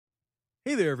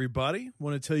Hey there, everybody.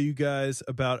 Want to tell you guys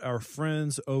about our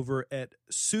friends over at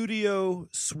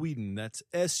Sudio Sweden. That's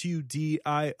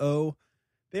Sudio.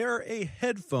 They're a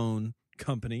headphone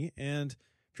company, and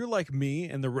if you're like me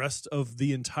and the rest of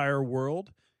the entire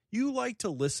world, you like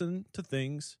to listen to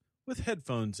things with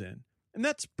headphones in. And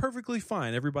that's perfectly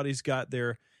fine. Everybody's got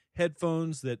their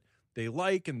headphones that they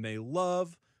like and they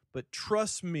love, but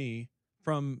trust me,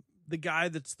 from the guy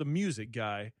that's the music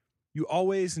guy, you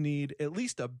always need at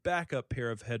least a backup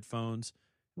pair of headphones.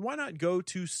 Why not go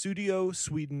to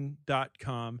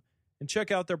studiosweden.com and check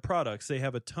out their products? They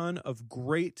have a ton of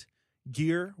great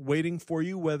gear waiting for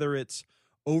you, whether it's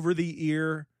over the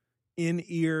ear,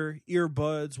 in-ear,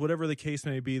 earbuds, whatever the case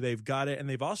may be, they've got it. And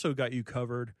they've also got you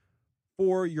covered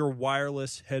for your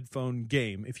wireless headphone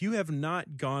game. If you have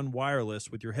not gone wireless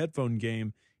with your headphone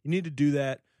game, you need to do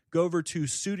that. Go over to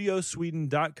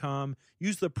studiosweden.com,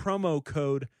 use the promo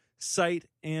code Sight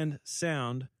and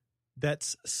Sound.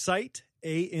 That's Sight,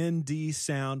 A-N-D,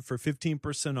 Sound for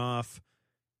 15% off.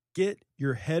 Get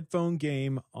your headphone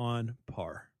game on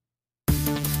par.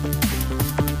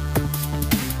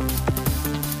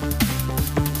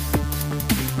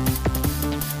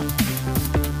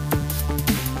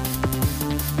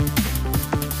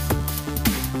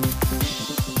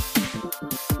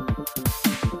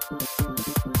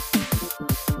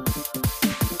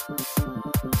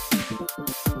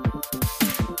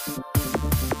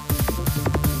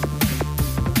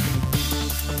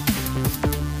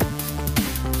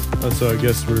 So I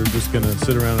guess we're just going to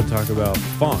sit around and talk about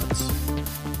fonts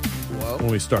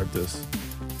when we start this.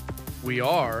 We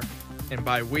are, and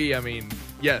by we, I mean,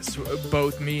 yes,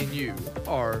 both me and you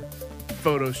are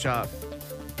Photoshop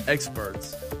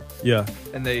experts. Yeah.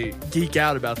 And they geek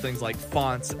out about things like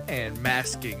fonts and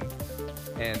masking.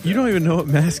 And you don't even know what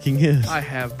masking is. I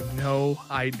have no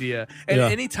idea. And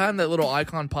anytime that little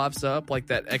icon pops up, like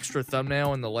that extra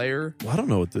thumbnail in the layer. Well, I don't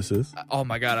know what this is. Oh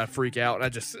my God, I freak out.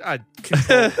 And I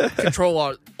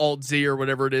control Alt Z or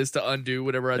whatever it is to undo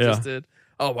whatever I just did.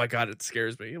 Oh my God, it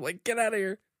scares me. Like, get out of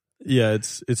here. Yeah,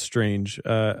 it's strange.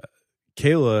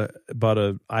 Kayla bought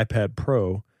an iPad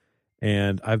Pro,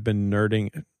 and I've been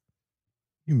nerding.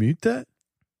 You mute that?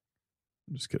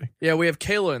 I'm just kidding. Yeah, we have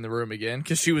Kayla in the room again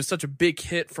because she was such a big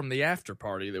hit from the after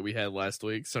party that we had last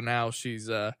week. So now she's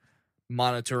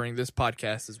monitoring this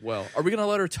podcast as well. Are we going to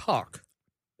let her talk?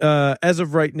 As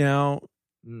of right now,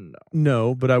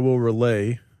 no, but I will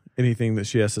relay anything that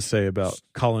she has to say about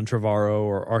Colin Trevorrow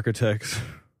or Architects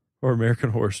or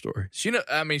American Horror Story. She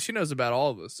knows about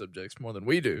all of those subjects more than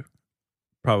we do.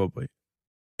 Probably.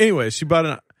 Anyway, she bought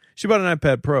an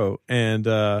iPad Pro, and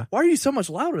why are you so much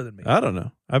louder than me? I don't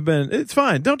know. It's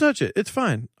fine. Don't touch it. It's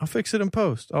fine. I'll fix it in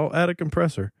post. I'll add a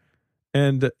compressor.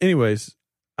 And anyways,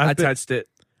 I touched it.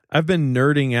 I've been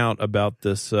nerding out about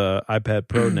this iPad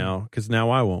Pro now because now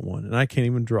I want one, and I can't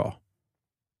even draw.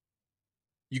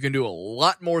 You can do a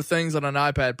lot more things on an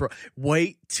iPad Pro.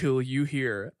 Wait till you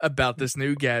hear about this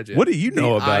new gadget. What do you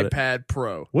know about it? iPad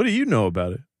Pro. What do you know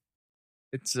about it?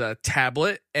 It's a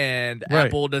tablet, and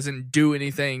Apple doesn't do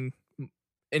anything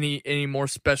any more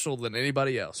special than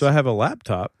anybody else. So I have a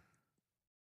laptop.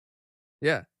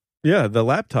 Yeah. Yeah, the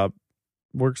laptop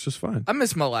works just fine. I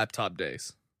miss my laptop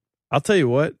days. I'll tell you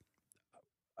what.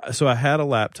 So I had a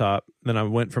laptop, then I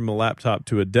went from a laptop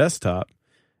to a desktop.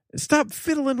 Stop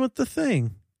fiddling with the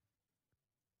thing.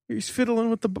 He's fiddling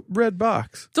with the red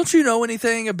box. Don't you know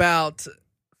anything about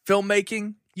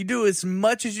filmmaking? You do as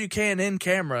much as you can in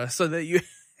camera so that you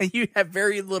have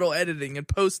very little editing and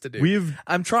post to do.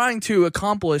 I'm trying to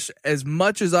accomplish as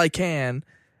much as I can.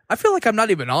 I feel like I'm not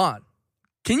even on.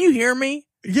 Can you hear me?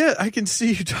 Yeah, I can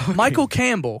see you talking. Michael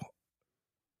Campbell.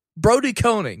 Brody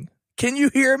Koning. Can you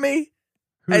hear me?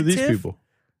 Who are these people?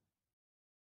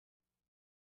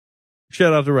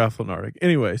 Shout out to Ralph Lenardic.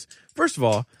 Anyways, first of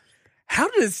all, how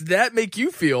does that make you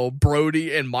feel,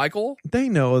 Brody and Michael? They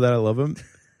know that I love him.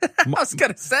 I was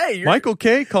going to say. Michael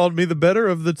K. called me the better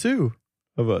of the two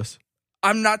of us.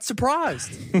 I'm not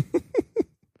surprised. I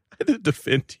had to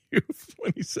defend you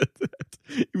when he said that,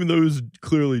 even though he was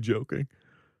clearly joking.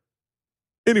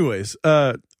 Anyways,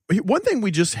 one thing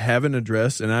we just haven't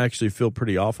addressed, and I actually feel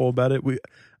pretty awful about it. We've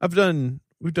done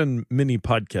many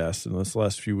podcasts in this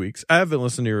last few weeks. I haven't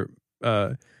listened to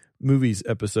your movies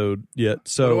episode yet.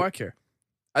 So what do I care?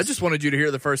 I just wanted you to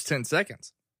hear the first 10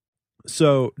 seconds.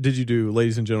 So did you do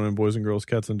Ladies and Gentlemen, Boys and Girls,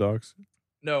 Cats and Dogs?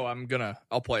 No,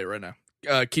 I'll play it right now.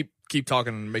 Keep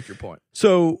talking and make your point.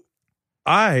 So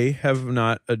I have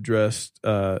not addressed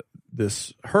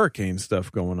this hurricane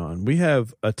stuff going on. We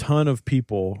have a ton of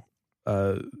people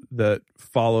that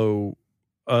follow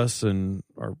us and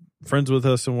are friends with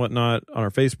us and whatnot on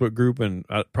our Facebook group, and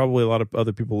probably a lot of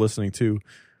other people listening too,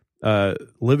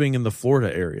 living in the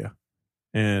Florida area.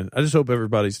 And I just hope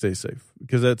everybody stays safe,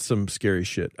 because that's some scary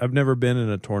shit. I've never been in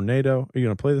a tornado. Are you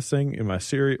going to play this thing in my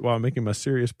while I'm making my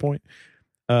serious point?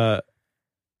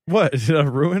 What? Did I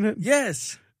ruin it?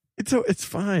 Yes. It's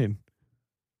fine.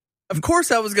 Of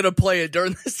course I was going to play it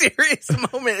during the serious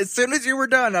moment. As soon as you were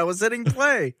done, I was hitting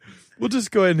play. We'll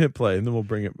just go ahead and hit play, and then we'll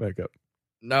bring it back up.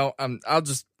 No,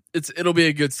 it'll be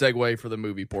a good segue for the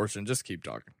movie portion. Just keep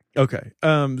talking. Okay.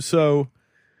 So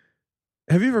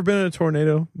have you ever been in a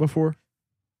tornado before?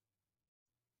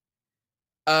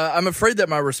 I'm afraid that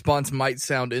my response might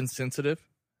sound insensitive,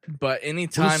 but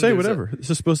anytime... Well, say whatever. This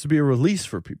is supposed to be a release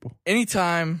for people.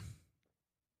 Anytime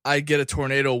I get a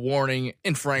tornado warning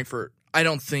in Frankfurt, I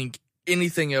don't think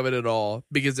anything of it at all,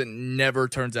 because it never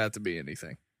turns out to be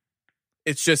anything.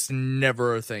 It's just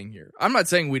never a thing here. I'm not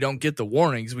saying we don't get the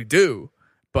warnings. We do,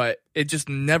 but it just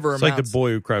never amounts. It's like the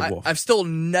boy who cried wolf. I've still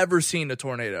never seen a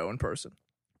tornado in person.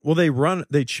 Well,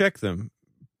 they check them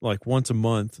like once a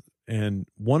month, and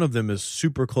one of them is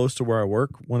super close to where I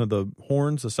work, one of the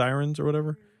horns, the sirens or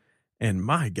whatever. And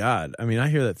my God, I mean, I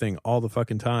hear that thing all the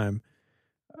fucking time.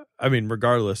 I mean,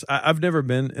 regardless, I've never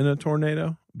been in a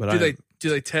tornado, but do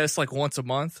they test like once a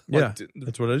month? Yeah,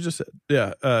 that's what I just said.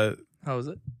 Yeah. How is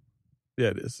it? Yeah,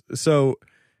 it is. So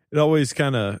it always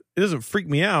it doesn't freak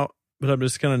me out, but I'm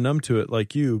just kind of numb to it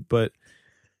like you. But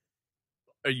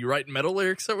are you writing metal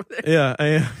lyrics over there? Yeah, I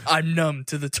am. I'm numb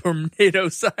to the tornado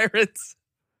sirens.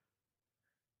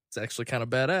 It's actually kind of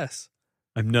badass.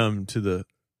 I'm numb to the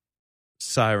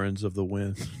sirens of the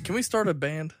wind. Can we start a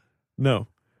band? No.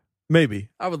 Maybe.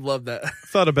 I would love that. I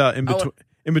thought about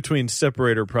in between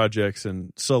separator projects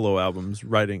and solo albums,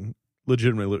 writing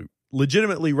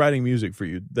legitimately writing music for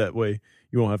you. That way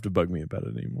you won't have to bug me about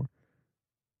it anymore.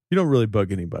 You don't really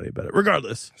bug anybody about it.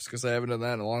 Regardless. Just because I haven't done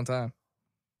that in a long time.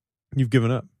 You've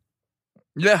given up.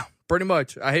 Yeah, pretty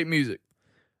much. I hate music.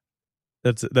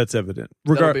 That's evident.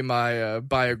 That'll be my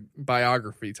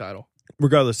biography title.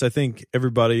 Regardless, I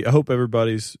hope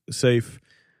everybody's safe.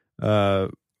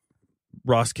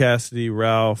 Ross Cassidy,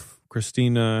 Ralph,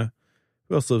 Christina.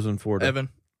 Who else lives in Florida? Evan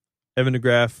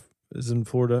DeGraff is in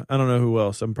Florida. I don't know who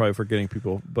else. I'm probably forgetting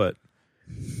people, but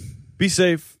be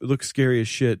safe. It looks scary as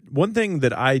shit. One thing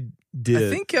that I did. I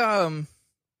think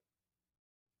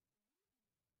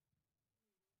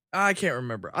I can't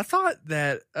remember. I thought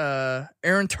that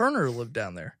Aaron Turner lived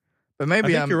down there, but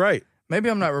maybe you're right. Maybe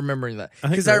I'm not remembering that,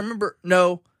 because I remember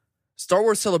Star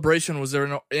Wars Celebration was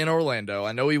there in Orlando.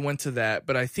 I know he went to that,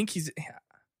 but I think he's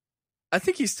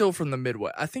still from the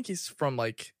Midwest. I think he's from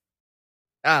I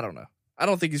don't know. I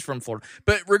don't think he's from Florida.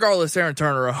 But regardless, Aaron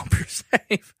Turner, I hope you're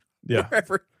safe. Yeah.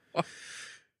 Wherever you are.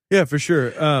 Yeah, for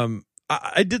sure.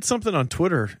 I did something on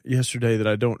Twitter yesterday that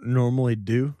I don't normally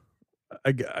do.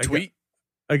 Tweet?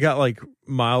 I got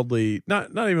mildly,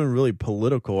 not even really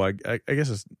political. I guess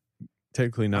it's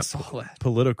technically not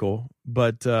political,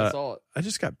 but I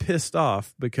just got pissed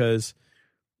off because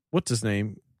what's his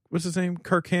name?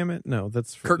 Kirk Hammett? No,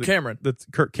 that's Kirk Cameron. That's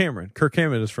Kirk Cameron. Kirk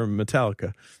Hammett is from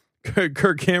Metallica.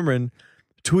 Kirk Cameron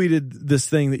tweeted this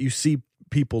thing that you see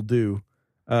people do.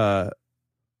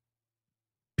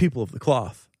 People of the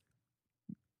cloth,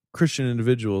 Christian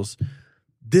individuals.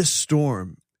 This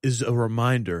storm is a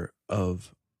reminder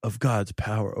of God's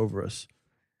power over us.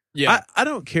 Yeah. I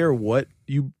don't care what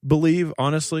you believe,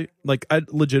 honestly. I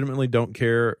legitimately don't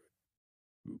care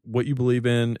what you believe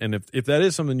in. And if that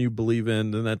is something you believe in,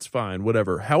 then that's fine,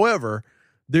 whatever. However,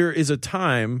 there is a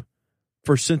time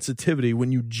for sensitivity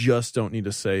when you just don't need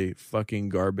to say fucking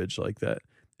garbage like that.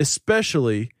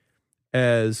 Especially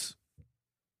as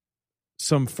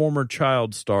some former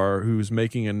child star who's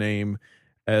making a name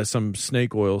as some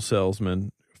snake oil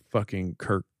salesman, fucking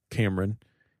Kirk Cameron,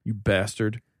 you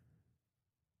bastard.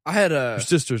 Your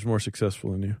sister's more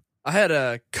successful than you. I had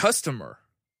a customer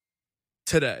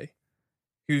today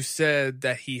who said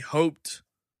that he hoped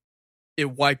it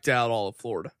wiped out all of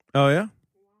Florida. Oh, yeah?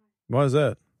 Why is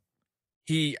that?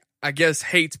 He, I guess,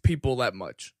 hates people that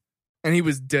much. And he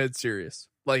was dead serious.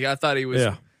 I thought he was...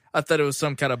 Yeah. I thought it was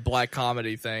some kind of black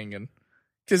comedy thing, and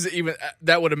because even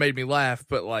that would have made me laugh,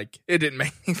 but it didn't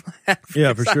make me laugh.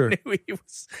 Yeah, for sure. I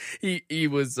knew he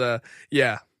was.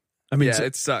 Yeah. I mean,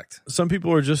 it sucked. Some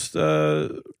people are just.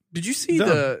 Did you see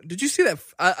dumb. Did you see that?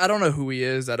 I don't know who he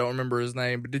is. I don't remember his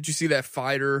name. But did you see that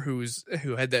fighter who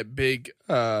had that big,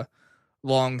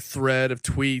 long thread of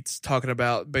tweets talking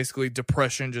about basically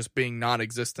depression just being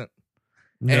non-existent?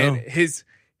 No. And his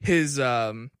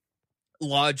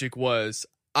logic was,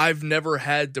 I've never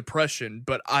had depression,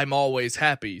 but I'm always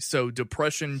happy, so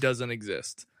depression doesn't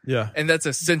exist. Yeah. And that's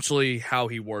essentially how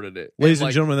he worded it. Ladies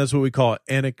and gentlemen, that's what we call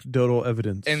anecdotal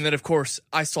evidence. And then, of course,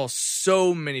 I saw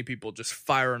so many people just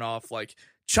firing off like,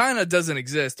 China doesn't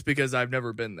exist because I've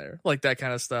never been there. Like that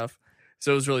kind of stuff.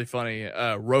 So it was really funny.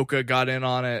 Roka got in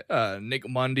on it. Nick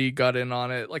Mundy got in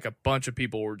on it. Like a bunch of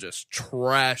people were just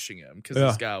trashing him because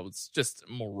this guy was just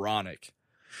moronic.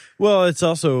 Well, it's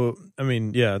also, I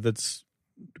mean, yeah, that's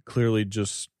clearly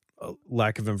just a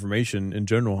lack of information in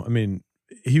general. I mean,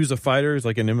 he was a fighter. He's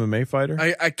like an MMA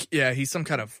fighter. Yeah, he's some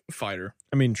kind of fighter.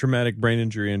 I mean, traumatic brain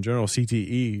injury in general,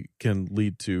 CTE, can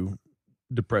lead to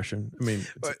depression. I mean,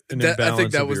 I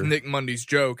think that was Nick Mundy's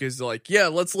joke is like, yeah,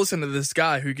 let's listen to this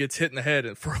guy who gets hit in the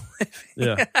head for a living.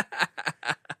 Yeah.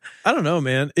 I don't know,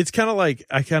 man. It's kind of like,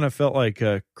 I kind of felt like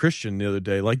Christian the other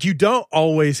day. Like, you don't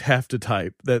always have to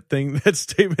type that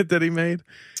statement that he made.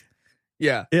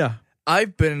 Yeah. Yeah.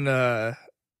 I've been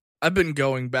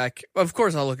going back. Of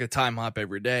course, I look at Time Hop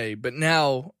every day, but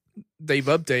now they've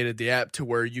updated the app to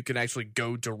where you can actually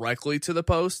go directly to the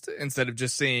post instead of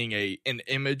just seeing an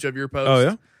image of your post. Oh,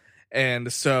 yeah?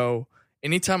 And so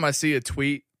anytime I see a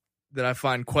tweet that I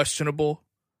find questionable,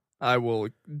 I will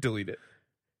delete it.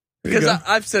 Because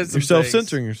I've said some things. You're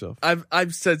self-censoring yourself.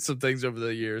 I've said some things over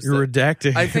the years. You're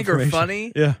redacting I think are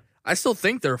funny. Yeah. I still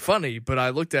think they're funny, but I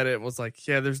looked at it and was like,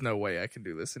 yeah, there's no way I can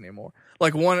do this anymore.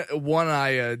 Like one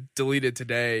I deleted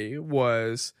today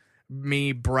was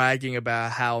me bragging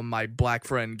about how my black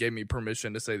friend gave me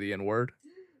permission to say the N-word.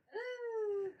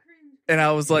 And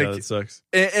I was like, that sucks.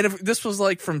 And if this was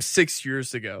like from 6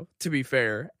 years ago, to be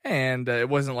fair, and it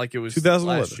wasn't like it was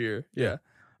 2011. last year. Yeah.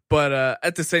 But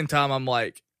at the same time, I'm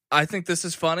like, I think this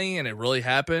is funny and it really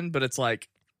happened, but it's like,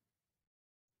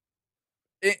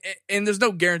 and there's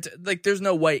no guarantee, like there's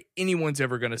no way anyone's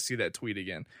ever going to see that tweet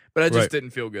again. But I just didn't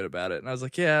feel good about it. And I was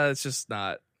like, yeah, it's just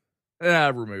not. And I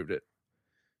removed it.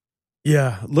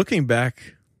 Yeah. Looking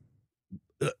back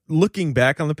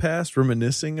on the past,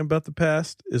 reminiscing about the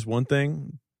past is one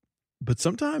thing. But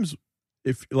sometimes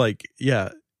if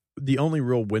the only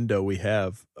real window we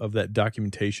have of that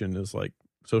documentation is like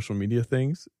social media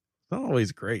things. It's not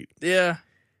always great. Yeah.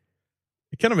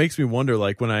 It kind of makes me wonder,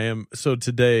 like so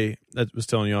today, I was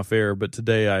telling you off air, but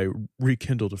today I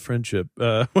rekindled a friendship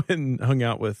when hung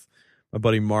out with my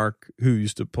buddy Mark, who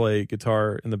used to play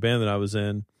guitar in the band that I was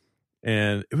in.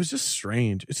 And it was just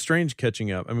strange. It's strange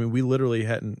catching up. I mean, we literally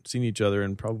hadn't seen each other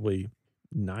in probably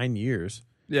 9 years.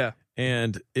 Yeah.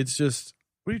 And it's just,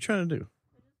 what are you trying to do?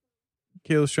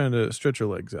 Kayla's trying to stretch her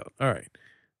legs out. All right.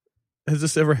 Has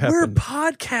this ever happened? We're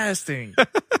podcasting.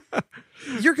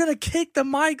 You're going to kick the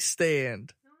mic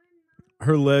stand.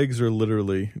 Her legs are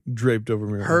literally draped over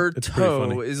me. Her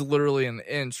toe is literally an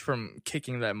inch from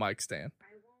kicking that mic stand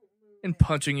and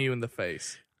punching you in the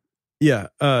face. Yeah.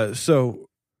 So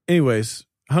anyways,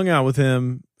 hung out with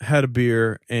him, had a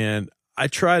beer, and I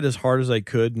tried as hard as I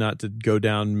could not to go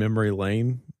down memory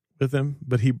lane with him,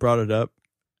 but he brought it up.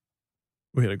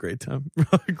 We had a great time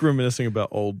reminiscing about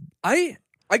old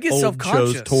I get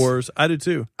self-conscious. Shows, tours. I do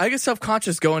too. I get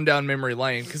self-conscious going down memory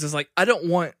lane because it's like, I don't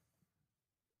want,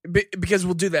 because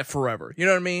we'll do that forever. You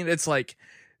know what I mean? It's like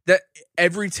that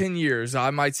every 10 years, I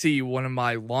might see one of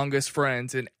my longest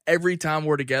friends, and every time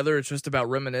we're together, it's just about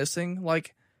reminiscing.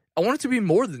 Like, I want it to be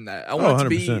more than that. I want it to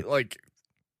be like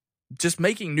just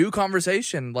making new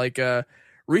conversation. Like,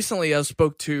 recently I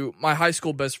spoke to my high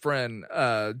school best friend,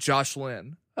 Josh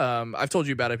Lynn. I've told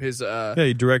you about him.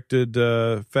 He directed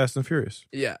Fast and Furious.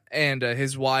 Yeah, and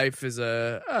his wife is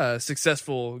a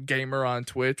successful gamer on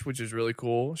Twitch, which is really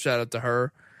cool. Shout out to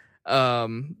her.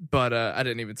 But I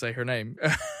didn't even say her name.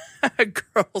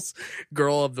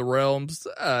 Girl of the Realms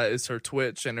is her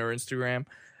Twitch and her Instagram.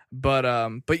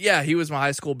 But yeah, he was my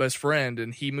high school best friend,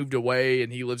 and he moved away,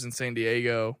 and he lives in San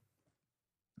Diego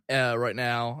right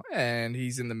now, and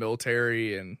he's in the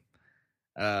military, and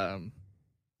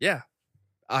yeah.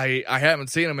 I haven't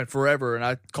seen him in forever, and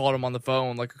I called him on the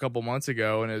phone like a couple months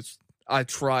ago, and I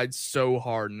tried so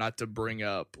hard not to bring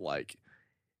up like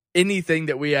anything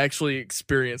that we actually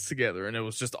experienced together, and it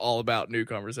was just all about new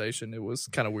conversation. It was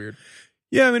kind of weird.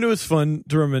 Yeah, I mean, it was fun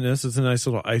to reminisce. It's a nice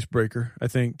little icebreaker, I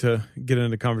think, to get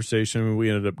into conversation. I mean, we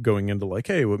ended up going into like,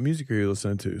 hey, what music are you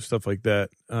listening to? Stuff like that.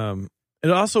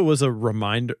 It also was a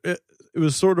reminder. It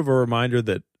was sort of a reminder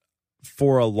that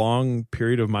for a long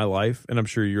period of my life, and I'm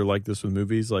sure you're like this with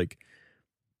movies, like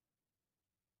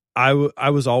I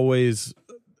was always,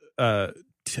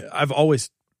 I've always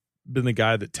been the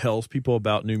guy that tells people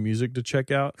about new music to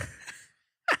check out.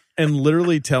 And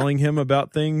literally telling him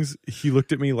about things, he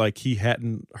looked at me like he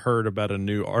hadn't heard about a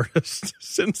new artist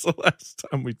since the last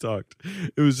time we talked.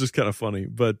 It was just kind of funny.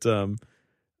 But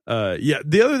yeah,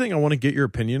 the other thing I want to get your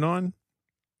opinion on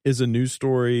is a news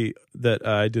story that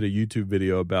I did a YouTube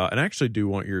video about, and I actually do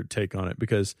want your take on it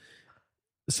because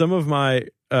some of my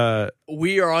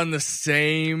we are on the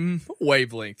same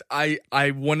wavelength. I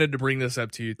wanted to bring this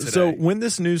up to you today. So when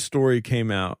this news story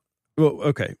came out, well,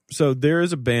 okay, so there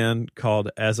is a band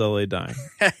called As I Lay Dying,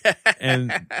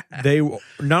 and they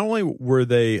not only were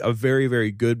they a very,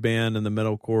 very good band in the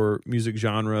metalcore music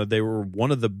genre, they were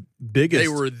one of the biggest. They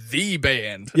were the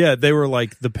band. Yeah, they were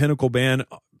like the pinnacle band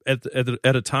at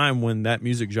a time when that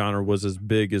music genre was as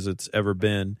big as it's ever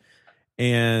been.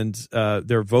 And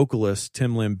their vocalist,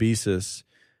 Tim Lambesis,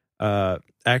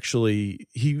 actually,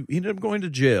 he ended up going to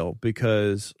jail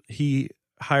because he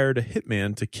hired a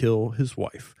hitman to kill his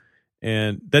wife.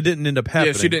 And that didn't end up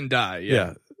happening. Yeah, she didn't die.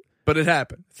 Yeah. But it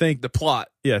happened. Thank the plot.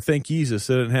 Yeah, thank Jesus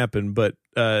that didn't happen. But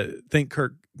thank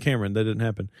Kirk Cameron that didn't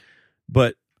happen.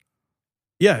 But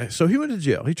yeah, so he went to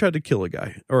jail. He tried to kill a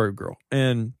guy or a girl.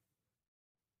 And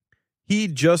he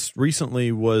just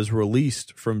recently was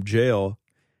released from jail.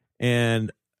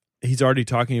 And he's already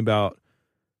talking about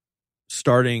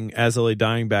starting As I Lay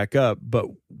Dying back up, but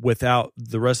without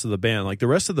the rest of the band. Like the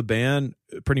rest of the band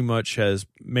pretty much has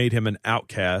made him an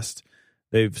outcast.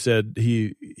 They've said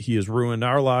he has ruined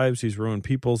our lives. He's ruined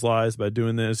people's lives by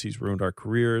doing this. He's ruined our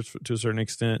careers to a certain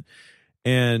extent.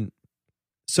 And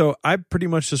so I pretty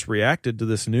much just reacted to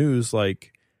this news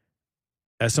like,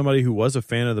 as somebody who was a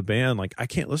fan of the band, like I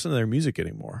can't listen to their music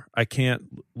anymore. I can't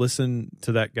listen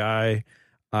to that guy.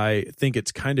 I think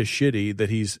it's kind of shitty that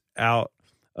he's out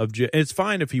of jail. It's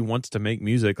fine if he wants to make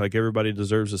music, like everybody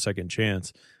deserves a second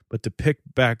chance, but to pick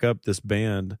back up this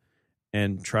band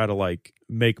and try to like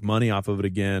make money off of it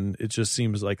again, it just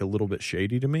seems like a little bit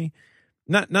shady to me.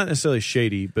 Not necessarily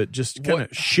shady, but just kind of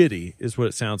shitty is what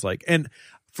it sounds like. And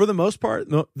for the most part,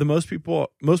 the most people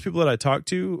that I talked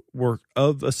to were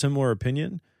of a similar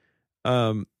opinion.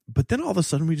 But then all of a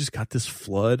sudden we just got this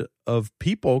flood of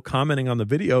people commenting on the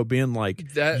video being like,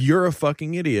 you're a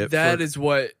fucking idiot. That is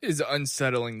what is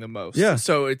unsettling the most. Yeah.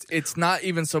 So it's not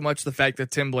even so much the fact that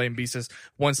Tim Lambesis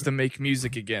wants to make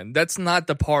music again. That's not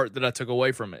the part that I took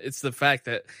away from it. It's the fact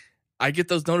that I get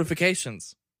those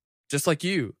notifications just like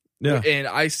you. Yeah. And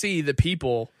I see the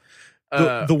people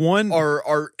the one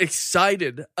are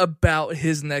excited about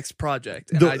his next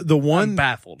project. And I'm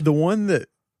baffled. The one that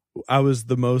I was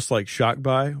the most like shocked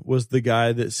by was the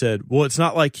guy that said, well, it's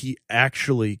not like he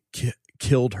actually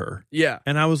killed her. Yeah.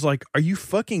 And I was like, are you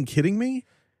fucking kidding me?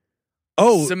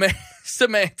 Oh,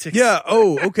 semantics. Yeah.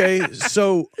 Oh, okay.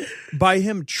 So by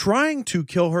him trying to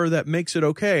kill her, that makes it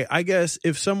okay. I guess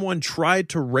if someone tried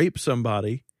to rape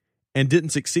somebody and didn't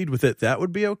succeed with it, that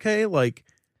would be okay. Like,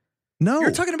 no.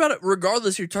 You're talking about it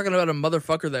regardless. You're talking about a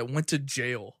motherfucker that went to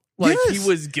jail. Like, yes, he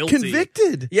was guilty.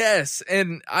 Convicted. Yes.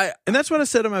 And that's what I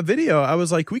said in my video. I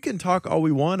was like, we can talk all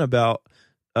we want about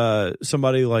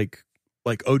somebody like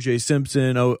O.J.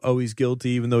 Simpson. Oh, he's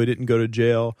guilty even though he didn't go to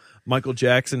jail. Michael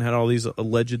Jackson had all these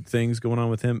alleged things going on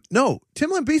with him. No,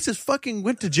 Tim Lambesis fucking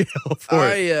went to jail for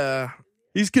it.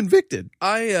 He's convicted.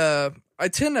 I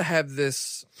tend to have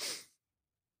this.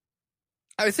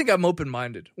 I think I'm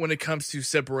open-minded when it comes to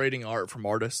separating art from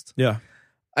artists. Yeah.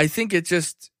 I think it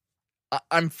just...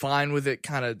 I'm fine with it,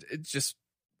 kind of just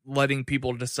letting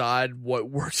people decide what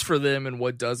works for them and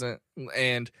what doesn't.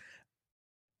 And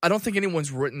I don't think anyone's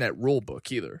written that rule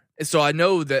book either. And so I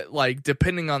know that, like,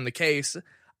 depending on the case,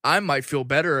 I might feel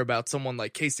better about someone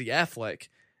like Casey Affleck.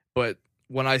 But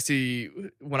when I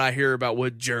hear about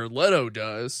what Jared Leto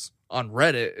does on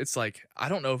Reddit, it's like, I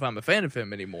don't know if I'm a fan of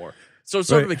him anymore. So it's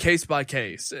sort of a case by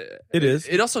case. It is.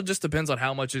 It also just depends on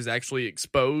how much is actually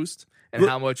exposed and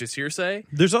how much is hearsay.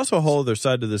 There's also a whole other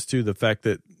side to this too, the fact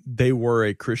that they were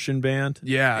a Christian band.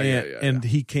 Yeah, and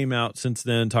he came out since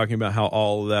then talking about how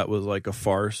all of that was like a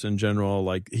farce in general.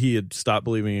 Like he had stopped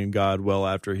believing in God well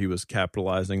after he was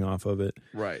capitalizing off of it.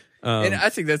 Right. And I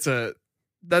think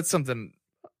that's something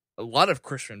a lot of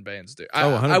Christian bands do.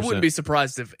 I wouldn't be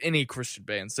surprised if any Christian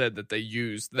band said that they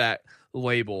used that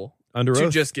label Under to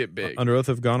Oath, just get big. Under Oath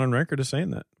have gone on record as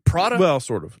saying that. Prada? Well,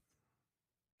 sort of.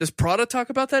 Does Prada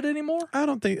talk about that anymore? I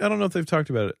don't know if they've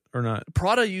talked about it or not.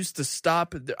 Prada used to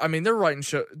stop. I mean, they're writing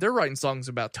songs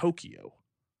about Tokyo.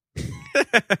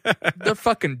 They're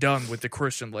fucking done with the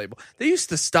Christian label. They used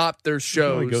to stop their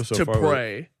shows to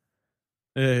pray.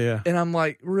 Yeah. And I'm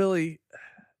like, really?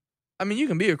 I mean, you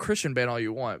can be a Christian band all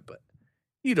you want, but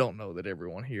you don't know that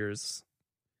everyone hears.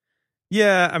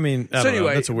 Yeah, I mean, I don't know.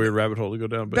 That's a weird rabbit hole to go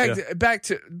down. But back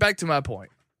to my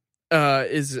point.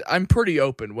 Is I'm pretty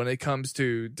open when it comes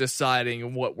to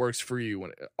deciding what works for you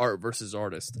when art versus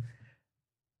artist.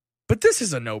 But this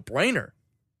is a no-brainer.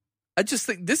 I just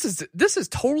think this is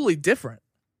totally different.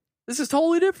 This is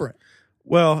totally different.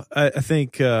 Well, I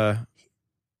think it's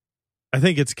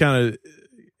kind of,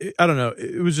 I don't know.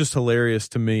 It was just hilarious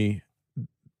to me,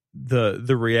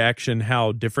 the reaction,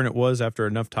 how different it was after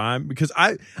enough time, because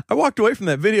I walked away from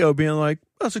that video being like,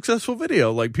 a successful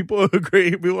video. Like, people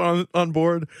agree, people on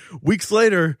board. Weeks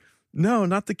later, no,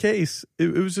 not the case.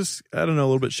 It was just, I don't know, a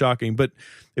little bit shocking. But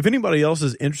if anybody else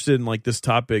is interested in like this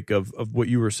topic of what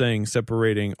you were saying,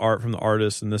 separating art from the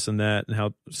artist and this and that, and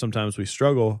how sometimes we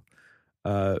struggle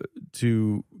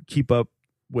to keep up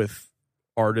with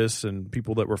artists and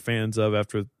people that we're fans of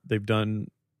after they've done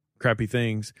crappy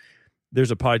things,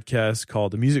 there's a podcast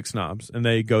called The Music Snobs, and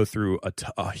they go through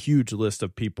a huge list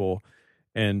of people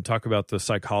and talk about the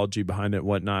psychology behind it and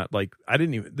whatnot. Like,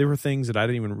 there were things that I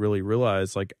didn't even really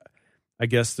realize. Like, I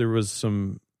guess there was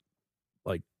some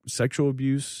like sexual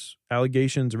abuse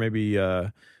allegations, or maybe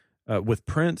with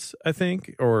Prince, I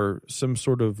think, or some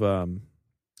sort of I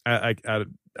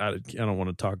don't want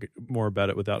to talk more about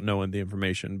it without knowing the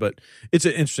information, but it's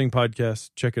an interesting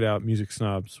podcast. Check it out, Music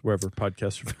Snobs, wherever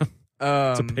podcasts are found.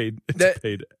 It's a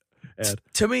paid ad.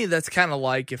 To me, that's kind of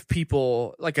like if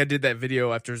people, like I did that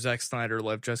video after Zack Snyder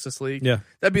left Justice League. Yeah,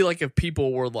 that'd be like if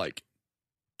people were like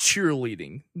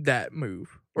cheerleading that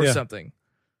move or something.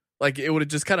 Like, it would have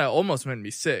just kind of almost made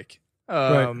me sick.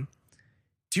 Right.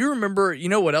 Do you remember? You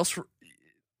know what else?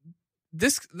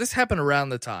 This happened around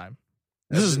the time.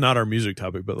 This is not our music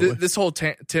topic, by the way. This whole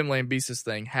Tim Lambesis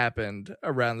thing happened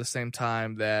around the same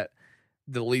time that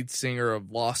the lead singer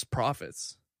of Lost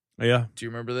Prophets. Yeah. Do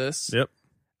you remember this? Yep.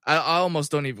 I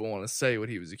almost don't even want to say what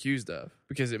he was accused of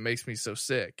because it makes me so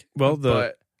sick. Well,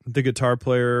 the guitar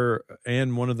player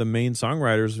and one of the main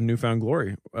songwriters of New Found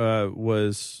Glory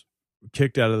was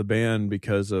kicked out of the band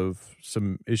because of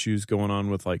some issues going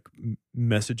on with like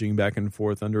messaging back and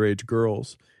forth underage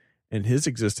girls, and his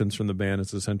existence from the band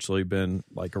has essentially been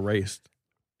like erased.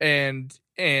 And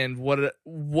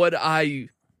what I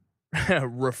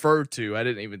referred to, I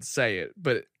didn't even say it,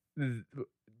 but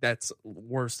that's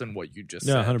worse than what you just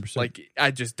said. 100%. Like,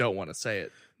 I just don't want to say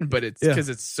it, but it's because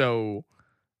it's so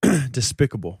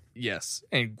despicable. Yes,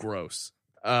 and gross.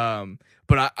 But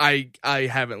I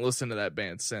haven't listened to that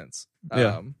band since.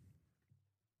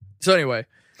 So anyway,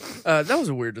 that was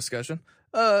a weird discussion.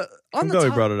 I'm glad we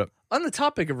brought it up. On the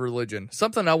topic of religion,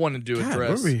 something I wanted to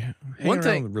address. One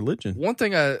thing, religion. One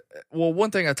thing I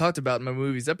talked about in my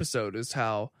movies episode is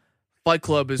how Fight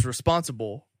Club is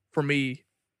responsible for me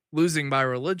losing my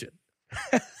religion.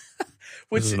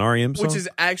 Which is an REM song? Which is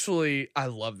actually, I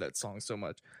love that song so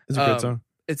much. It's a great song.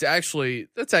 That's actually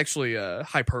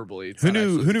hyperbole. It's who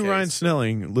knew Ryan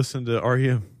Snelling listened to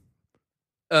REM?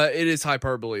 It is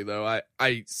hyperbole, though.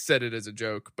 I said it as a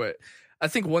joke, but I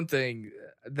think one thing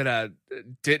that I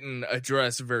didn't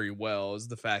address very well is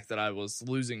the fact that I was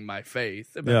losing my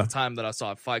faith about the time that I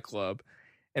saw Fight Club.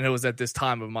 And it was at this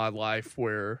time of my life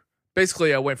where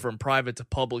basically I went from private to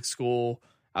public school.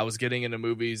 I was getting into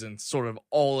movies, and sort of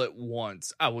all at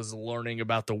once I was learning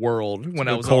about the world when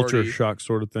I was culture already, shock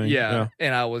sort of thing. Yeah.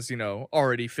 And I was,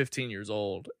 already 15 years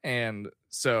old. And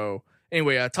so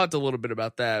anyway, I talked a little bit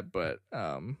about that, but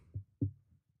I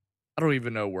don't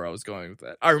even know where I was going with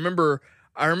that. I remember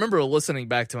listening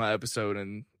back to my episode,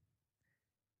 and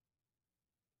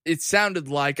it sounded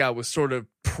like I was sort of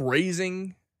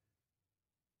praising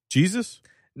Jesus?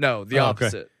 No, the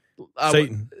opposite. Okay.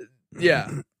 Satan.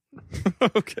 Yeah.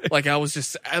 Okay. Like, I was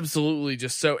just absolutely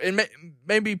just so, and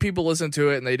maybe people listened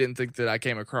to it and they didn't think that I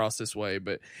came across this way,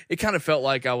 but it kind of felt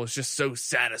like I was just so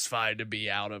satisfied to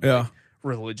be out of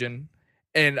religion.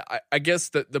 And I guess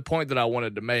the point that I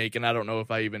wanted to make, and I don't know if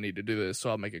I even need to do this, so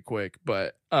I'll make it quick,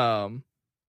 but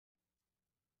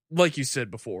like you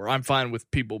said before, I'm fine with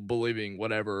people believing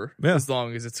whatever as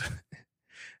long as it's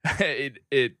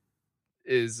it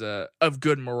is of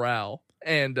good morale.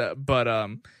 And but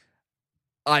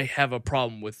I have a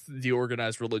problem with the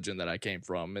organized religion that I came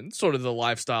from and sort of the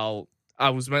lifestyle. I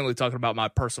was mainly talking about my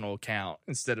personal account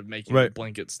instead of making a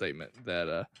blanket statement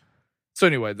that so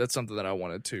anyway, that's something that I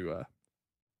wanted to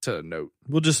note.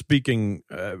 Well, just speaking,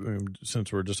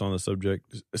 since we're just on the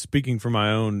subject, speaking from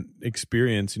my own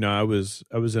experience, I was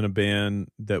in a band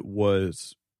that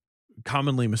was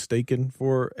commonly mistaken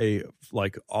for a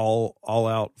like all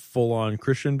out full on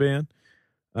Christian band.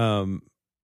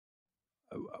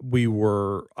 We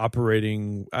were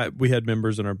operating. We had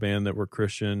members in our band that were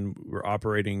Christian. We were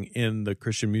operating in the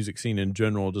Christian music scene in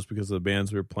general, just because of the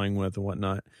bands we were playing with and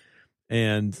whatnot,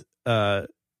 and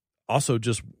also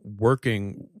just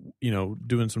working,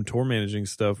 doing some tour managing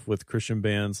stuff with Christian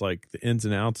bands, like the ins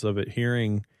and outs of it.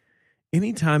 Hearing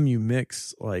anytime you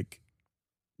mix like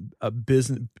a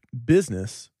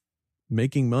business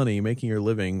making money, making your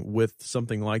living with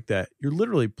something like that, you're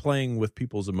literally playing with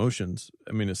people's emotions.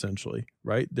 I mean, essentially,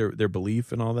 right? Their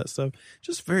belief and all that stuff.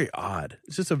 Just very odd.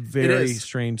 It's just a very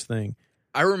strange thing.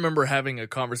 I remember having a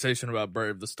conversation about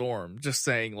Brave the Storm, just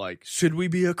saying, like, should we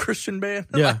be a Christian band?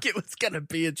 Yeah. Like, it was going to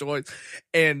be a choice.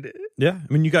 And yeah,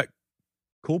 I mean, you got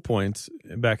cool points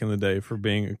back in the day for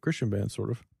being a Christian band,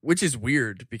 sort of. Which is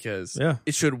weird because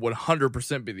it should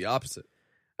 100% be the opposite.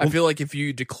 I feel like if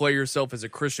you declare yourself as a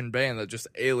Christian band, that just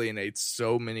alienates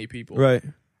so many people. Right.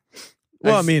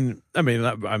 Well, I mean,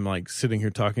 I'm like sitting here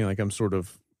talking like I'm sort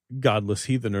of godless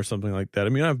heathen or something like that. I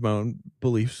mean, I have my own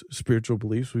beliefs, spiritual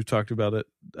beliefs. We've talked about it,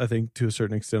 I think, to a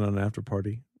certain extent on an after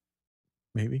party.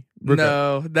 Maybe.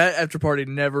 No, that after party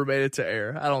never made it to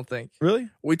air, I don't think. Really?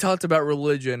 We talked about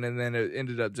religion, and then it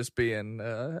ended up just being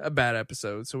a bad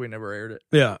episode, so we never aired it.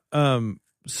 Yeah.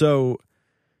 So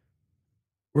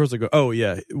where's it go? Oh,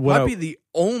 yeah. Might be the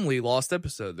only lost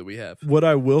episode that we have. What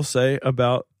I will say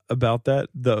about that,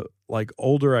 the like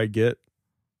older I get,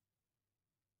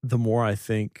 the more I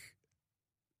think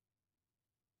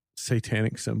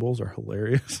satanic symbols are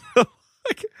hilarious.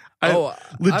 I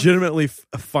legitimately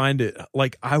find it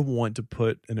like I want to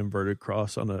put an inverted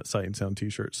cross on a Sight and Sound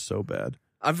t-shirt so bad.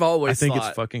 I think it's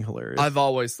fucking hilarious. I've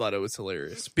always thought it was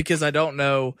hilarious because I don't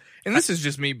know, and this is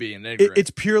just me being ignorant.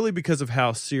 It's purely because of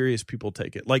how serious people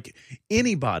take it. Like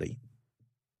anybody.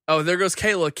 Oh, there goes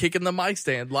Kayla kicking the mic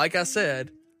stand. Like I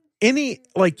said,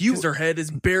 because her head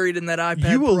is buried in that iPad.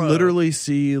 You will Pro. literally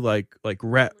see like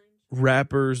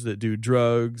rappers that do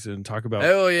drugs and talk about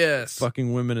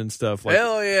fucking women and stuff, like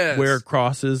wear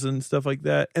crosses and stuff like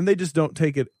that, and they just don't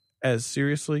take it as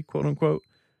seriously, quote unquote.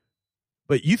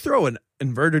 But you throw an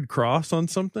inverted cross on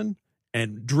something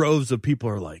and droves of people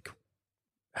are like,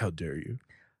 how dare you?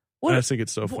 And I think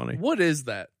it's so funny. What is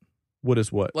that? What is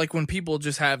what? Like when people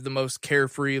just have the most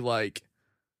carefree, like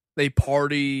they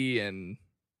party and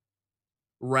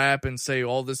rap and say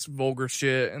all this vulgar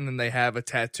shit, and then they have a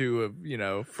tattoo of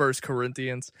 1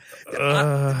 Corinthians.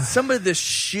 Some of the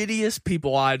shittiest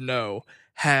people I know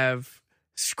have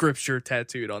scripture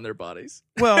tattooed on their bodies.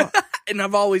 Well, and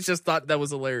I've always just thought that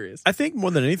was hilarious. I think more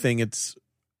than anything,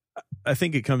 I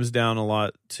think it comes down a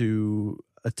lot to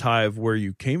a tie of where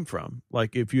you came from.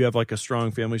 Like if you have like a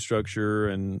strong family structure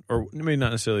or maybe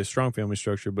not necessarily a strong family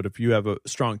structure, but if you have a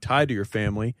strong tie to your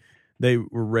family, you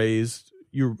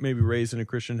were maybe raised in a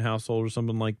Christian household or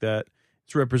something like that.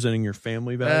 It's representing your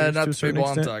family values not to a certain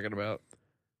extent. I'm talking about.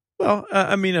 Well,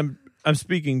 I mean, I'm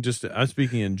speaking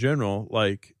in general.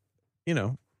 Like,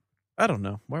 I don't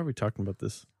know. Why are we talking about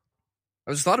this?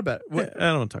 I just thought about it. Yeah,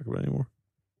 I don't want to talk about it anymore.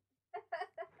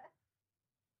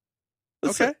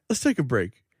 Let's take a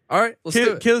break. All right, let's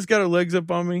do it. Kayla's got her legs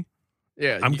up on me.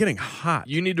 Yeah, I'm getting hot.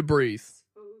 You need to breathe.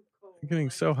 I'm getting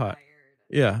so hot.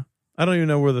 Yeah, I don't even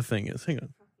know where the thing is. Hang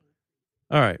on.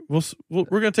 All right, we're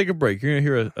gonna take a break. You're gonna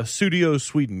hear a Studio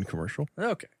Sweden commercial.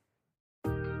 Okay.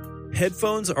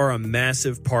 Headphones are a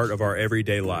massive part of our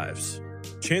everyday lives.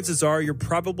 Chances are you're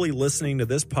probably listening to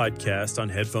this podcast on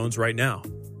headphones right now.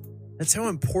 That's how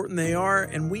important they are,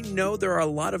 and we know there are a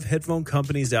lot of headphone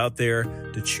companies out there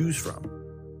to choose from.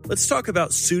 Let's talk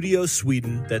about Studio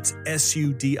Sweden. That's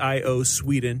SUDIO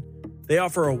Sweden. They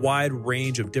offer a wide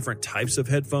range of different types of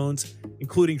headphones,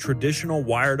 including traditional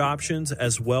wired options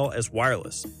as well as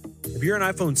wireless. If you're an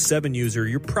iPhone 7 user,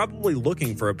 you're probably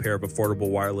looking for a pair of affordable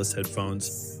wireless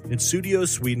headphones, and Studio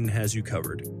Sweden has you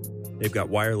covered. They've got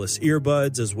wireless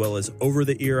earbuds as well as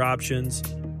over-the-ear options,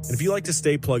 and if you like to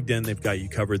stay plugged in, they've got you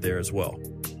covered there as well.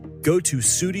 Go to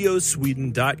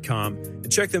studiosweden.com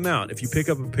and check them out. If you pick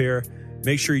up a pair,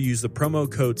 make sure you use the promo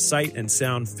code Sight and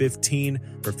Sound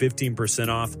 15 for 15%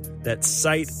 off. That's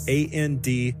Sight AND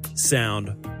Sound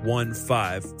 15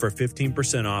 for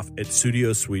 15% off at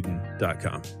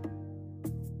studiosweden.com.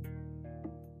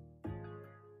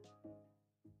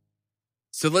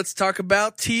 So let's talk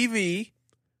about TV.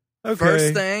 Okay.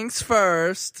 First things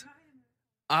first.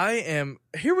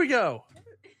 Here we go.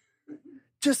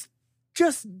 Just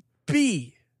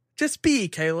be,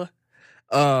 Kayla.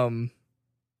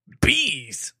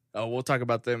 Bees. Oh, we'll talk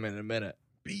about them in a minute.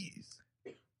 Bees.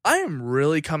 I am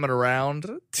really coming around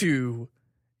to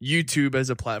YouTube as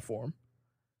a platform.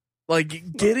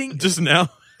 Like getting just now.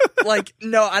 Like,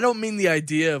 no, I don't mean the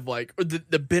idea of like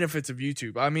the benefits of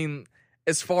YouTube. I mean,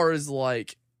 as far as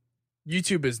like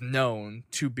YouTube is known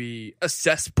to be a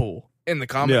cesspool in the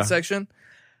comment section.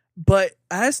 But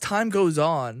as time goes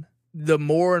on, the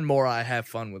more and more I have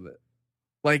fun with it.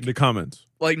 Like the comments.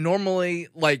 Like normally,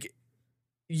 like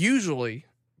usually,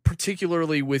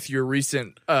 particularly with your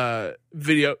recent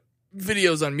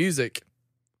videos on music.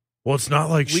 Well, it's not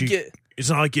like it's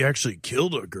not like you actually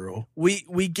killed a girl.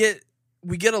 We get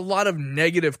we get a lot of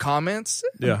negative comments,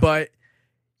 Yeah. but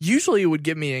usually it would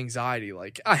give me anxiety.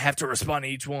 Like, I have to respond to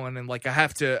each one, and like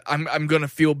I'm gonna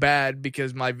feel bad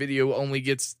because my video only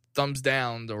gets thumbs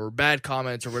down or bad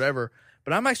comments or whatever.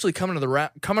 But I'm actually coming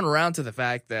around to the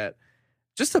fact that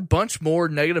just a bunch more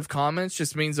negative comments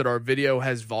just means that our video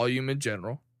has volume in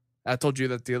general. I told you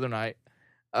that the other night.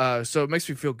 So it makes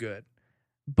me feel good.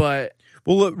 But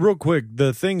well, look, real quick,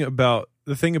 the thing about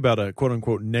a quote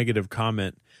unquote negative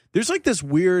comment, there's like this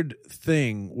weird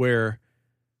thing where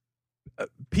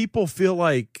people feel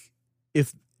like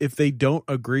if they don't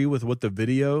agree with what the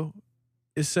video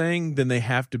is saying, then they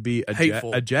have to be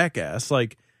a jackass.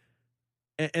 Like,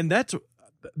 and that's,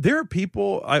 there are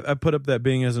people, I put up that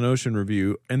Being as an Ocean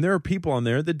review, and there are people on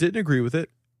there that didn't agree with it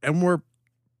and were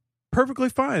perfectly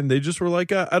fine. They just were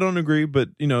like, I don't agree, but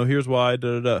here's why.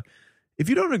 If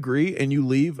you don't agree and you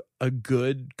leave a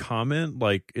good comment,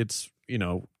 like it's,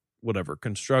 whatever,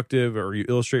 constructive, or you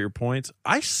illustrate your points,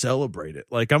 I celebrate it.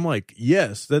 Like, I'm like,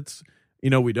 yes, that's,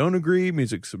 we don't agree,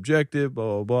 music's subjective,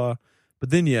 blah, blah, blah. But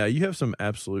then, yeah, you have some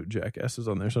absolute jackasses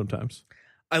on there sometimes.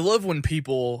 I love when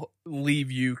people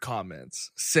leave you comments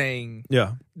saying,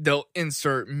 yeah, they'll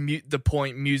insert the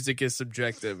point, music is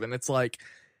subjective. And it's like,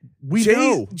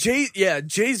 know. Jay's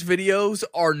videos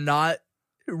are not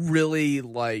really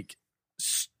like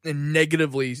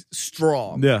negatively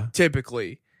strong. Yeah.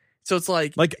 Typically. So it's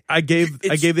like I gave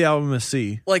the album a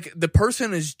C. Like, the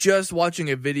person is just watching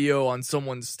a video on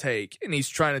someone's take and he's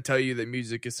trying to tell you that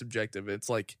music is subjective. It's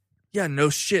like, yeah, no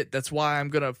shit. That's why I'm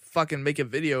going to fucking make a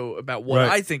video about what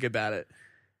I think about it.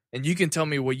 And you can tell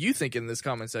me what you think in this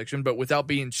comment section, but without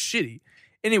being shitty.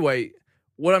 Anyway,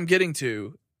 what I'm getting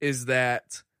to is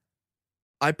that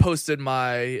I posted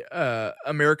my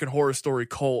American Horror Story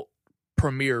Cult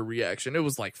premiere reaction. It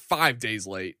was like 5 days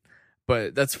late,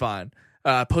 but that's fine.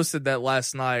 I posted that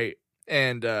last night.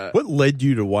 And what led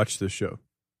you to watch this show?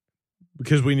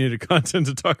 Because we needed content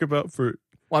to talk about for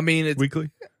weekly?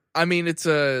 I mean, it's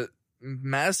a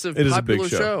massive, it is popular a big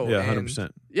show. Yeah,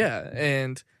 100%. Yeah,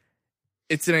 and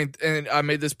and I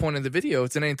made this point in the video,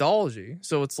 it's an anthology.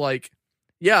 So it's like,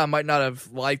 yeah, I might not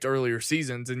have liked earlier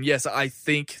seasons, and yes, I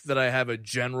think that I have a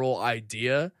general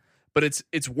idea, but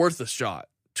it's worth a shot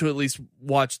to at least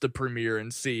watch the premiere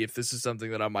and see if this is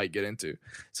something that I might get into.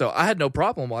 So I had no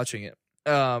problem watching it.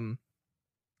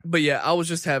 But yeah, I was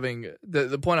just having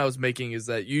the point I was making is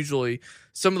that usually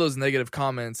some of those negative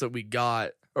comments that we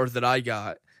got, or that I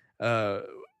got a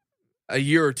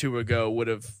year or two ago, would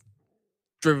have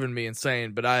driven me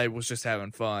insane, but I was just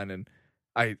having fun, and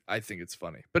I think it's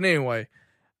funny. But anyway,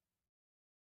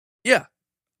 yeah,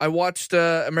 I watched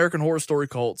American Horror Story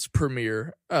Cult's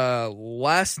premiere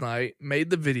last night,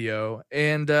 made the video,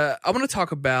 and I want to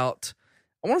talk about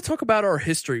our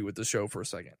history with the show for a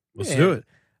second. Let's do it.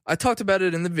 I talked about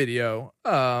it in the video,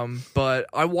 but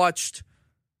I watched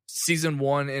season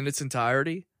 1 in its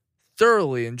entirety,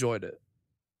 thoroughly enjoyed it.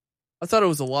 I thought it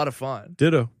was a lot of fun.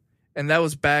 Ditto. And that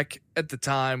was back at the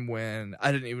time when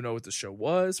I didn't even know what the show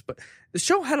was, but the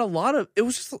show had it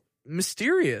was just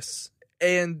mysterious,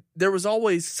 and there was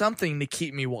always something to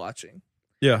keep me watching.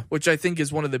 Yeah. Which I think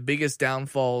is one of the biggest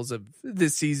downfalls of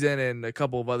this season and a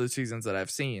couple of other seasons that I've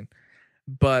seen.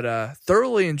 But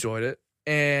thoroughly enjoyed it.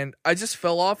 And I just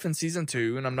fell off in season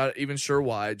 2, and I'm not even sure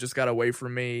why. It just got away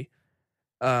from me.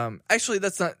 Actually,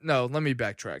 let me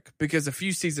backtrack, because a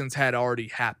few seasons had already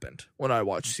happened when I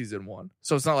watched season 1.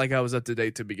 So it's not like I was up to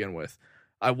date to begin with.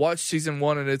 I watched season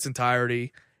 1 in its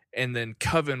entirety, and then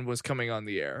Coven was coming on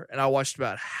the air. And I watched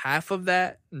about half of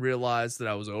that and realized that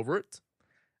I was over it.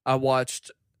 I watched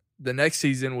the next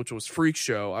season, which was Freak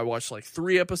Show. I watched like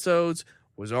 3 episodes,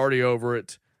 was already over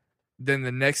it. Then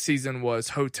the next season was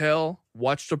Hotel,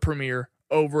 watched the premiere,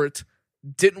 over it.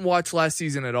 Didn't watch last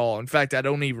season at all. In fact, I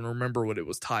don't even remember what it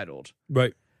was titled.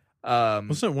 Right.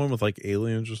 Wasn't it one with like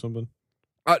aliens or something?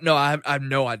 No, I have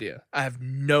no idea. I have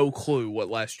no clue what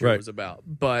last year was about.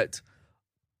 But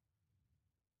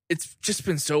it's just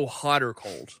been so hot or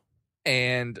cold.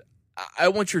 And I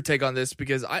want your take on this,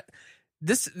 because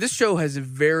this show has a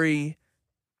very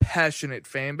passionate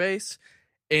fan base,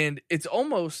 and it's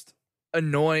almost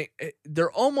annoying.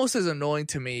 They're almost as annoying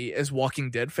to me as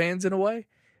Walking Dead fans in a way,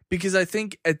 because I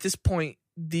think at this point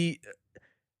the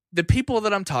people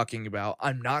that I'm talking about,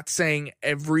 I'm not saying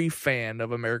every fan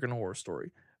of American Horror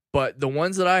Story, but the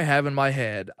ones that I have in my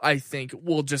head, I think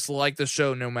will just like the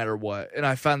show no matter what, and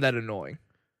I find that annoying.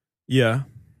 Yeah.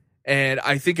 And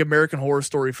I think American Horror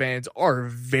Story fans are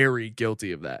very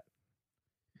guilty of that.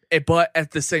 But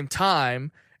at the same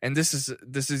time, and this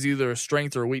is either a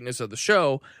strength or a weakness of the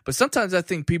show, but sometimes I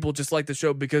think people just like the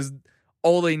show because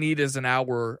all they need is an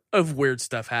hour of weird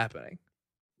stuff happening.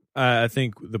 I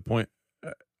think the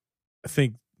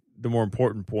more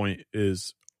important point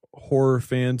is horror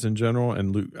fans in general,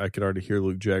 and Luke, I could already hear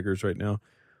Luke Jaggers right now.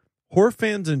 Horror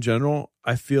fans in general,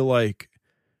 I feel like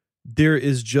there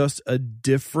is just a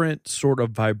different sort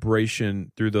of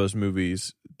vibration through those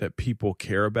movies that people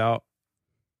care about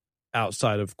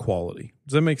outside of quality.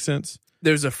 Does that make sense?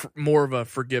 There's more of a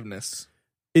forgiveness.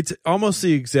 It's almost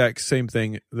the exact same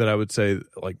thing that I would say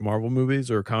like Marvel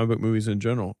movies or comic book movies in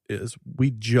general is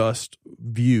we just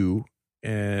view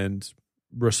and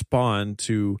respond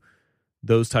to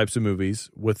those types of movies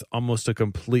with almost a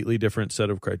completely different set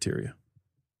of criteria.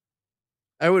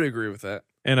 I would agree with that.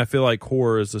 And I feel like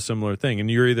horror is a similar thing.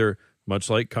 And you're either, much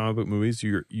like comic book movies,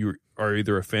 you are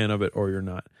either a fan of it or you're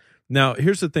not. Now,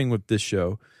 here's the thing with this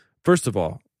show. First of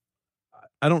all,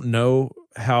 I don't know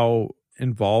how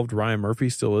involved Ryan Murphy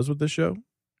still is with this show.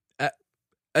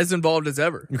 As involved as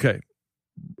ever. Okay.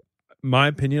 My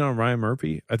opinion on Ryan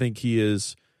Murphy, I think he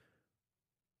is,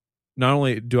 not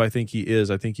only do I think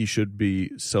he should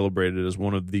be celebrated as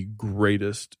one of the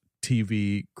greatest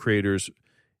TV creators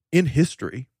in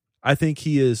history. I think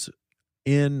he is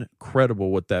incredible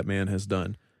what that man has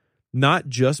done. Not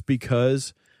just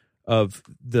because of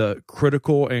the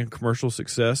critical and commercial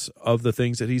success of the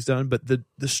things that he's done, but the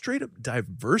straight up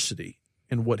diversity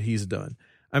in what he's done.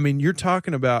 I mean, you're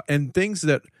talking about, and things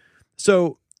that,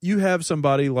 so you have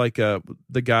somebody like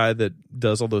the guy that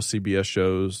does all those CBS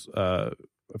shows, I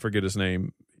forget his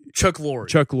name. Chuck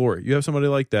Lorre. You have somebody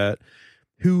like that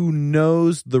who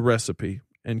knows the recipe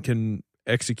and can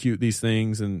execute these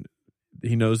things, and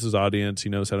he knows his audience. He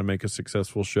knows how to make a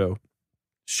successful show.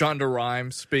 Shonda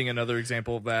Rhimes being another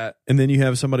example of that. And then you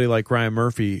have somebody like Ryan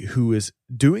Murphy who is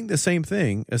doing the same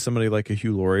thing as somebody like a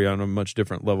Hugh Laurie on a much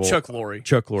different level. Chuck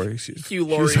Lorre. Hugh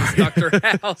Laurie is Dr.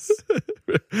 House.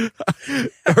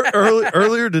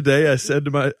 Earlier today,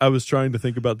 I was trying to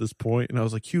think about this point, and I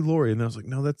was like, Hugh Laurie. And I was like,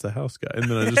 no, that's the house guy. And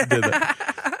then I just did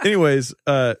that. Anyways,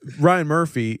 Ryan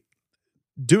Murphy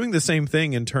doing the same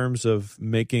thing in terms of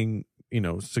making,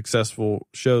 successful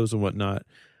shows and whatnot,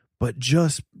 but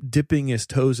just dipping his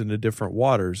toes into different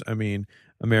waters. I mean,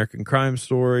 American Crime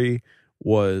Story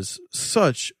was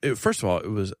first of all, it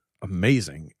was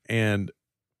amazing and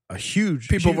a huge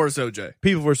People vs.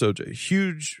 OJ.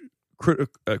 Huge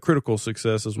critical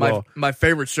success as well. My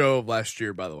favorite show of last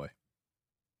year, by the way.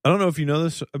 I don't know if you know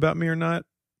this about me or not.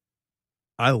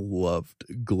 I loved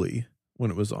Glee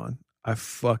when it was on. I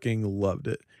fucking loved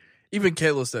it. Even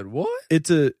Kayla said, what? It's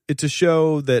a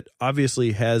show that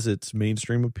obviously has its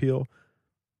mainstream appeal,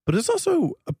 but it's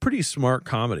also a pretty smart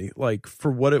comedy. Like,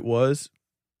 for what it was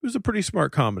a pretty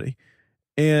smart comedy.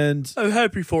 And I'm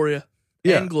happy for you.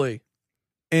 Yeah. And Glee.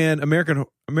 And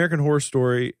American Horror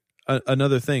Story,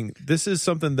 another thing. This is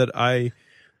something that I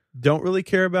don't really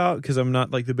care about because I'm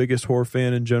not like the biggest horror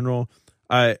fan in general.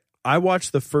 I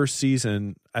watched the first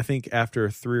season, I think after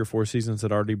 3 or 4 seasons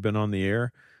had already been on the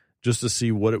air, just to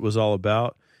see what it was all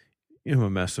about. I'm a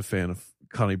massive fan of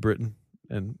Connie Britton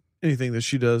and anything that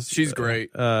she does. She's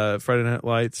great. Friday Night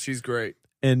Lights. She's great.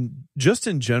 And just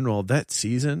in general, that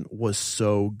season was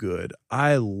so good.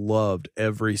 I loved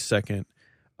every second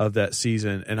of that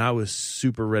season, and I was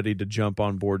super ready to jump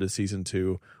on board to season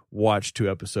 2, watch 2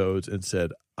 episodes, and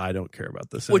said, I don't care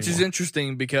about this anymore. Which is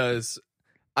interesting because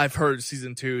I've heard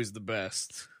season 2 is the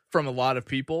best from a lot of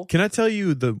people. Can I tell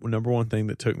you the number one thing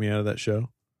that took me out of that show?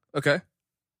 Okay.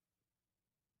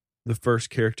 The first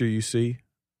character you see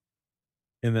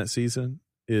in that season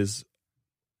is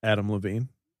Adam Levine.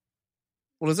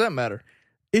 What does that matter?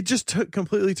 It just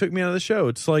completely took me out of the show.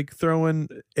 It's like throwing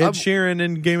Ed Sheeran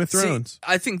in Game of Thrones. See,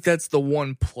 I think that's the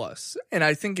one plus. And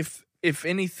I think if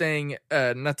anything,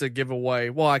 not to give away,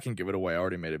 well, I can give it away. I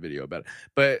already made a video about it.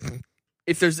 But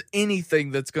if there's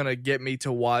anything that's going to get me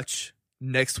to watch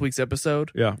next week's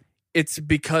episode, yeah, it's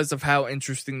because of how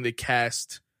interesting the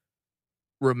cast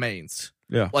remains.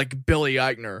 Yeah. Like Billy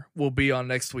Eichner will be on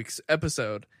next week's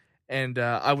episode. And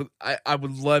I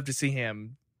would love to see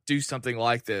him do something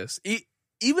like this.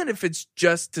 Even if it's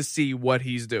just to see what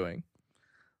he's doing.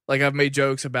 Like, I've made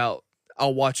jokes about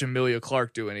I'll watch Emilia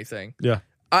Clarke do anything. Yeah.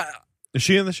 Is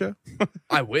she in the show?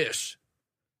 I wish.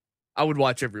 I would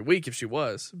watch every week if she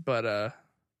was, but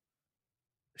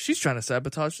she's trying to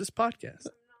sabotage this podcast.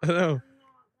 I know.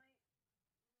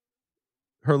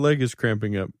 Her leg is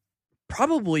cramping up.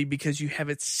 Probably because you have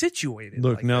it situated.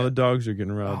 Look, like now that. The dogs are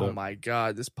getting riled up. Oh my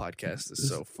God, this podcast is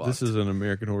so fucked. This is an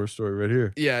American Horror Story right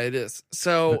here. Yeah, it is.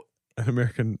 So an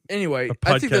American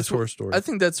horror story. I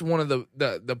think that's one of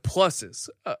the pluses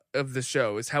of the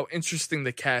show is how interesting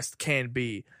the cast can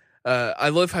be. I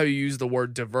love how you use the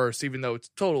word diverse, even though it's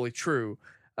totally true.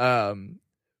 But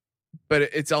but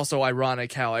it's also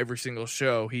ironic how every single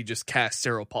show he just casts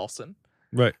Sarah Paulson.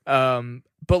 Right.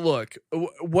 But look,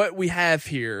 what we have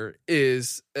here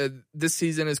is this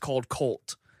season is called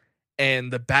Cult,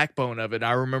 and the backbone of it.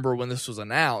 I remember when this was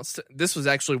announced. This was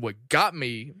actually what got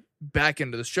me back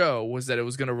into the show, was that it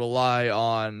was going to rely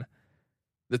on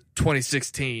the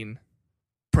 2016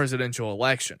 presidential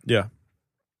election. Yeah.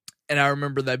 And I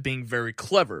remember that being very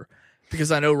clever,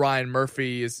 because I know Ryan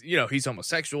Murphy is, he's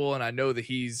homosexual, and I know that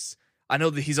he's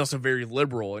also very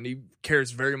liberal, and he cares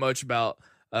very much about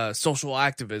social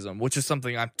activism, which is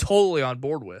something I'm totally on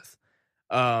board with.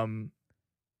 I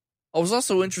was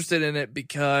also interested in it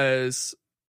because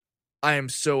I am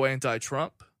so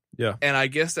anti-Trump. Yeah. And I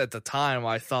guess at the time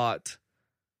I thought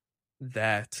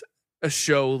that a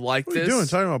show like what this... What are you doing?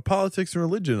 Talking about politics and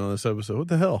religion on this episode. What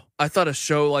the hell? I thought a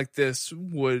show like this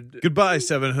would... Goodbye,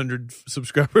 700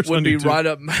 subscribers would on be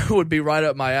YouTube. would be right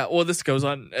up my... Well, this goes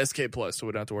on SK Plus, so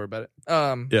we don't have to worry about it.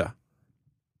 Yeah.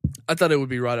 I thought it would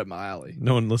be right up my alley.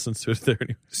 No one listens to it there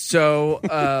anyway. So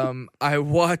I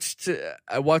watched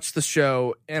the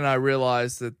show, and I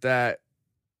realized that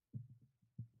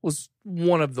was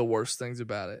one of the worst things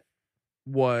about it,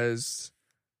 was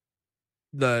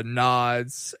the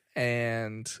nods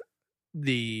and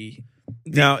the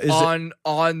now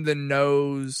on the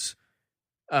nose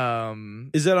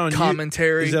is that on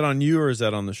commentary. Is that on you or is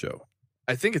that on the show?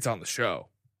 I think it's on the show.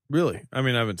 Really? I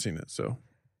mean, I haven't seen it, so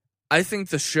I think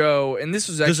the show, and this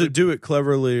was actually... Does it do it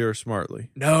cleverly or smartly?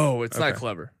 No, it's not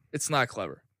clever. It's not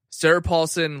clever. Sarah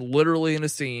Paulson, literally in a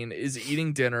scene, is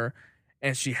eating dinner,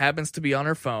 and she happens to be on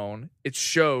her phone. It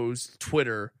shows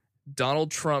Twitter,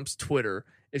 Donald Trump's Twitter.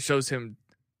 It shows him...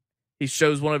 He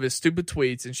shows one of his stupid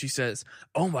tweets, and she says,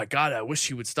 "Oh my God, I wish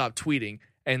he would stop tweeting."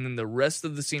 And then the rest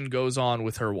of the scene goes on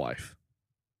with her wife.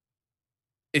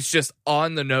 It's just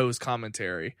on the nose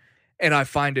commentary, and I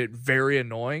find it very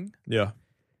annoying. Yeah.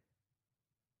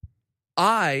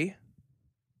 I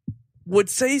would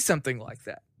say something like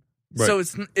that. Right. So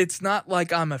it's not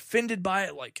like I'm offended by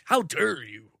it, like, how dare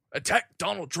you attack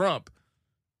Donald Trump?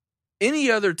 Any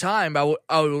other time, I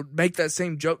would make that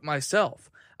same joke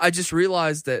myself. I just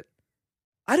realized that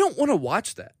I don't want to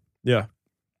watch that. Yeah.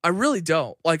 I really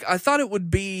don't. Like, I thought it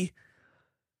would be...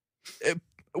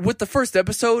 With the first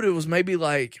episode, it was maybe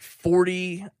like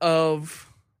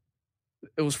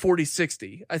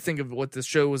 40-60, I think, of what the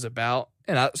show was about.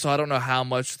 And so I don't know how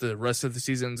much the rest of the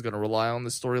season is going to rely on the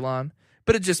storyline.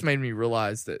 But it just made me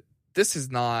realize that this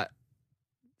isn't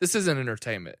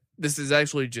entertainment. This is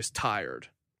actually just tired.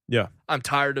 Yeah. I'm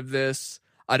tired of this.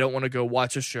 I don't want to go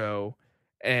watch a show.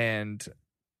 And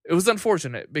it was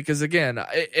unfortunate because, again,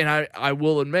 I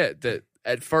will admit that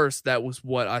at first that was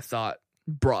what I thought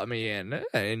brought me in.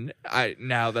 And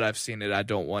now that I've seen it, I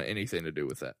don't want anything to do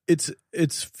with that.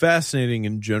 It's fascinating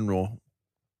in general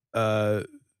to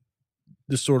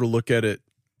sort of look at it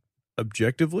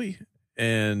objectively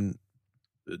and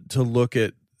to look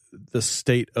at the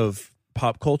state of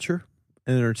pop culture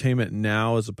and entertainment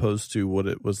now as opposed to what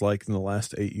it was like in the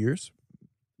last 8 years.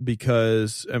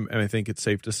 Because, and I think it's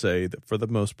safe to say that for the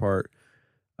most part,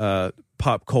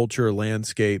 pop culture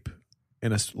landscape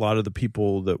and a lot of the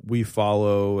people that we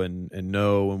follow and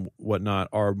know and whatnot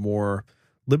are more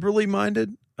liberally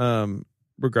minded,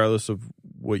 regardless of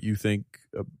what you think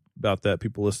about that.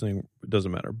 People listening, it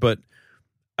doesn't matter. But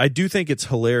I do think it's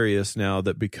hilarious now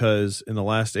that because in the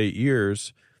last 8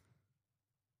 years,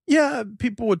 yeah,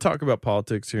 people would talk about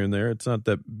politics here and there. It's not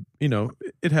that,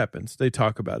 it happens. They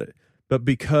talk about it. But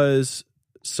because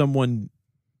someone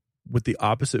with the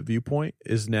opposite viewpoint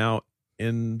is now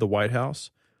in the White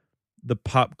House, the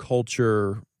pop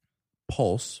culture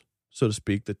pulse, so to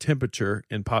speak, the temperature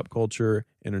in pop culture,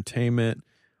 entertainment,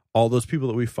 all those people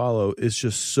that we follow is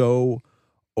just so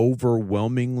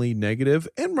overwhelmingly negative,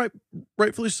 and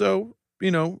rightfully so,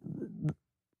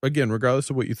 again, regardless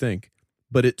of what you think.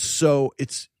 But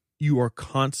you are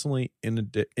constantly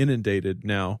inundated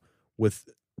now with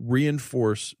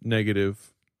reinforce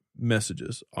negative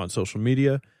messages on social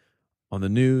media, on the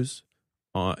news,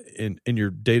 in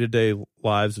your day-to-day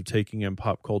lives of taking in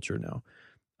pop culture now.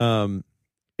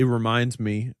 It reminds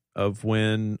me of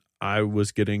when I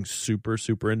was getting super,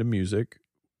 super into music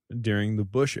during the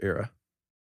Bush era.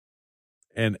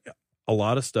 And a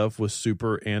lot of stuff was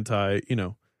super anti,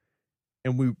 and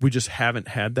we just haven't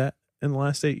had that in the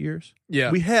last 8 years. Yeah.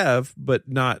 We have, but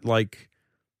not like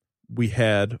we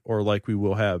had or like we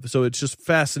will have. So it's just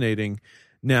fascinating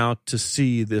now to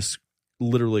see this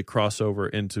literally cross over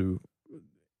into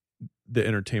the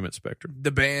entertainment spectrum.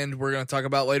 The band we're going to talk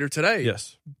about later today.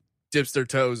 Yes. Dips their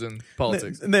toes in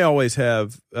politics. And they always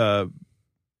have, and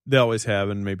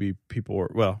maybe people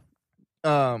are,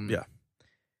 yeah.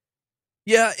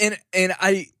 Yeah, and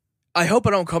I hope I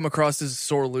don't come across as a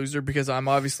sore loser because I'm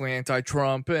obviously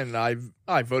anti-Trump and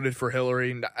I voted for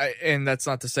Hillary, and that's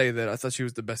not to say that I thought she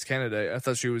was the best candidate. I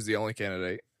thought she was the only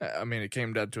candidate. I mean, it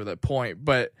came down to that point,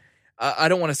 but I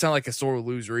don't want to sound like a sore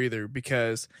loser either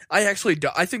because I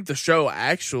think the show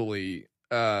actually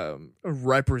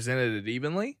represented it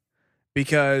evenly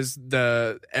because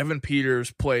the Evan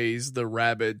Peters plays the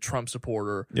rabid Trump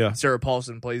supporter, Sarah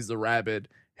Paulson plays the rabid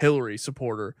Hillary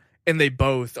supporter. And they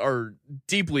both are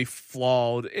deeply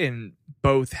flawed and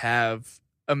both have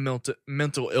a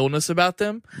mental illness about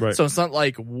them. Right. So it's not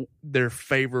like they're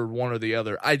favored one or the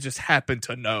other. I just happen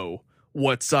to know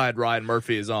what side Ryan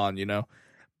Murphy is on, you know?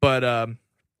 But,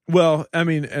 well, I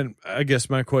mean, and I guess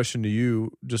my question to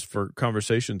you, just for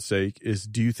conversation's sake, is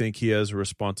do you think he has a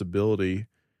responsibility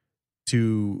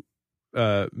to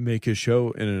make his show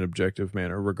in an objective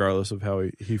manner, regardless of how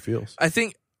he feels? I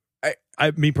think...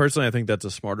 me personally, I think that's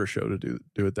a smarter show to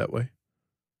do it that way.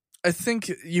 I think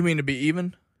you mean to be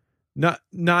even? Not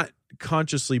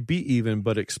consciously be even,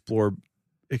 but explore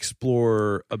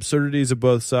absurdities of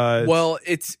both sides. Well,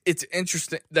 it's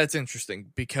interesting. That's interesting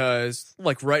because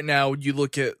like right now you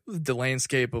look at the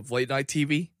landscape of late night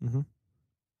TV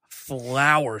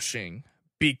flourishing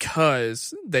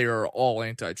because they are all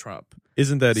anti-Trump.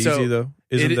 Isn't that easy though?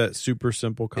 Isn't that super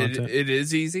simple content? It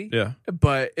is easy. Yeah.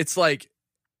 But it's like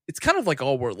it's kind of like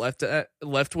all we're left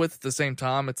with at the same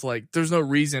time. It's like there's no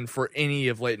reason for any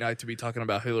of late night to be talking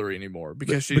about Hillary anymore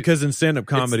because in stand-up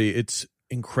comedy it's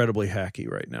incredibly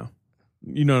hacky right now.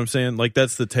 You know what I'm saying? Like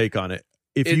that's the take on it.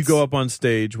 If you go up on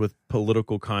stage with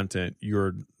political content,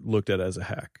 you're looked at as a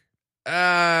hack.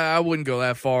 I wouldn't go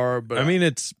that far, but I mean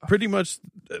it's pretty much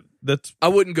that's. I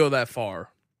wouldn't go that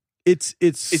far. It's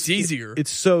easier.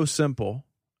 It's so simple.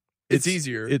 It's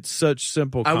easier. It's such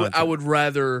simple content. I would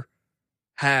rather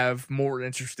have more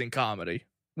interesting comedy.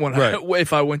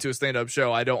 If I went to a stand-up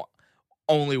show, I don't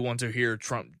only want to hear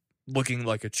Trump looking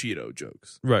like a Cheeto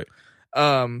jokes. Right.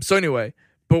 So anyway,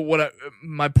 but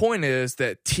my point is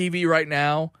that TV right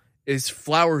now is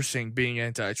flourishing being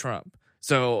anti-Trump.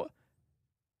 So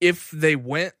if they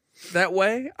went that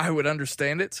way, I would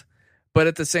understand it. But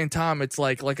at the same time, it's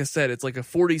like I said, it's like a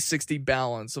 40-60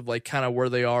 balance of like kind of where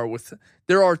they are with.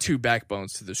 There are two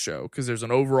backbones to the show because there's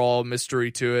an overall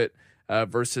mystery to it.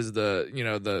 Versus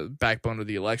the backbone of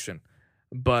the election,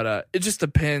 but it just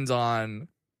depends on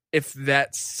if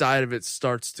that side of it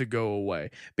starts to go away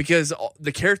because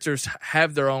the characters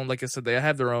have their own, like I said, they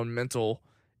have their own mental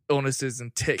illnesses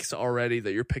and tics already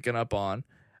that you're picking up on,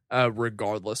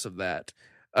 regardless of that.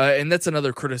 And that's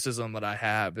another criticism that I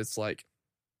have. It's like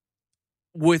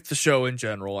with the show in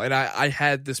general, and I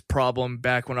had this problem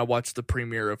back when I watched the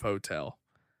premiere of Hotel.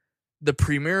 The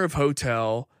premiere of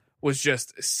Hotel was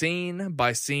just scene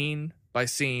by scene by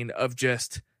scene of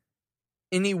just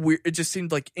any weird. It just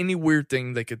seemed like any weird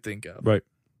thing they could think of. Right.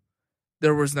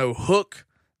 There was no hook.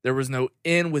 There was no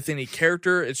end with any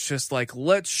character. It's just like,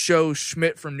 let's show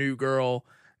Schmidt from New Girl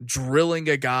drilling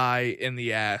a guy in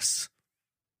the ass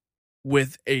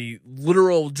with a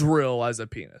literal drill as a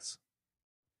penis.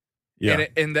 Yeah.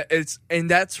 And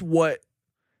that's what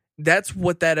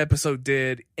that episode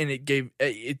did. And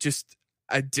it just,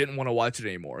 I didn't want to watch it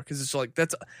anymore because it's like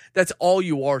that's all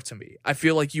you are to me. I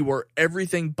feel like you are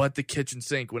everything but the kitchen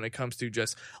sink when it comes to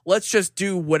just let's just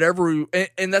do whatever.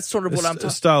 And that's sort of what I'm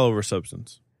talking. Style over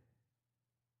substance.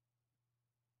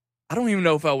 I don't even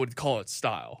know if I would call it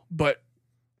style, but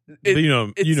you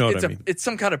know what I mean. It's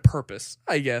some kind of purpose,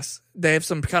 I guess. They have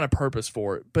some kind of purpose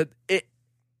for it, but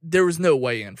there was no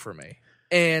way in for me.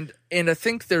 And I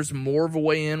think there's more of a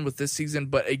way in with this season,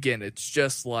 but again, it's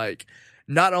just like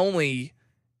not only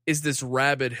is this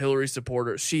rabid Hillary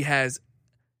supporter,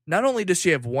 not only does she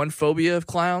have one phobia of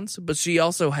clowns, but she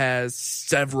also has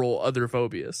several other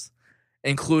phobias,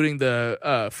 including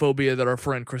the phobia that our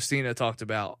friend Christina talked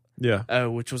about. Yeah.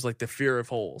 Which was like the fear of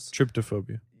holes.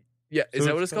 Tryptophobia. Yeah. Is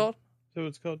that what it's called? Is that what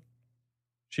it's called?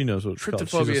 She knows what it's called.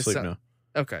 Tryptophobia. She's asleep now.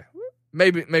 Okay.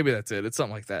 Maybe that's it. It's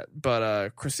something like that.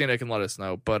 But Christina can let us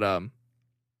know. But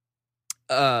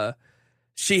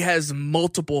she has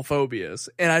multiple phobias.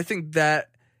 And I think that's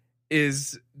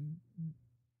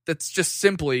just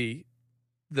simply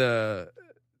the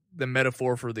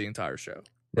metaphor for the entire show.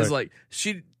 Right. It's like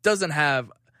she doesn't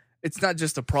have, it's not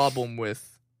just a problem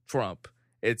with Trump.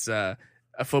 It's a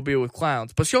phobia with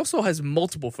clowns, but she also has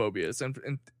multiple phobias,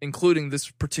 and including this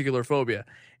particular phobia.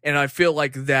 And I feel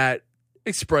like that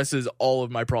expresses all of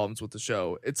my problems with the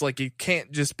show. It's like it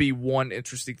can't just be one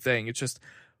interesting thing. It's just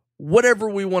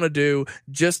whatever we want to do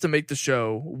just to make the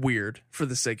show weird for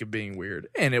the sake of being weird.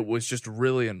 And it was just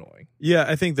really annoying. Yeah,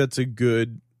 I think that's a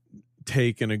good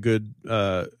take and a good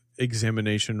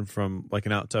examination from like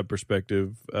an outside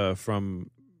perspective, from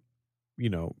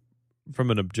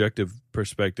an objective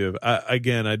perspective, I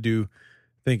do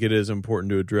think it is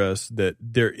important to address that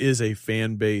there is a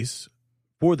fan base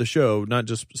for the show, not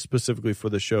just specifically for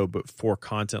the show, but for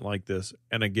content like this.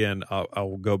 And again, I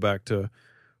will go back to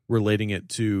relating it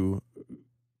to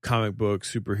comic book,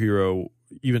 superhero,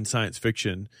 even science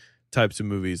fiction types of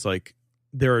movies. Like,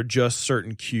 there are just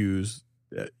certain cues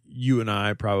that you and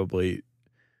I probably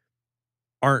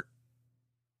aren't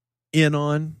in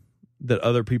on that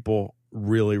other people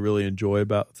really, really enjoy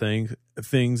about things.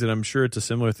 And I'm sure it's a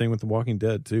similar thing with The Walking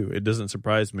Dead too. It doesn't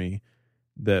surprise me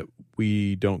that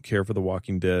we don't care for The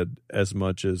Walking Dead as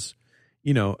much as,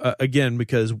 again,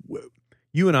 because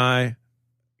you and I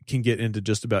can get into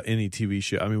just about any TV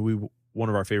show. I mean, one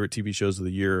of our favorite TV shows of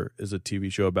the year is a TV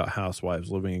show about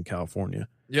housewives living in California.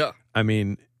 Yeah. I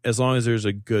mean, as long as there's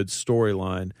a good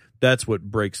storyline, that's what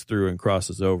breaks through and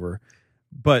crosses over.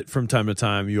 But from time to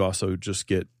time, you also just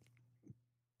get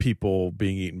people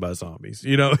being eaten by zombies.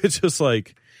 It's just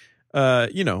like, I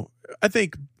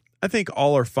think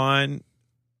all are fine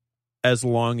as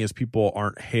long as people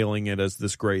aren't hailing it as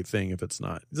this great thing. If it's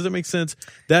not, does it make sense?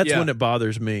 That's when it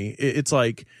bothers me. It's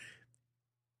like,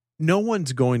 no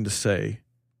one's going to say,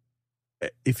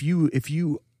 if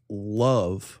you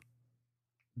love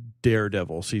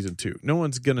Daredevil season 2, no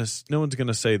one's gonna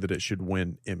say that it should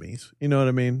win Emmys. You know what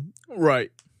I mean?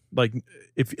 Right. Like,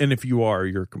 if you are,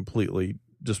 you're completely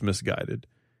just misguided.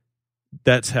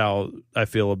 That's how I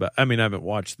feel about. I mean, I haven't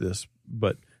watched this,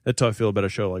 but that's how I feel about a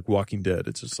show like Walking Dead.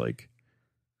 It's just like,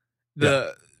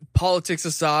 the politics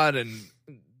aside and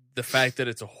the fact that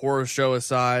it's a horror show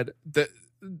aside,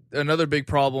 another big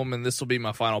problem, and this will be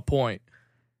my final point,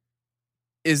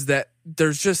 is that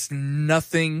there's just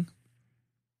nothing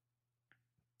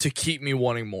to keep me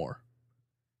wanting more.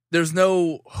 There's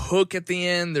no hook at the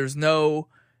end. There's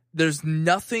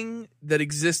nothing that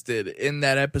existed in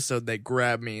that episode that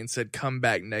grabbed me and said, come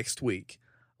back next week.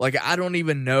 Like, I don't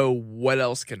even know what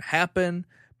else can happen,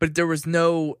 but there was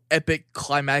no epic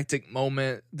climactic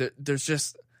moment.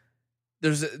 There's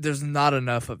not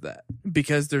enough of that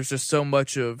because there's just so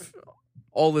much of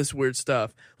all this weird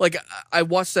stuff. Like, I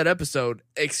watched that episode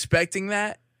expecting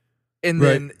that, and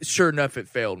then sure enough, it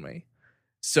failed me.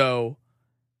 So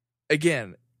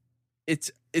again,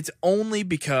 it's only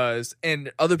because,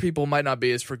 and other people might not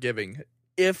be as forgiving.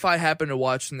 If I happen to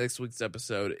watch next week's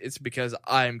episode, it's because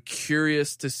I'm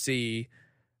curious to see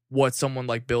what someone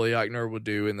like Billy Eichner would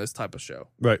do in this type of show.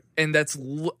 Right. And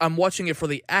I'm watching it for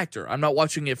the actor. I'm not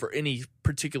watching it for any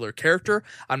particular character.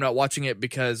 I'm not watching it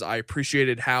because I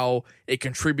appreciated how it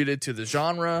contributed to the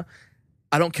genre.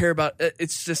 I don't care about it.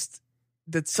 It's just,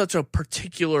 that's such a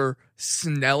particular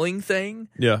Snelling thing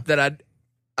that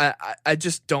I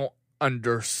just don't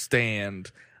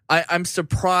understand. I'm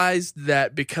surprised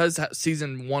that because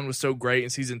season 1 was so great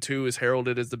and season 2 is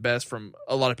heralded as the best from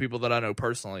a lot of people that I know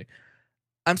personally,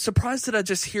 I'm surprised that I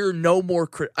just hear no more.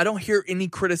 I don't hear any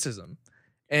criticism,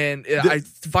 and I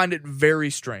find it very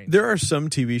strange. There are some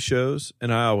TV shows,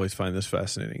 and I always find this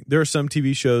fascinating. There are some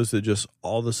TV shows that just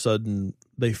all of a sudden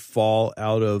they fall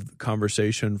out of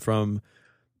conversation from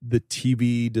the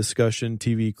TV discussion,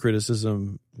 TV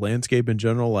criticism landscape in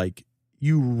general. Like,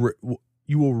 you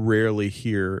will rarely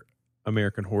hear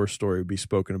American Horror Story be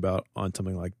spoken about on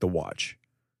something like The Watch.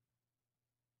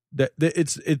 That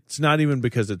it's not even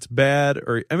because it's bad,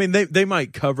 or I mean they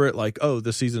might cover it like, oh,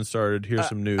 the season started, here's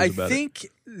some news about it. I think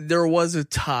there was a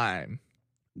time.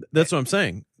 That's what I'm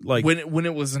saying. Like when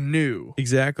it was new.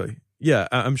 Exactly. Yeah,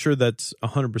 I'm sure that's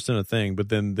 100% a thing, but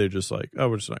then they're just like, oh,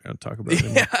 we're just not going to talk about it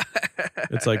anymore.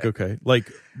 It's like, okay. Like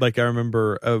I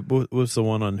remember, what was the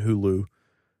one on Hulu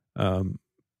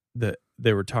that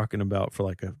they were talking about for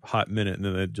like a hot minute, and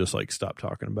then they just like stopped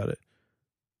talking about it.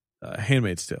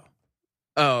 Handmaid's Tale.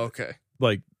 Oh, okay.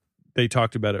 Like, they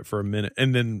talked about it for a minute,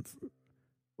 and then...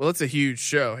 Well, it's a huge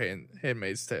show,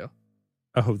 Handmaid's Tale.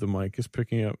 I hope the mic is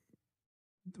picking up.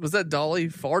 Was that Dolly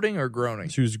farting or groaning?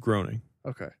 She was groaning.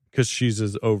 Okay. Because she's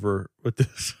as over with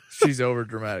this. She's over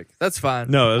dramatic. That's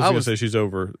fine. No, I was going to say she's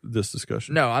over this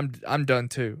discussion. No, I'm done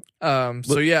too.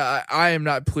 So yeah, I am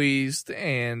not pleased,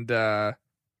 and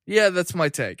yeah, that's my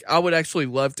take. I would actually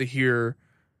love to hear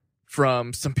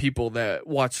from some people that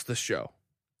watch the show.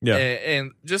 Yeah.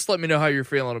 And just let me know how you're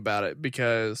feeling about it,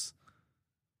 because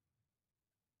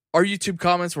our YouTube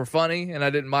comments were funny and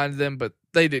I didn't mind them, but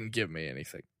they didn't give me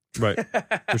anything. Right.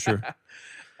 For sure.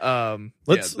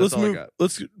 Let's move.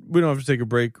 We don't have to take a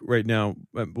break right now.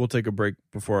 We'll take a break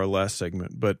before our last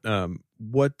segment. But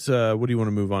what do you want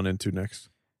to move on into next?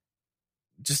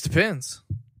 Just depends.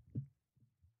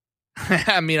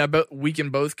 I mean, I bet we can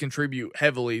both contribute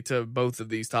heavily to both of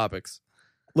these topics.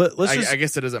 I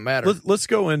guess it doesn't matter. Let's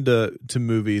go into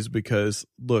movies because,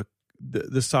 look,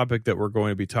 this topic that we're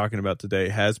going to be talking about today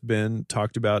has been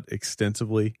talked about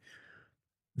extensively.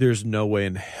 There's no way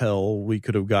in hell we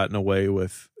could have gotten away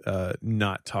with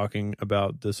not talking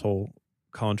about this whole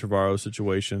Colin Trevorrow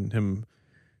situation, him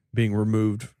being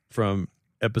removed from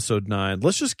episode 9.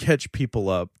 Let's just catch people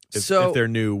up if they're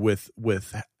new with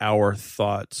our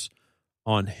thoughts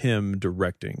on him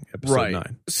directing episode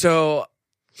 9. So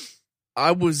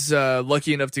I was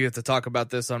lucky enough to get to talk about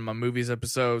this on my movies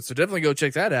episode, so definitely go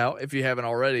check that out if you haven't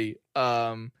already.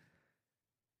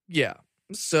 Yeah.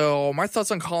 So my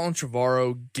thoughts on Colin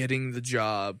Trevorrow getting the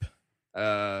job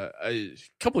a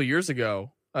couple of years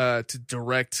ago to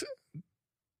direct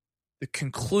the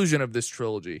conclusion of this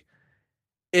trilogy.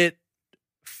 It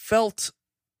felt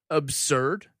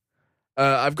absurd.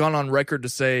 I've gone on record to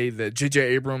say that J.J.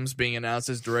 Abrams being announced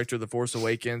as director of The Force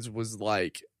Awakens was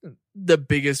like the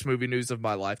biggest movie news of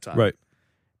my lifetime. Right.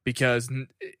 Because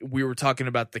we were talking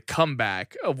about the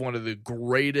comeback of one of the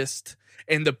greatest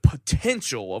and the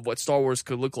potential of what Star Wars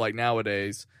could look like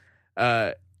nowadays.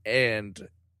 And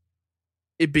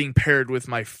it being paired with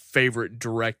my favorite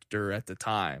director at the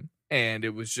time. And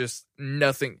it was just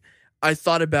nothing. I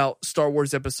thought about Star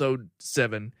Wars Episode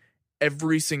 7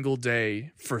 every single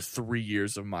day for 3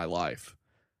 years of my life.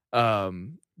 That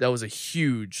was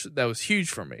huge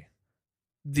for me.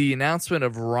 The announcement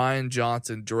of Rian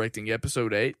Johnson directing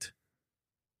Episode 8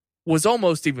 was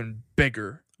almost even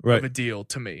bigger of a deal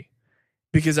to me,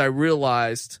 because I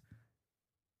realized,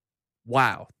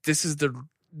 wow, this is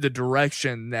the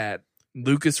direction that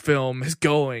Lucasfilm is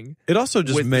going. It also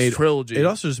just made trilogy. It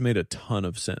also just made a ton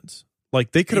of sense.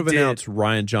 Like, they could have announced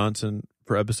Rian Johnson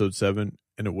for Episode 7,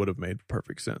 and it would have made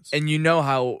perfect sense. And you know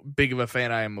how big of a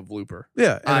fan I am of Looper.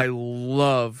 Yeah, I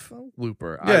love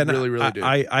Looper. Yeah, I really do.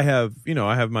 I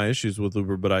have my issues with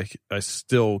Looper, but I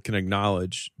still can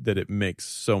acknowledge that it makes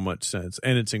so much sense,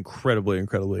 and it's incredibly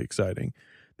exciting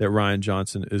that Rian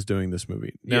Johnson is doing this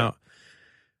movie. Now,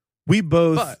 we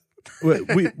both we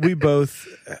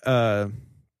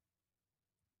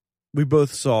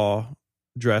both saw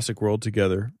Jurassic World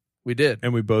together. We did,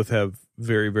 and we both have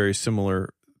very, very similar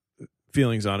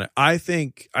feelings on it. I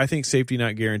think Safety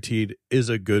Not Guaranteed is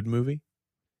a good movie.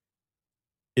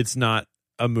 It's not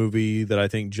a movie that I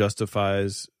think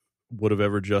would have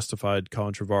ever justified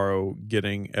Colin Trevorrow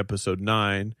getting Episode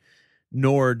 9,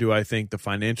 nor do I think the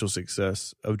financial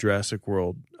success of Jurassic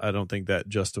World, I don't think that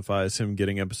justifies him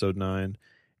getting Episode 9.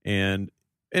 And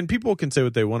people can say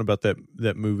what they want about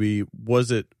that movie. Was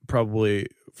it probably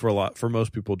for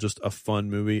most people just a fun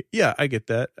movie? Yeah, I get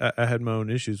that. I had my own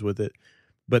issues with it.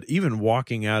 But even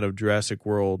walking out of Jurassic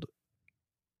World,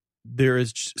 there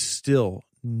is still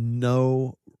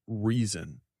no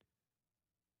reason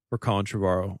for Colin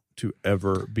Trevorrow to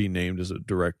ever be named as a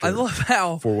director. I love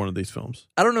how for one of these films.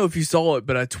 I don't know if you saw it,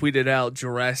 but I tweeted out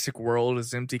Jurassic World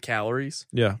is empty calories.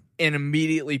 Yeah. And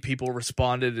immediately people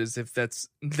responded as if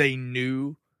they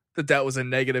knew that was a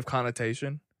negative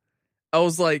connotation. I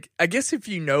was like, I guess if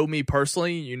you know me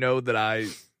personally, you know that I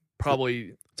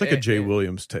probably... It's like a Jay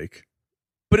Williams take.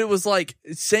 But it was like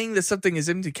saying that something is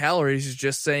empty calories is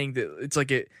just saying that it's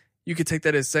like you could take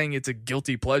that as saying it's a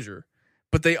guilty pleasure.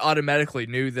 But they automatically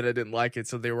knew that I didn't like it,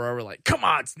 so they were already like, "Come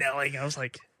on, Snelling." I was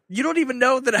like, "You don't even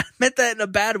know that I meant that in a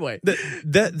bad way."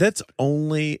 That's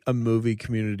only a movie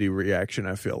community reaction.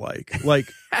 I feel like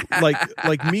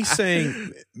me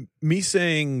saying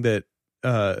that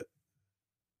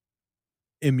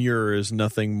Imure is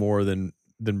nothing more than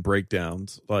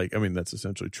breakdowns. Like, I mean, that's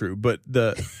essentially true, but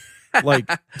to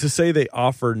say they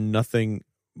offer nothing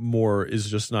more is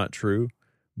just not true.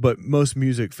 But most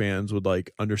music fans would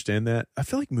understand that. I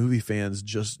feel like movie fans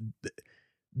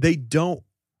they don't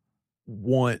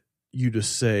want you to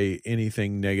say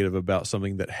anything negative about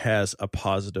something that has a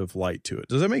positive light to it.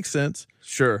 Does that make sense?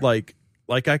 Sure. Like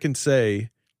I can say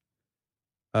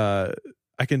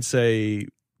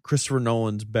Christopher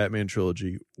Nolan's Batman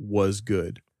trilogy was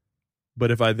good. But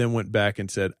if I then went back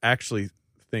and said, actually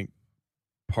think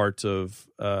parts of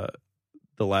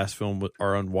the last film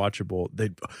are unwatchable,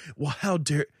 how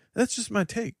dare... That's just my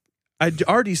take. I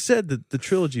already said that the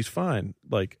trilogy's fine.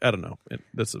 I don't know.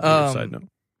 That's a side note.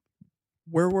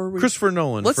 Where were we? Christopher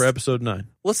Nolan for Episode 9.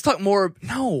 Let's talk more.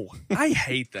 No, I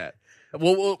hate that.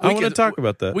 Well, I want to talk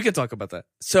about that. We can talk about that.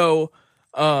 So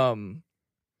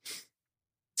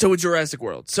with Jurassic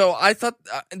World. So I thought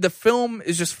the film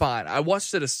is just fine. I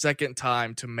watched it a second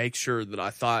time to make sure that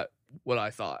I thought what I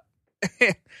thought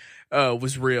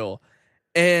was real.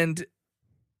 And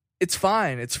It's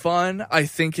fine. It's fun. I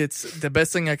think it's the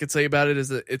best thing I could say about it is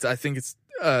that I think it's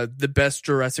the best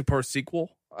Jurassic Park sequel.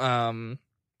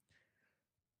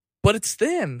 But it's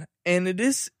thin, and it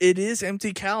is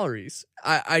empty calories.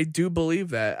 I do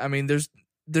believe that. I mean,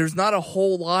 there's not a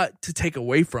whole lot to take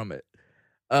away from it.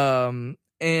 And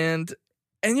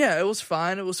yeah, it was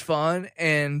fine. It was fun,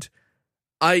 and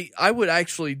I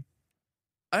actually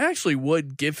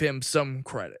would give him some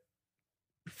credit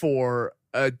for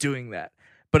doing that.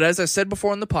 But as I said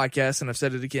before on the podcast, and I've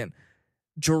said it again,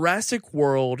 Jurassic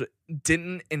World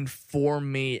didn't inform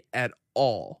me at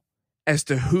all as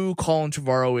to who Colin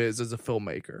Trevorrow is as a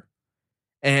filmmaker.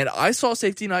 And I saw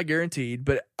Safety Not Guaranteed,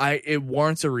 but it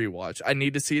warrants a rewatch. I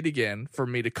need to see it again for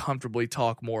me to comfortably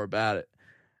talk more about it.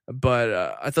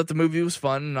 But I thought the movie was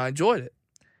fun, and I enjoyed it.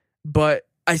 But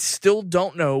I still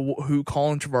don't know who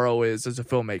Colin Trevorrow is as a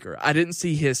filmmaker. I didn't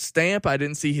see his stamp. I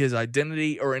didn't see his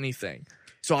identity or anything.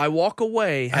 So I walk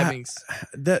away having...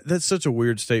 That's such a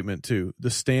weird statement, too.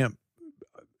 The stamp...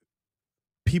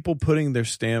 People putting their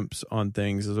stamps on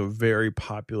things is a very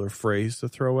popular phrase to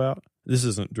throw out. This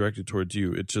isn't directed towards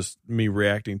you. It's just me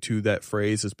reacting to that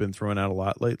phrase that's been thrown out a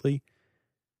lot lately.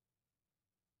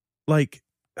 Like,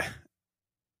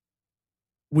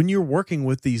 when you're working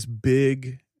with these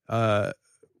big...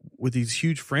 with these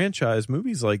huge franchise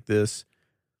movies like this,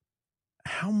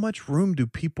 how much room do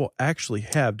people actually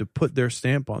have to put their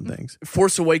stamp on things?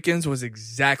 Force Awakens was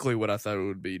exactly what I thought it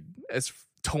would be, as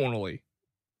tonally.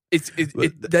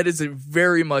 That is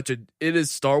it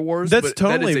is Star Wars. That's but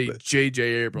tonally, that is a J.J.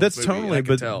 Abrams. That's movie,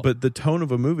 tonally, but the tone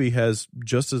of a movie has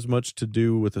just as much to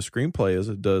do with the screenplay as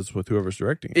it does with whoever's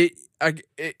directing it.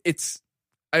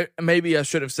 Maybe I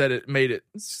should have made it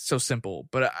so simple,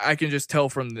 but I can just tell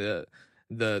from the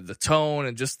tone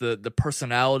and just the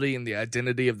personality and the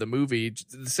identity of the movie.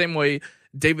 The same way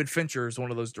David Fincher is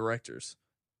one of those directors.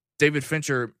 David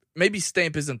Fincher, maybe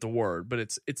stamp isn't the word, but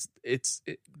it's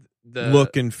the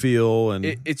look and feel and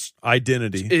it's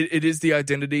identity. It is the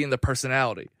identity and the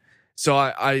personality. So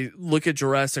I look at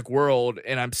Jurassic World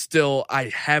and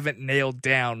I haven't nailed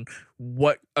down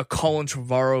what a Colin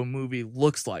Trevorrow movie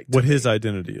looks like. What his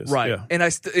identity is. Right. Yeah.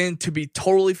 And to be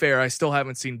totally fair, I still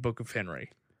haven't seen Book of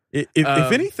Henry. If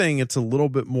anything, it's a little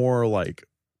bit more like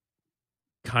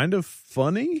kind of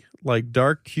funny, like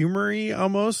dark humory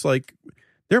almost. Like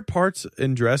there are parts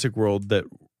in Jurassic World that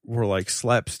were like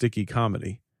slapsticky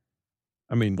comedy.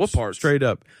 I mean, what parts? Straight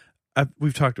up.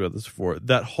 We've talked about this before.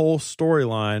 That whole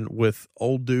storyline with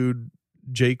old dude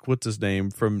Jake, what's his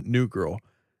name, from New Girl.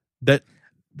 That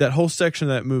whole section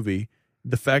of that movie,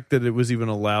 the fact that it was even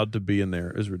allowed to be in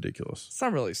there is ridiculous. It's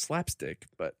not really slapstick,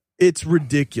 but it's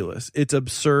ridiculous. It's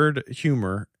absurd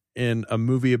humor in a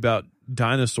movie about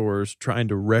dinosaurs trying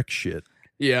to wreck shit.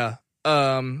 Yeah.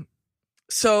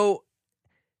 So,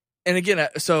 and again,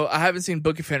 so I haven't seen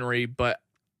Book of Henry, but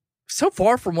so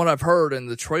far from what I've heard and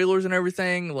the trailers and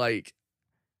everything, like,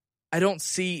 I don't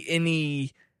see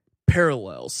any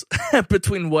parallels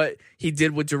between what he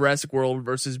did with Jurassic World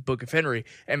versus Book of Henry.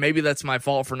 And maybe that's my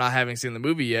fault for not having seen the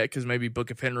movie yet, because maybe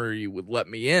Book of Henry would let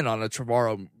me in on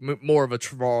more of a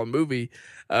Trevorrow movie.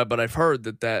 But I've heard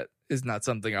that is not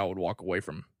something I would walk away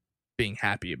from being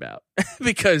happy about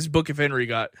because Book of Henry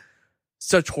got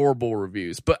such horrible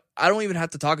reviews. But I don't even have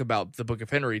to talk about the Book of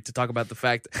Henry to talk about the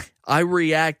fact I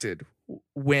reacted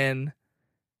when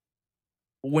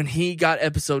he got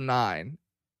episode 9.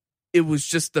 It was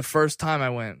just the first time I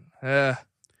went, and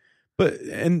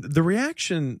the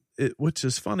reaction, which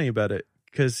is funny about it,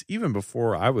 because even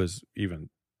before I was even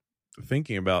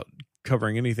thinking about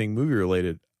covering anything movie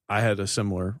related, I had a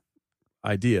similar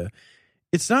idea.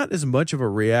 It's not as much of a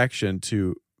reaction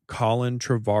to Colin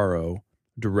Trevorrow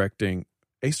directing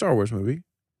a Star Wars movie.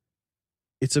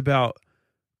 It's about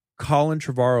Colin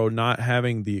Trevorrow not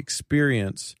having the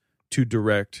experience to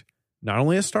direct not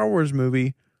only a Star Wars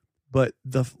movie, but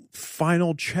the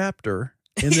final chapter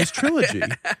in this trilogy.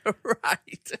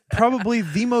 Right. Probably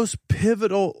the most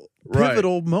pivotal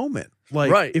moment.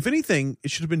 Like, right. If anything,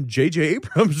 it should have been J.J.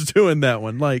 Abrams doing that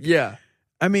one. Like, yeah.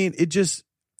 I mean, it just,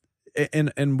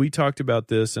 and we talked about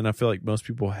this, and I feel like most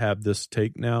people have this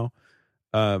take now.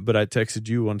 But I texted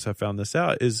you once I found this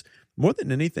out, is more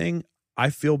than anything, I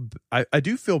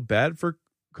do feel bad for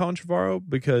Colin Trevorrow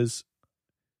because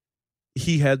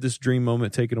he had this dream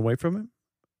moment taken away from him.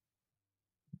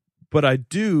 But I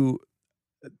do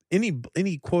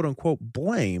any quote unquote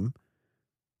blame,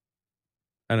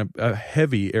 and a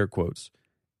heavy air quotes,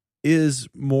 is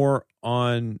more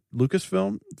on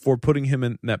Lucasfilm for putting him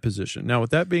in that position. Now, with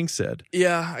that being said,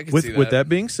 yeah, I can see that. With that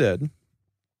being said,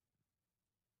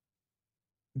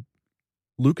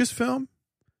 Lucasfilm,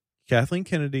 Kathleen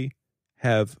Kennedy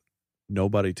have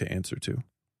nobody to answer to.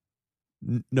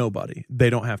 Nobody.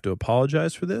 They don't have to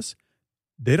apologize for this.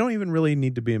 They don't even really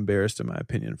need to be embarrassed, in my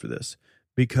opinion, for this,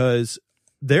 because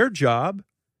their job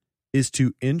is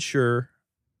to ensure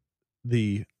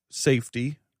the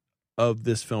safety of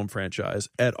this film franchise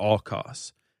at all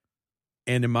costs.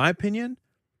 And in my opinion,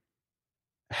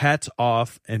 hats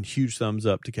off and huge thumbs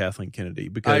up to Kathleen Kennedy,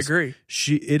 because I agree.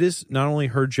 It is not only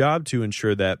her job to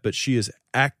ensure that, but she is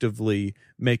actively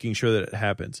making sure that it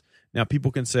happens. Now,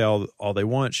 people can say all they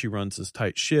want. She runs this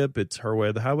tight ship. It's her way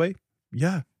or the highway.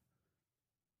 Yeah.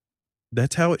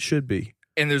 That's how it should be.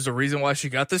 And there's a reason why she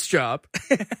got this job.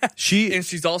 And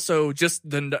she's also just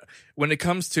when it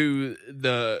comes to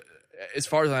as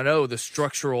far as I know, the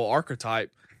structural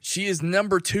archetype, she is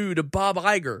number 2 to Bob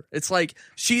Iger. It's like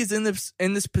she is in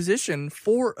this position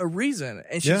for a reason,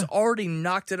 and she's already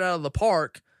knocked it out of the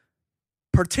park,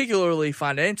 particularly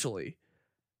financially,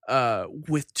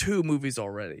 with 2 movies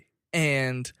already.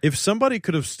 And if somebody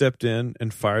could have stepped in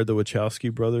and fired the Wachowski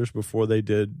brothers before they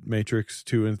did Matrix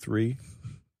 2 and 3,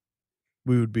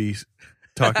 we would be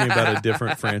talking about a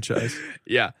different franchise.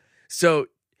 Yeah. So,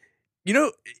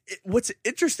 what's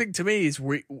interesting to me is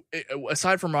we,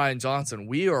 aside from Rian Johnson,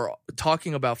 we are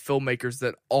talking about filmmakers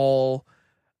that all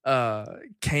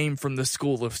came from the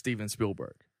school of Steven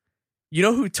Spielberg. You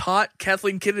know who taught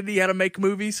Kathleen Kennedy how to make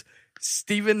movies?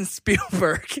 Steven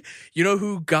Spielberg. You know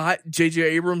who got J.J.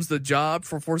 Abrams the job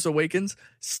for Force Awakens?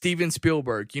 Steven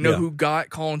Spielberg. You know who got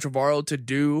Colin Trevorrow to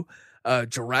do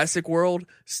Jurassic World?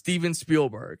 Steven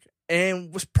Spielberg.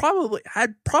 And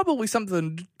had probably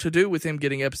something to do with him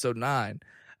getting Episode 9.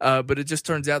 But it just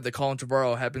turns out that Colin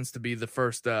Trevorrow happens to be the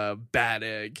first bad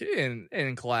egg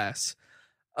in class.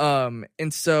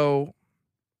 And so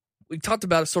we talked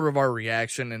about sort of our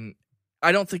reaction, and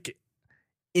I don't think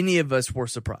any of us were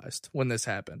surprised when this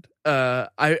happened.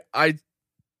 I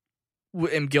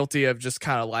am guilty of just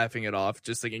kind of laughing it off,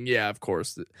 just thinking, yeah, of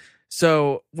course.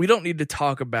 So we don't need to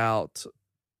talk about.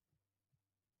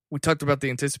 We talked about the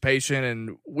anticipation,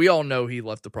 and we all know he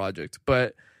left the project,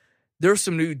 but there's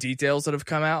some new details that have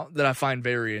come out that I find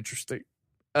very interesting.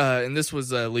 And this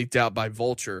was leaked out by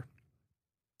Vulture,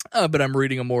 but I'm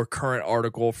reading a more current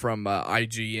article from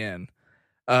IGN.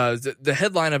 The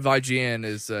headline of IGN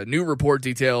is new report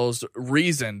details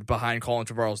reason behind Colin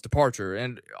Trevorrow's departure.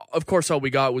 And of course, all we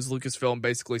got was Lucasfilm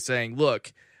basically saying,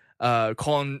 look,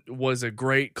 Colin was a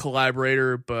great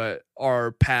collaborator, but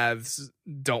our paths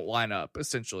don't line up,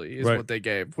 essentially, is what they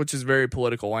gave, which is a very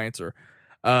political answer.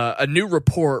 A new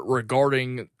report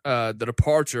regarding the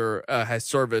departure has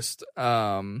surfaced,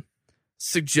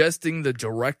 suggesting the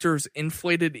director's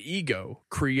inflated ego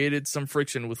created some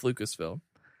friction with Lucasfilm.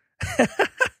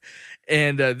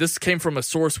 And this came from a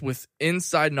source with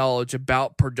inside knowledge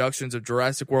about productions of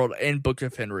Jurassic World and Book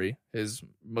of Henry, his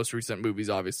most recent movies,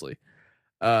 obviously.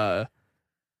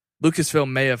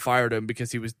 Lucasfilm may have fired him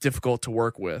because he was difficult to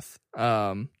work with.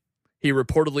 He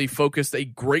reportedly focused a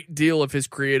great deal of his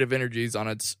creative energies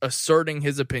on asserting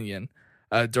his opinion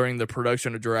during the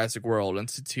production of Jurassic World. And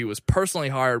since he was personally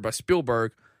hired by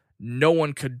Spielberg, no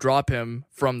one could drop him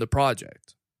from the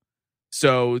project.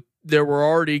 So there were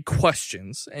already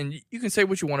questions, and you can say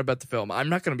what you want about the film. I'm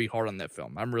not going to be hard on that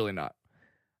film. I'm really not.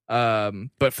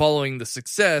 But following the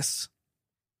success,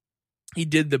 he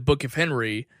did the Book of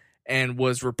Henry and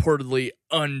was reportedly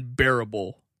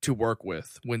unbearable to work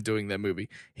with when doing that movie.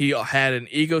 He had an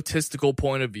egotistical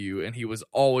point of view, and he was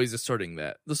always asserting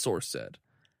that, the source said.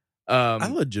 I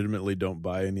legitimately don't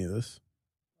buy any of this.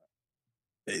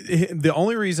 The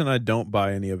only reason I don't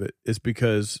buy any of it is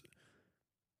because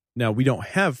now we don't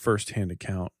have firsthand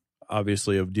account,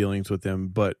 obviously, of dealings with him,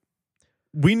 but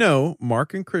we know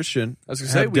Mark and Christian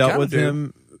have dealt with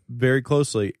him very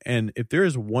closely. And if there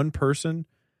is one person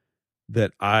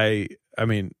that I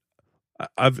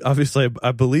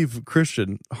believe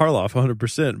Christian Harloff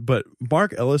 100%, but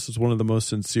Mark Ellis is one of the most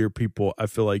sincere people I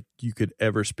feel like you could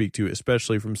ever speak to,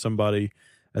 especially from somebody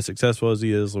as successful as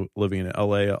he is, living in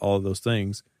LA, all of those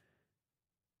things.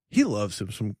 He loves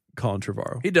him some Colin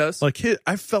Trevorrow. He does.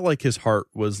 I felt like his heart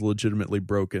was legitimately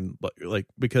broken, like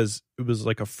because it was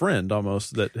like a friend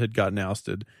almost that had gotten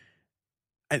ousted.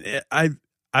 And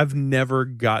I've never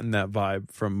gotten that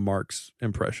vibe from Mark's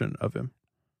impression of him.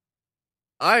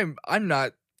 I'm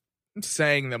not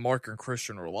saying that Mark and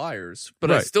Christian are liars,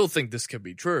 but I still think this could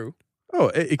be true. Oh,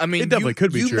 it definitely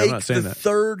could be true. I'm not saying that. The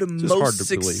third most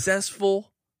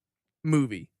successful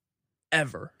movie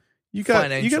ever. You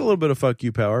got a little bit of fuck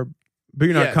you power, but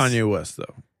you're not Kanye West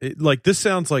though. This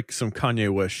sounds like some Kanye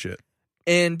West shit.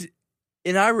 And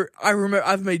I remember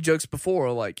I've made jokes before,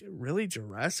 like, really,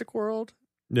 Jurassic World?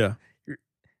 Yeah.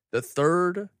 The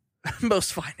third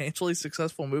most financially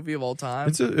successful movie of all time.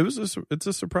 It's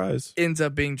a surprise. Ends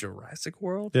up being Jurassic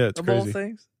World. Yeah, it's of crazy. all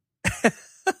things. I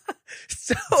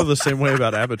feel the same way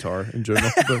about Avatar in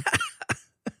general.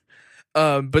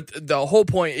 But the whole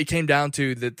point, it came down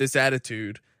to that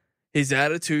his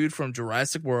attitude from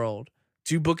Jurassic World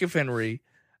to Book of Henry,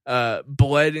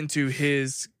 bled into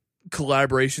his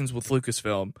collaborations with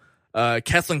Lucasfilm.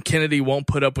 Kathleen Kennedy won't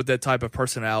put up with that type of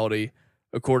personality,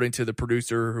 according to the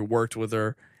producer who worked with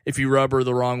her. If you rub her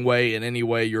the wrong way in any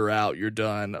way, you're out, you're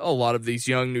done. A lot of these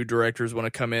young new directors want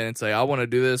to come in and say, I want to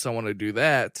do this, I want to do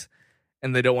that.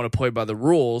 And they don't want to play by the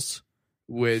rules,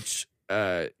 which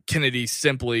Kennedy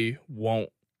simply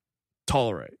won't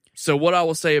tolerate. So what I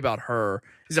will say about her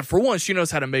is that, for one, she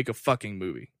knows how to make a fucking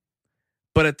movie.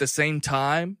 But at the same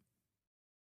time,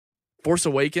 Force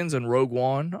Awakens and Rogue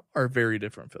One are very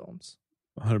different films.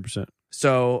 100%.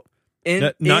 So,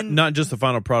 not just the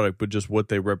final product, but just what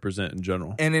they represent in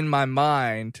general. And in my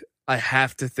mind, I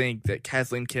have to think that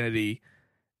Kathleen Kennedy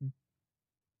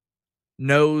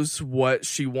knows what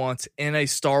she wants in a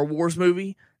Star Wars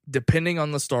movie, depending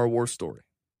on the Star Wars story.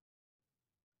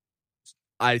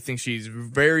 I think she's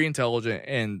very intelligent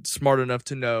and smart enough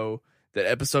to know that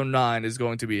Episode 9 is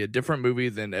going to be a different movie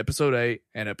than Episode 8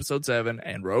 and Episode 7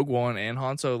 and Rogue One and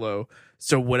Han Solo.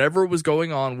 So whatever was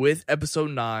going on with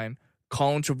Episode 9,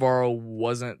 Colin Trevorrow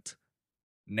wasn't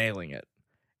nailing it.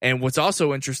 And what's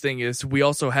also interesting is we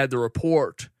also had the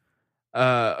report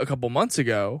a couple months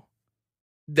ago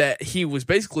that he was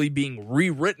basically being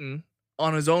rewritten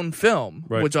on his own film,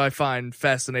 right, which I find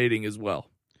fascinating as well.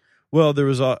 Well, there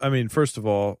was, first of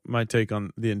all, my take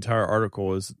on the entire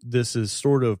article is this is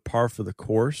sort of par for the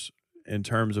course in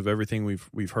terms of everything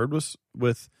we've heard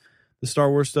with the Star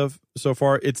Wars stuff so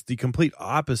far. It's the complete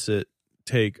opposite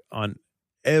take on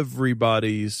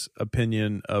everybody's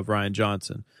opinion of Rian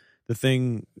Johnson. The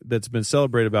thing that's been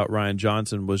celebrated about Rian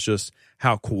Johnson was just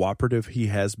how cooperative he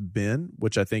has been,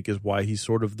 which I think is why he's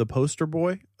sort of the poster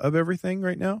boy of everything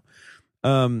right now.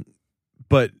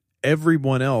 But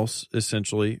everyone else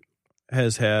essentially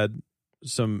has had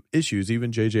some issues.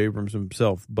 Even J.J. Abrams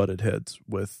himself butted heads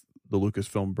with the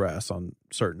Lucasfilm brass on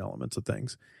certain elements of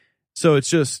things. So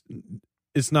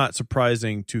it's not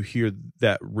surprising to hear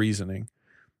that reasoning.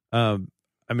 Do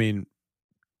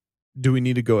we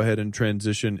need to go ahead and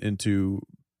transition into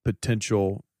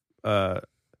potential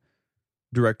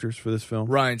directors for this film?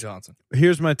 Rian Johnson.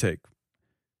 Here's my take.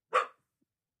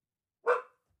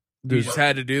 You just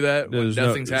had to do that when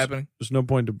nothing's happening? There's no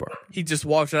point to bark. He just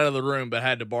walked out of the room but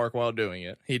had to bark while doing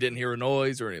it. He didn't hear a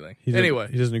noise or anything. He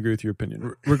doesn't agree with your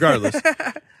opinion. Regardless,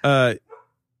 the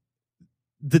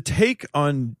take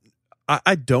on... I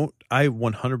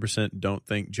 100% don't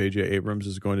think J.J. Abrams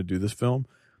is going to do this film,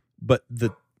 but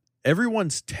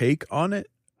everyone's take on it,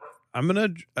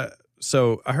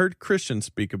 so I heard Christian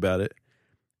speak about it,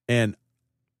 and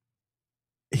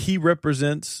he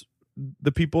represents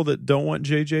the people that don't want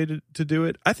JJ to do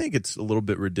it. I think it's a little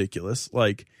bit ridiculous,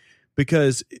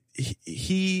 because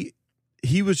he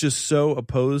was just so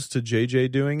opposed to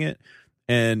JJ doing it,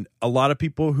 and a lot of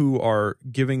people who are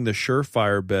giving the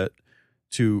surefire bet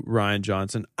to Rian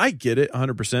Johnson, I get it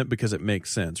 100% because it makes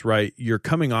sense, right? You're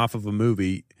coming off of a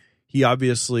movie. He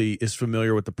obviously is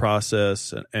familiar with the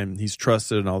process and he's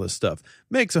trusted and all this stuff.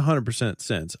 Makes 100%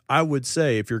 sense. I would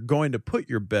say if you're going to put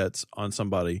your bets on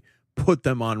somebody, put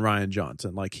them on Rian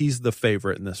Johnson. He's the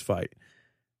favorite in this fight.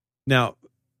 Now,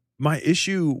 my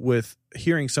issue with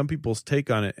hearing some people's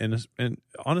take on it, and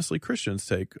honestly Christian's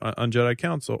take on Jedi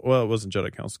Council, well, it wasn't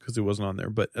Jedi Council because he wasn't on there,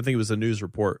 but I think it was a news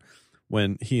report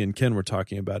when he and Ken were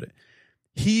talking about it.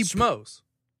 Schmoes.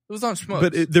 It was on Schmoes.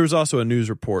 But there was also a news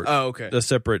report. Oh, okay. A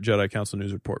separate Jedi Council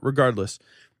news report. Regardless.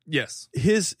 Yes.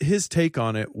 His take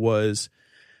on it was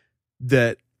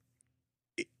that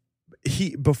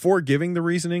he, before giving the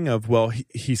reasoning of, well,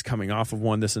 he's coming off of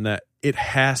one, this and that, it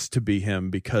has to be him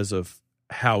because of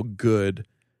how good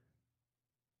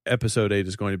Episode 8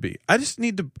 is going to be. I just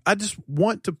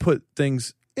want to put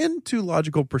things into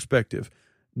logical perspective.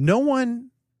 No one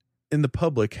in the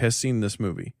public has seen this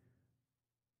movie.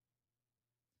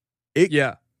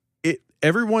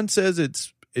 Everyone says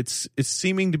it's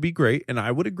seeming to be great, and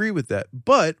I would agree with that.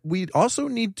 But we also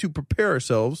need to prepare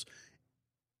ourselves.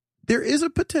 There is a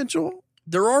potential.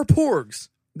 There are porgs.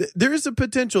 There is a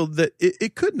potential that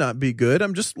it could not be good.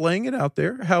 I'm just laying it out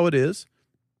there how it is,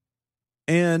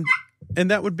 and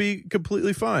that would be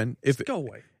completely fine. Go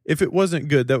away. If it wasn't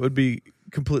good, that would be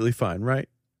completely fine, right?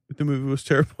 If the movie was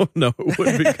terrible, no, it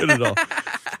wouldn't be good at all.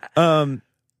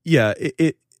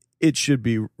 It should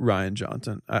be Rian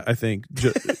Johnson. I think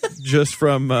just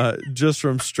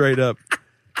from straight up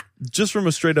just from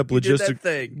a straight up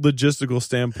logistical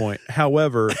standpoint.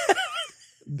 However,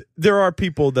 there are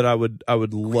people that I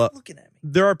would love.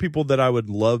 There are people that I would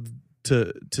love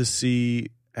to see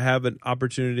have an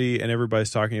opportunity, and everybody's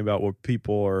talking about where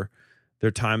people are,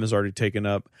 their time is already taken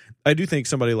up. I do think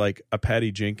somebody like a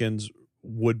Patty Jenkins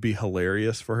would be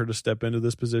hilarious for her to step into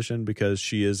this position because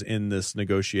she is in this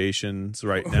negotiations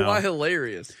right now. Why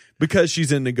hilarious? Because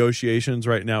she's in negotiations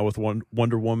right now with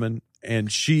Wonder Woman,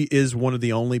 and she is one of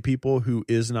the only people who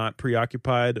is not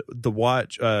preoccupied. The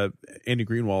Watch, Andy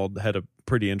Greenwald had a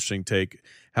pretty interesting take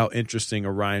how interesting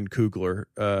a Ryan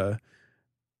Coogler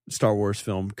Star Wars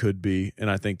film could be, and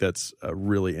I think that's a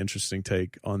really interesting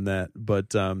take on that.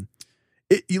 But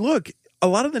you look, a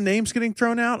lot of the names getting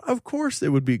thrown out, of course it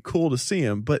would be cool to see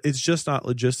him, but it's just not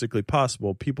logistically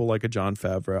possible. People like a Jon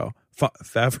Favreau.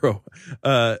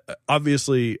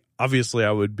 Obviously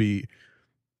I would be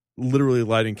literally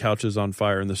lighting couches on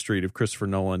fire in the street if Christopher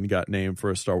Nolan got named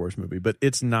for a Star Wars movie, but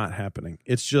it's not happening.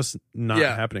 It's just not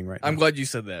happening right now. I'm glad you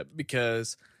said that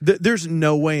because there's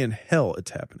no way in hell it's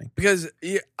happening. Because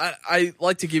I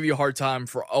like to give you a hard time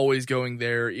for always going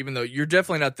there, even though you're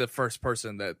definitely not the first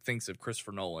person that thinks of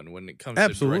Christopher Nolan when it comes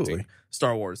to directing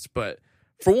Star Wars. But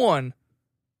for one,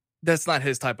 that's not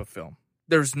his type of film.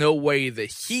 There's no way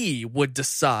that he would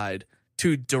decide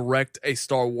to direct a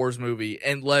Star Wars movie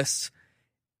unless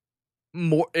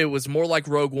it was more like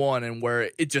Rogue One, and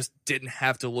where it just didn't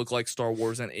have to look like Star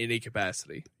Wars in any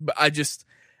capacity. But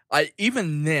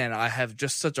even then I have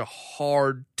just such a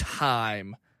hard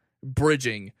time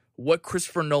bridging what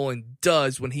Christopher Nolan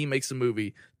does when he makes a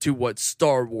movie to what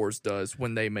Star Wars does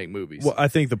when they make movies. Well, I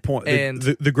think the point,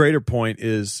 the greater point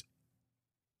is,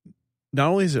 not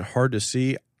only is it hard to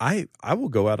see, I will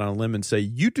go out on a limb and say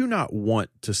you do not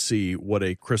want to see what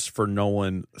a Christopher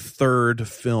Nolan third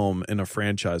film in a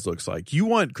franchise looks like. You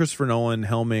want Christopher Nolan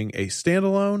helming a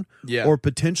standalone or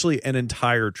potentially an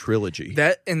entire trilogy.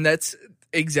 That's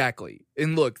exactly.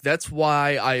 And look, that's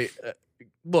why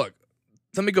let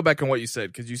me go back on what you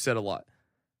said, because you said a lot.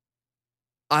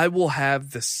 I will have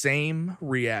the same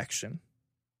reaction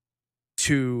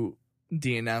to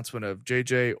the announcement of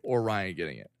JJ or Ryan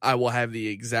getting it. I will have the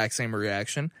exact same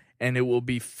reaction, and it will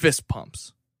be fist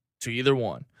pumps to either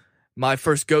one. My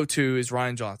first go-to is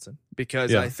Rian Johnson,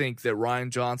 because I think that Rian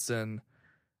Johnson,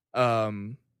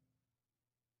 for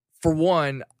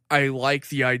one, I like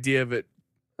the idea of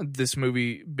this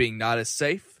movie being not as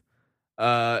safe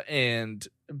and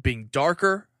being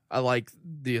darker. I like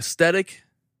the aesthetic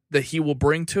that he will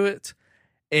bring to it.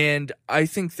 And I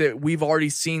think that we've already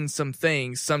seen some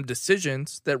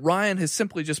decisions that Ryan has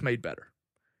simply just made better.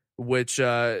 Which,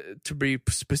 to be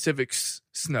specific,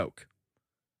 Snoke.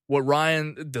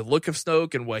 The look of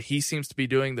Snoke and what he seems to be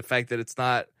doing, the fact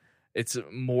that it's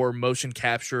more motion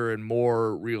capture and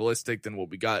more realistic than what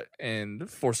we got in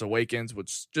Force Awakens,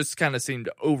 which just kind of seemed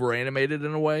over animated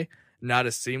in a way, not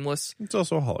as seamless. It's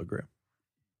also a hologram.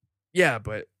 Yeah,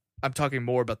 but I'm talking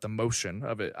more about the motion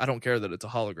of it. I don't care that it's a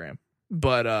hologram.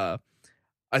 But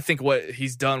I think what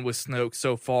he's done with Snoke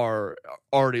so far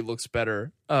already looks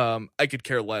better. I could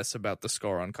care less about the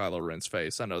scar on Kylo Ren's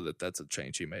face. I know that that's a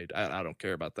change he made. I don't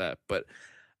care about that. But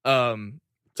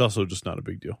it's also just not a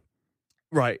big deal.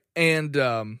 Right. And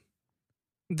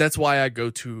that's why I go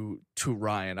to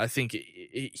Ryan. I think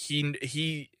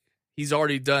he's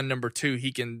already done number 2.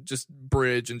 He can just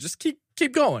bridge and just keep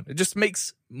going. It just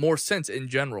makes more sense in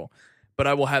general. But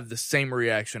I will have the same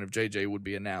reaction if JJ would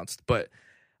be announced. But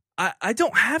I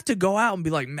don't have to go out and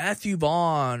be like Matthew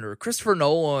Vaughn or Christopher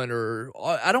Nolan, or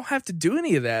I don't have to do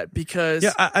any of that, because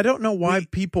I don't know why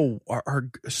people are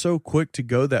so quick to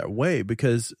go that way,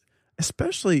 because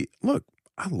especially, look,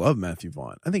 I love Matthew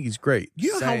Vaughn. I think he's great.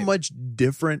 You know how much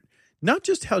different, not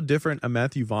just how different a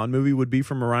Matthew Vaughn movie would be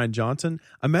from a Rian Johnson,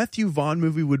 a Matthew Vaughn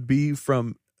movie would be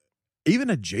from even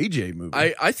a JJ movie.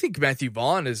 I think Matthew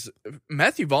Vaughn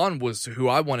was who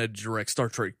I wanted to direct Star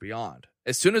Trek Beyond.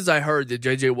 As soon as I heard that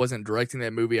JJ wasn't directing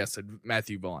that movie, I said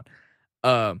Matthew Vaughn.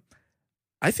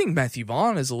 I think Matthew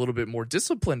Vaughn is a little bit more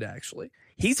disciplined, actually.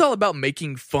 He's all about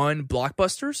making fun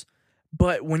blockbusters,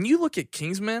 but when you look at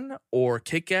Kingsman or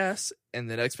Kick-Ass and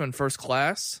then X-Men First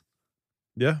Class,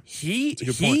 he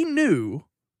knew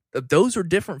that those are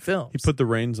different films. He put the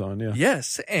reins on,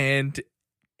 Yes, and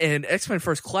X-Men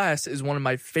First Class is one of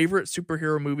my favorite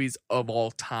superhero movies of all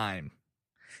time.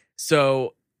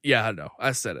 So, yeah, I know.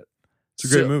 I said it.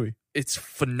 It's a great movie. It's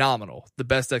phenomenal. The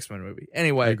best X-Men movie.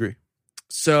 Anyway. I agree.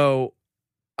 So,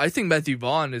 I think Matthew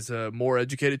Vaughn is a more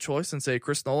educated choice than, say,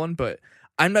 Chris Nolan, but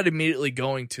I'm not immediately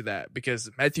going to that,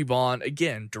 because Matthew Vaughn,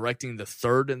 again, directing the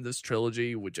third in this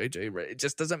trilogy with JJ, it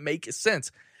just doesn't make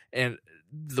sense. And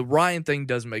the Ryan thing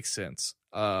does make sense.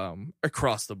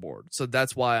 across the board. So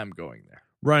that's why I'm going there.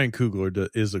 Ryan Coogler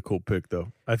is a cool pick,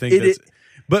 though. I think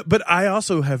but I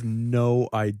also have no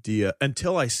idea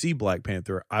until I see Black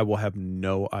Panther. I will have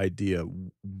no idea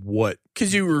what,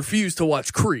 because you refuse to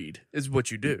watch Creed is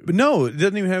what you do. But no, it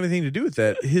doesn't even have anything to do with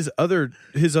that. His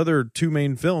other two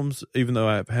main films, even though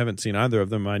I haven't seen either of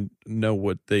them, I know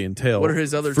what they entail. What are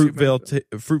his other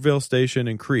Fruitvale Station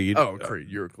and Creed? Oh, Creed.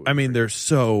 You're cool. I mean, they're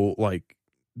so like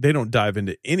they don't dive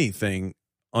into anything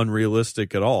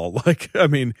unrealistic at all. Like, I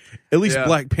mean, at least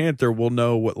Black Panther will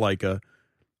know what like a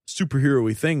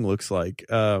superhero-y thing looks like.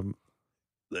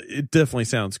 It definitely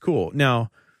sounds cool. Now,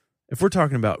 if we're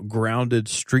talking about grounded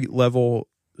street level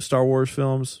Star Wars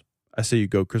films, I say you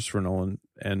go Christopher Nolan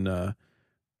and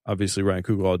obviously Ryan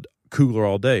Coogler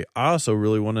all day. I also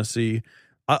really want to see.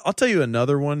 I'll tell you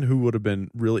another one who would have been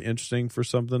really interesting for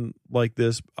something like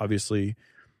this. Obviously,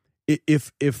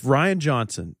 if Rian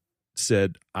Johnson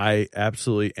said, I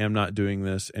absolutely am not doing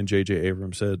this, and J.J.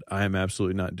 Abrams said, I am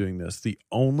absolutely not doing this, the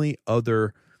only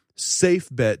other safe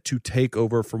bet to take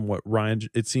over from what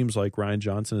it seems like Rian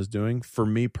Johnson is doing, for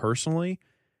me personally,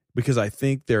 because I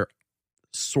think they're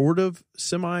sort of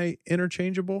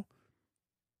semi-interchangeable,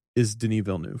 is Denis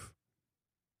Villeneuve.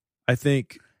 I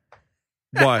think...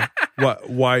 Why?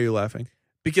 Why are you laughing?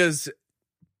 Because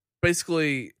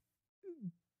basically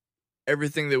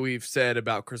everything that we've said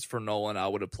about Christopher Nolan, I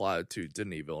would apply to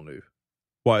Denis Villeneuve.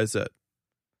 Why is that?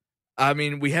 I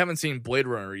mean, we haven't seen Blade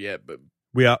Runner yet, but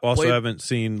we also haven't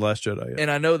seen Last Jedi yet.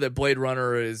 And I know that Blade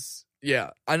Runner is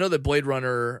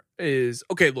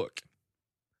okay, look.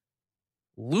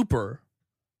 Looper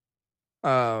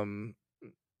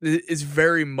is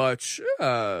very much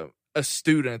a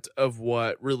student of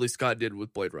what Ridley Scott did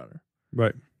with Blade Runner.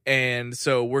 Right. And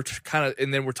so we're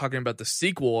and then we're talking about the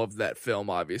sequel of that film,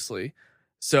 obviously.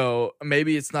 So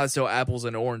maybe it's not so apples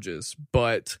and oranges,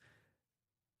 but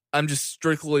I'm just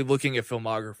strictly looking at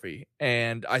filmography.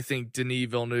 And I think Denis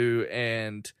Villeneuve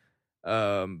and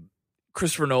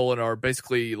Christopher Nolan are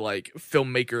basically like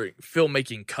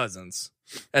filmmaking cousins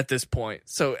at this point.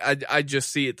 So I just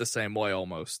see it the same way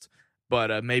almost.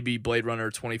 But maybe Blade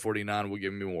Runner 2049 will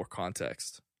give me more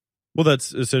context. Well,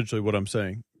 that's essentially what I'm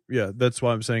saying. Yeah, that's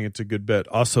why I'm saying it's a good bet.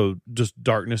 Also, just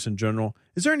darkness in general.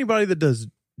 Is there anybody that does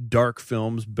dark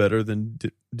films better than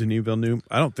Denis Villeneuve?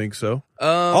 I don't think so.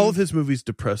 All of his movies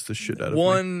depress the shit out of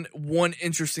me. One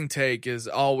interesting take is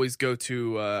always go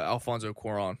to Alfonso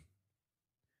Cuarón.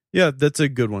 Yeah, that's a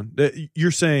good one.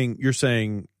 You're saying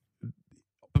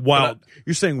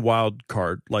wild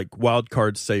card, like wild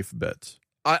card safe bets.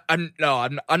 I'm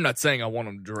not saying I want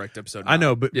him to direct episode 9. I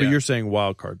know, but you're saying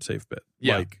wild card safe bet.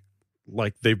 Yeah.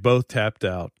 Like they both tapped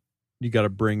out. You got to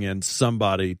bring in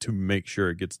somebody to make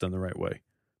sure it gets done the right way.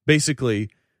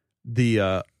 Basically,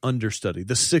 the understudy,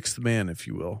 the sixth man, if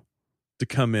you will, to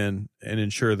come in and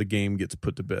ensure the game gets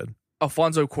put to bed.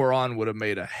 Alfonso Cuarón would have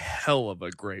made a hell of a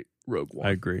great Rogue One.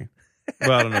 I agree.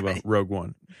 Well, I don't know about Rogue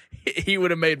One. He would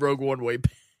have made Rogue One way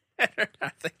better, I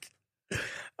think.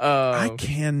 I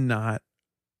cannot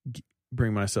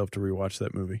bring myself to rewatch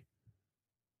that movie.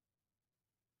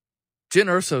 Jyn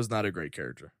Erso's not a great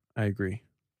character. I agree.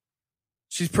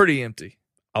 She's pretty empty.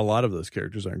 A lot of those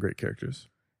characters aren't great characters.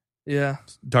 Yeah.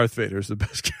 Darth Vader is the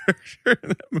best character in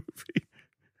that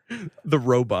movie. The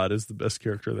robot is the best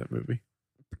character in that movie.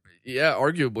 Yeah,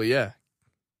 arguably, yeah.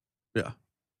 Yeah.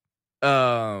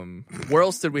 Where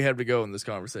else did we have to go in this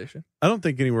conversation? I don't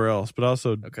think anywhere else, but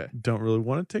also don't really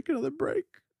want to take another break.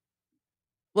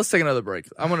 Let's take another break.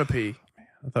 I'm going to pee.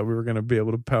 I thought we were going to be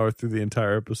able to power through the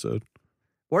entire episode.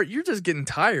 What? You're just getting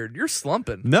tired. You're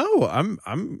slumping. No,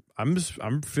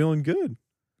 I'm feeling good.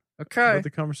 Okay. About the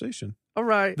conversation. All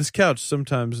right. This couch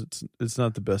sometimes it's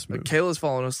not the best move. Kayla's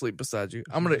falling asleep beside you.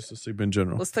 I'm gonna just asleep in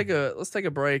general. Let's take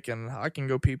a break and I can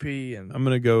go pee and I'm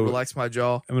gonna go relax my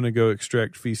jaw. I'm gonna go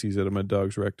extract feces out of my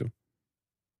dog's rectum.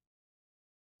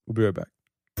 We'll be right back.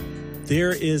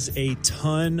 There is a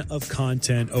ton of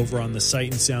content over on the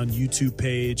Sight and Sound YouTube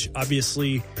page.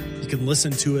 Obviously, you can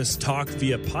listen to us talk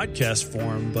via podcast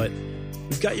form, but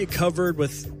we've got you covered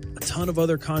with a ton of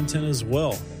other content as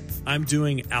well. I'm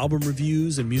doing album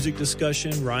reviews and music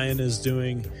discussion. Ryan is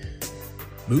doing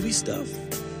movie stuff.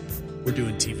 We're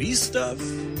doing TV stuff.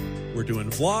 We're doing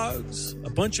vlogs. A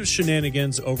bunch of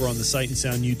shenanigans over on the Sight and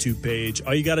Sound YouTube page.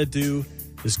 All you got to do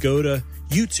is go to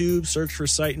YouTube, search for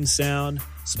Sight and Sound,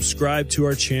 subscribe to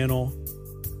our channel,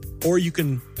 or you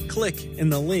can click in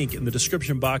the link in the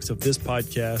description box of this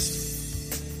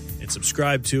podcast and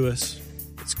subscribe to us.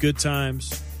 It's good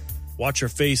times. Watch our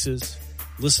faces.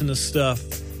 Listen to stuff.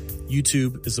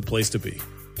 YouTube is the place to be.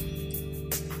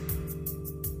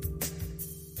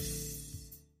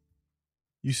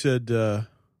 You said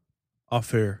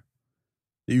off air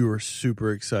that you were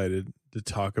super excited to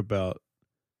talk about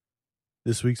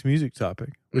this week's music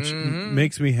topic, which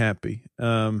makes me happy.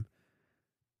 I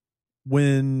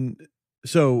want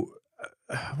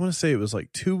to say it was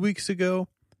like 2 weeks ago,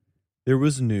 there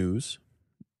was news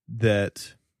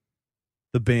that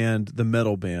the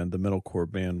metalcore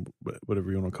band,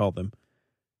 whatever you want to call them,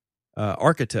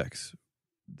 Architects,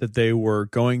 that they were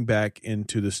going back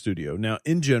into the studio. Now,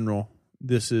 in general,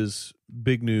 this is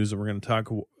big news, and we're going to talk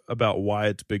about why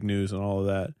it's big news and all of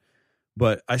that.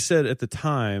 But I said at the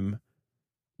time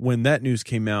when that news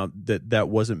came out that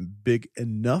wasn't big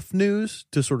enough news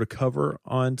to sort of cover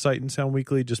on Sight and Sound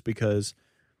Weekly, just because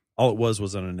all it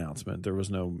was an announcement. There was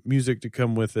no music to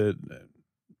come with it.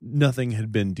 Nothing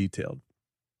had been detailed.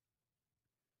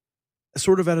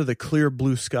 Sort of out of the clear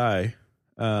blue sky,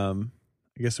 I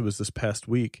guess it was this past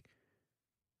week,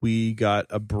 we got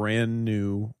a brand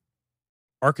new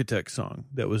Architect song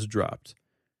that was dropped.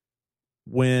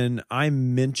 When I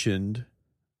mentioned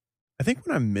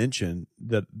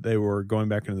that they were going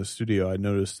back into the studio, I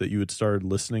noticed that you had started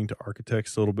listening to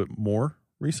Architects a little bit more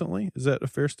recently. Is that a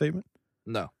fair statement?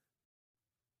 No.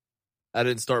 I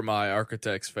didn't start my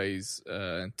Architects phase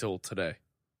until today.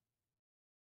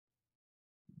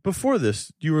 Before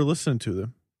this, you were listening to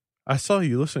them. I saw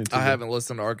you listening to them. I haven't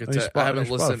listened to Architects.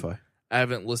 I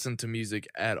haven't listened to music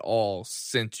at all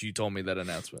since you told me that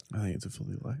announcement. I think it's a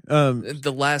filthy lie.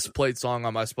 The last played song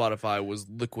on my Spotify was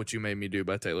 "Look What You Made Me Do"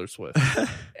 by Taylor Swift,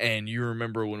 and you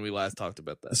remember when we last talked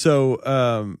about that.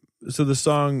 So the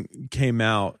song came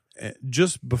out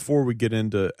just before we get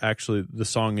into actually the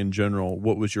song in general.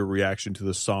 What was your reaction to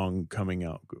the song coming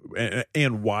out,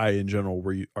 and why in general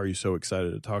are you so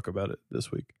excited to talk about it this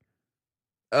week?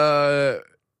 I'll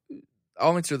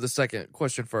answer the second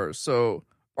question first. So,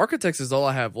 Architects is all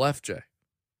I have left, Jay.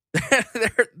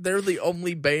 they're the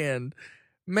only band.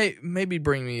 Maybe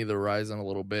Bring Me the Horizon a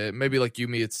little bit. Maybe like You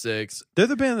Me at 6. They're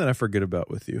the band that I forget about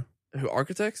with you. Who,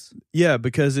 Architects? Yeah,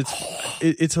 because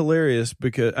it's hilarious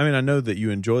because I mean I know that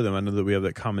you enjoy them. I know that we have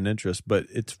that common interest, but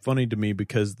it's funny to me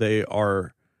because they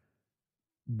are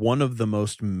one of the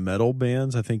most metal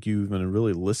bands I think you even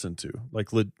really listen to. Like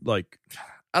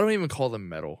I don't even call them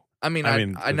metal. I mean,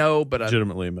 I know, but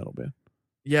legitimately a metal band.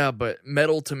 Yeah, but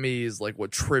metal to me is like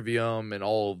what Trivium and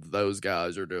all of those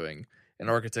guys are doing,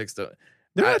 and Architects don't.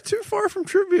 They're not too far from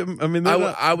Trivium. I mean,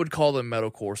 I would call them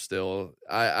metalcore still.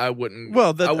 I wouldn't.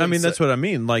 Well, that's what I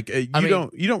mean. Like you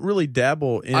don't really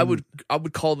dabble in. I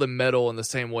would call them metal in the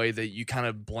same way that you kind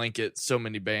of blanket so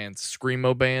many bands,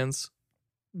 screamo bands,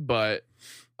 but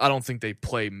I don't think they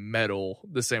play metal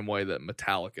the same way that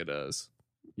Metallica does.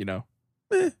 You know?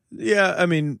 Yeah, I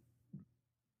mean.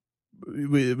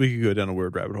 We could go down a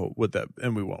weird rabbit hole with that,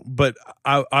 and we won't. But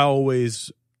I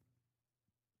always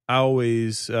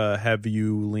have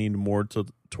you lean more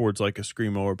towards like a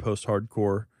screamo or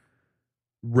post-hardcore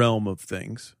realm of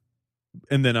things.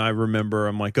 And then I remember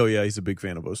I'm like, oh yeah, he's a big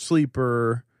fan of O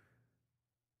Sleeper,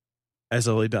 As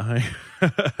I Lay Dying,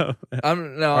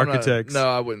 Architects.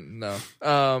 I wouldn't. No.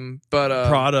 But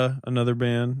Prada, another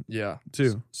band, yeah,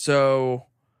 too. So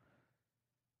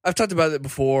I've talked about it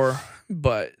before,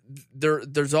 but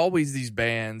there's always these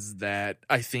bands that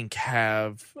I think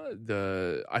have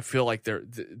I feel like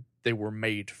they were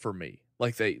made for me.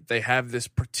 Like they have this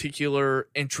particular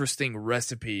interesting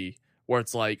recipe where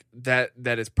it's like that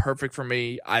is perfect for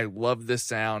me. I love this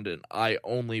sound and I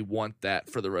only want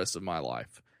that for the rest of my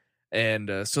life.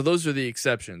 And so those are the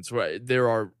exceptions. There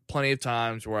are plenty of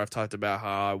times where I've talked about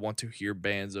how I want to hear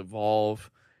bands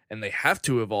evolve, and they have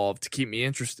to evolve to keep me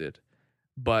interested.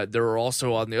 But there are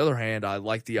also, on the other hand, I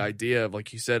like the idea of,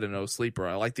 like you said, in O Sleeper,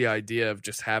 I like the idea of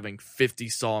just having 50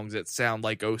 songs that sound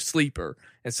like O Sleeper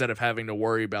instead of having to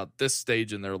worry about this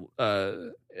stage in their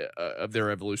of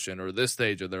their evolution or this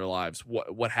stage of their lives,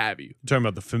 what have you. You're talking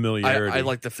about the familiarity. I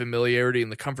like the familiarity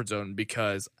and the comfort zone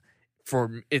because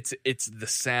it's the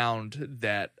sound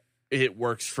that it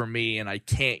works for me and I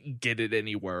can't get it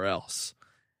anywhere else.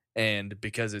 And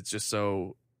because it's just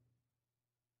so...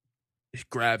 it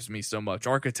grabs me so much.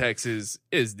 Architects is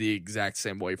the exact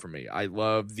same way for me. I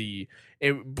love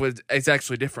but it's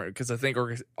actually different because I think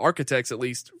Architects, at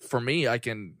least for me, I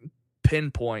can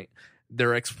pinpoint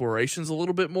their explorations a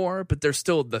little bit more, but they're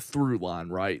still the through line,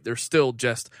 right? They're still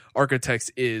just Architects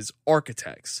is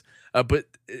Architects. But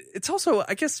it's also,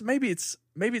 I guess maybe it's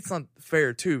not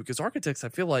fair too, because Architects, I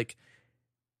feel like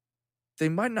they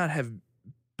might not have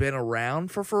been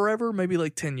around for forever, maybe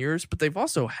like 10 years, but they've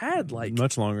also had like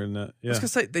much longer than that. Yeah. I was gonna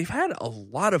say they've had a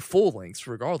lot of full lengths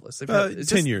regardless. They've had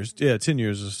 10 years. Yeah, 10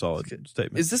 years is a solid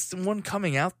statement. Is this the one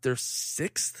coming out their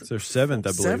sixth? It's their seventh,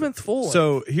 I believe. Seventh full length.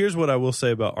 So here's what I will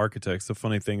say about Architects. The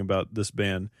funny thing about this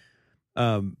band,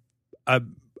 I'm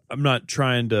not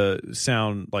trying to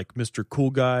sound like Mr. Cool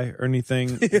Guy or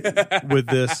anything with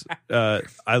this. I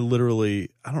don't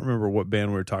remember what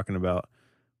band we were talking about.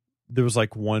 There was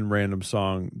like one random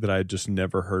song that I had just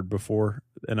never heard before,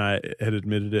 and I had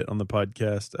admitted it on the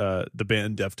podcast. The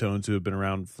band Deftones, who have been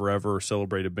around forever,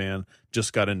 celebrated band,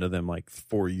 just got into them like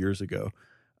 4 years ago.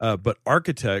 But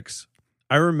Architects,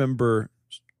 I remember.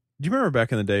 Do you remember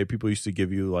back in the day, people used to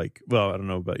give you like, well, I don't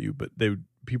know about you, but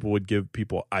people would give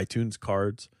people iTunes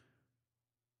cards.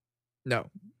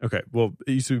 No. Okay. Well,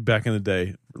 it used to be back in the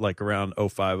day, like around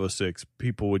 05, 06,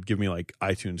 people would give me like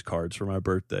iTunes cards for my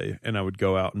birthday, and I would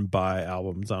go out and buy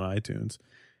albums on iTunes.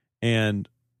 And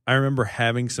I remember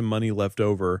having some money left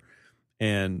over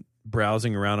and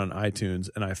browsing around on iTunes,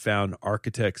 and I found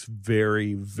Architects'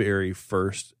 very, very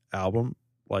first album.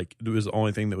 Like, it was the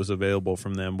only thing that was available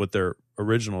from them with their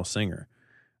original singer.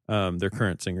 Their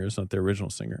current singer is not their original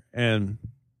singer. And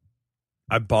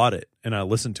I bought it and I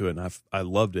listened to it and I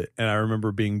loved it. And I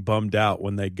remember being bummed out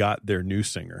when they got their new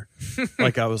singer.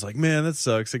 Like, I was like, man, that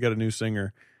sucks. They got a new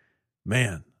singer.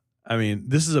 Man, I mean,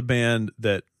 this is a band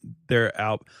that they're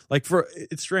out. Like,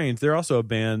 it's strange. They're also a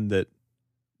band that,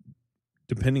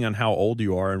 depending on how old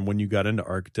you are and when you got into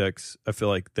Architects, I feel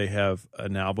like they have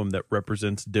an album that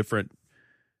represents different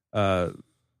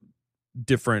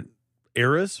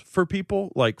eras for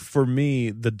people. Like, for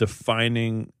me, the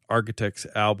defining Architects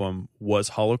album was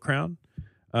Hollow Crown.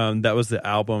 That was the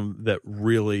album that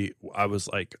really, I was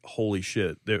like, holy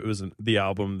shit. It was the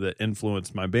album that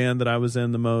influenced my band that I was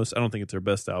in the most. I don't think it's their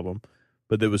best album,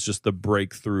 but it was just the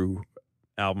breakthrough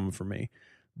album for me.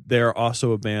 They're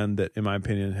also a band that, in my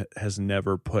opinion, has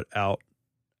never put out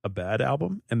a bad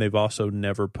album, and they've also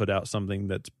never put out something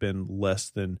that's been less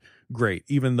than great.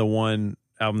 Even the one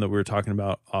album that we were talking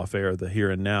about off air, the Here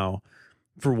and Now,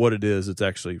 for what it is, it's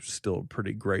actually still a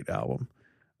pretty great album.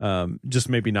 Just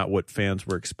maybe not what fans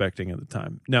were expecting at the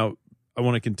time. Now, I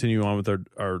want to continue on with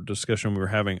our discussion we were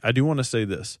having. I do want to say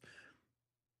this.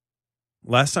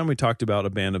 Last time we talked about a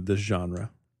band of this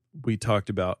genre, we talked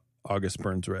about August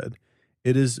Burns Red.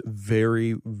 It is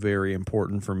very, very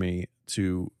important for me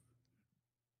to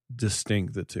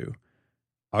distinct the two.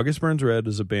 August Burns Red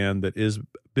is a band that is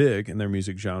big in their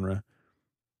music genre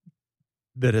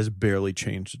that has barely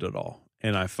changed it at all,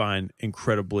 and I find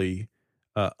incredibly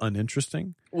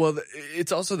uninteresting. Well,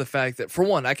 it's also the fact that, for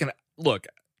one, I can look.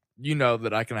 You know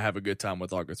that I can have a good time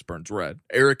with August Burns Red.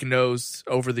 Eric knows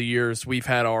over the years we've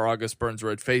had our August Burns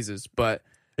Red phases, but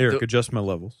Eric, adjust my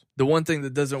levels. The one thing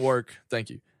that doesn't work, thank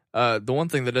you. The one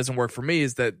thing that doesn't work for me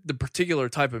is that the particular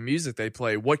type of music they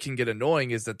play, what can get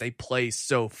annoying is that they play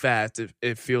so fast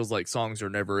it feels like songs are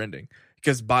never ending.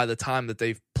 Because by the time that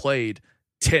they've played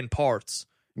 10 parts,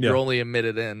 you're only a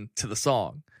minute into the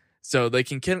song. So they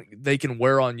can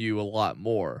wear on you a lot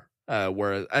more.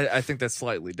 Whereas I think that's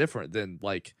slightly different than,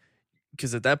 like,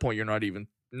 because at that point you're not even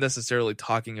necessarily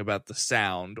talking about the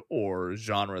sound or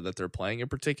genre that they're playing in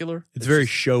particular. It's very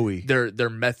showy. Their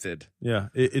method. Yeah,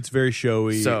 it's very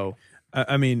showy. So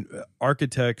I mean,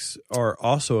 Architects are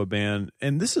also a band,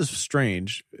 and this is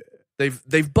strange.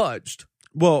 They've budged.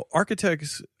 Well,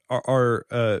 Architects are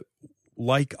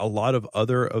like a lot of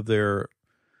other of their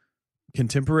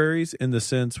contemporaries, in the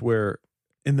sense where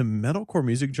in the metalcore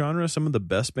music genre, some of the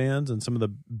best bands and some of the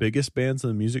biggest bands in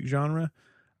the music genre,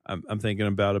 I'm thinking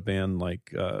about a band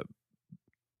like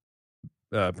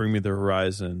Bring Me the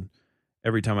Horizon,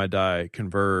 Every Time I Die,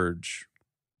 Converge,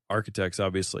 Architects,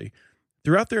 obviously.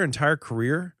 Throughout their entire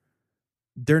career,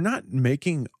 they're not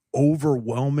making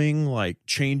overwhelming like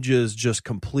changes, just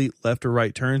complete left or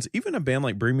right turns. Even a band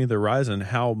like Bring Me the Horizon,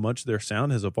 how much their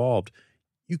sound has evolved,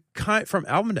 you from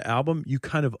album to album, you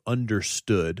kind of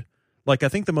understood. Like, I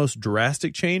think the most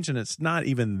drastic change, and it's not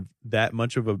even that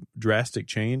much of a drastic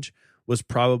change, was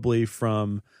probably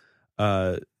from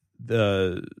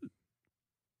the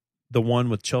one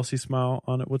with Chelsea Smile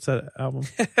on it. What's that album?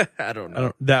 I don't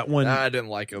know. That one. I didn't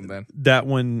like him then. That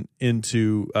one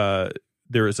into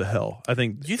There Is a Hell. I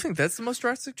think. Do you think that's the most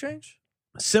drastic change?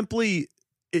 Simply,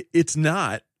 it's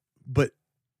not. But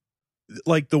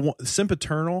like the one,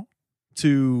 Sempiternal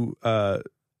to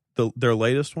their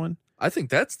latest one. I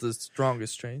think that's the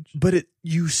strongest change. But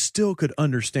you still could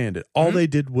understand it. All they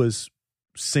did was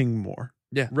sing more.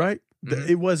 Yeah. Right? Mm-hmm.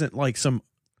 It wasn't like some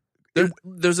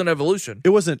There's an evolution. It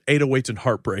wasn't 808s and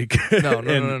Heartbreak. No.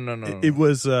 It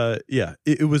was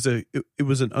it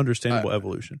was an understandable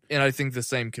evolution. And I think the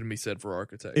same can be said for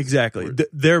Architects. Exactly.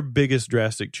 Their biggest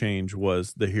drastic change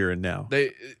was the here and now.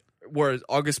 Whereas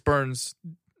August Burns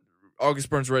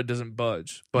Red doesn't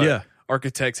budge, but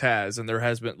Architects has, and there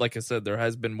has been, like I said, there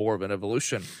has been more of an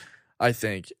evolution, I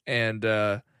think, and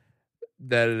that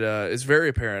is very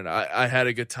apparent. I had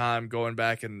a good time going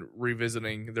back and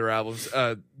revisiting their albums.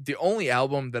 The only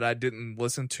album that I didn't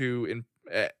listen to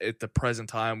at the present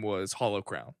time was Hollow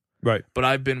Crown. Right. But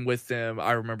I've been with them.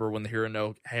 I remember when the Here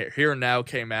and Now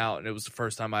came out, and it was the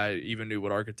first time I even knew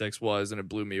what Architects was, and it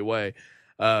blew me away.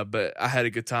 But I had a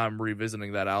good time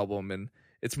revisiting that album, and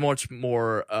it's much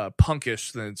more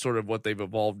punkish than sort of what they've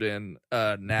evolved in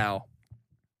now.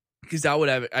 Because I would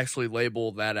have actually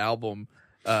labeled that album.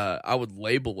 I would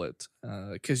label it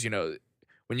because,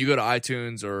 when you go to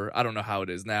iTunes, or I don't know how it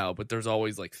is now, but there's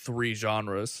always like 3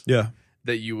 genres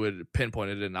that you would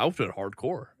pinpoint it in. I would put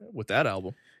hardcore with that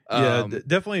album.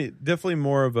 Definitely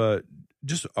more of a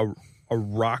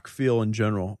rock feel in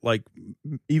general, like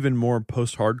even more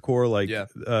post-hardcore. Like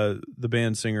the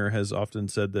band singer has often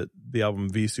said that the album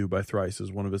Visu by Thrice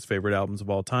is one of his favorite albums of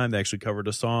all time. They actually covered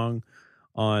a song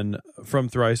from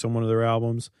Thrice on one of their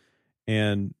albums.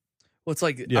 And well, it's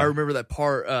like I remember that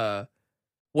part.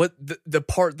 What the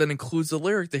part that includes the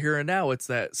lyric, the here and now, it's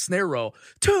that snare roll.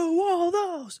 To all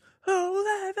those who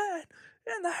live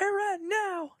in the here and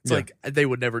now. It's like they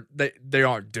would never. They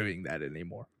aren't doing that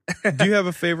anymore. Do you have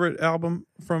a favorite album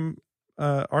from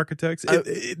Architects?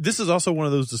 This is also one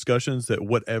of those discussions that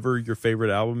whatever your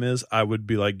favorite album is, I would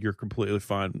be like, you're completely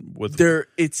fine with.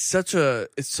 It's such a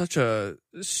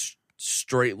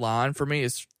straight line for me.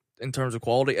 It's in terms of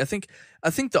quality. I think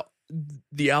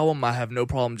the album I have no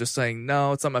problem just saying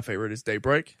no, it's not my favorite. Is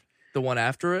Daybreak, the one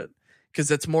after it, because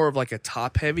that's more of like a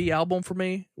top heavy album for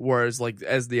me. Whereas like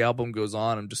as the album goes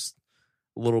on, I'm just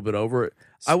a little bit over it.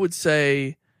 I would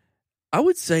say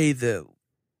that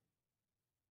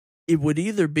it would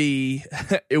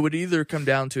either come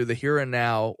down to the Here and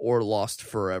Now or Lost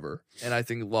Forever, and I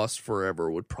think Lost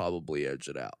Forever would probably edge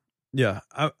it out. Yeah,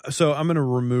 so I'm going to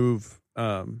remove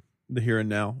the Here and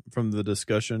Now from the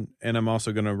discussion, and I'm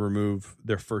also going to remove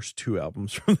their first 2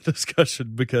 albums from the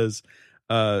discussion because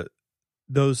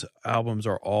those albums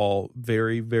are all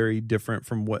very, very different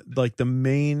from what, like, the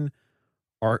main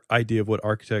idea of what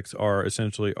Architects are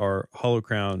essentially are Hollow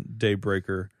Crown,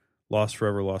 Daybreaker, Lost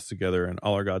Forever, Lost Together, and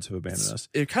All Our Gods Have Abandoned Us.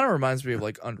 It kind of reminds me of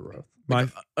like Under Oath.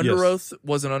 Under Oath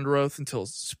wasn't Under Oath until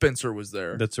Spencer was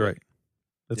there. That's right.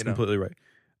 That's completely right.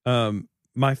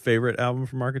 My favorite album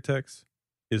from Architects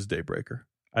is Daybreaker.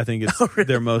 I think it's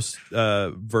their most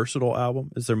versatile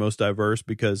album. It's their most diverse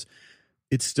because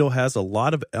it still has a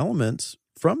lot of elements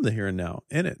from the Here and Now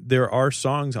in it. There are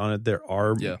songs on it that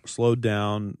are slowed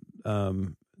down.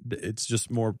 It's just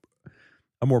a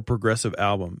more progressive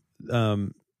album.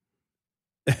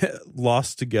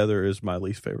 Lost Together is my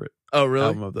least favorite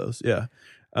album of those. Yeah.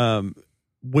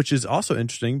 Which is also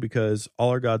interesting because All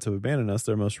Our Gods Have Abandoned Us,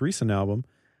 their most recent album,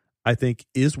 I think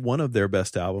is one of their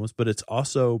best albums, but it's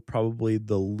also probably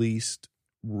the least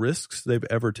risks they've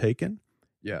ever taken.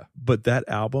 Yeah. But that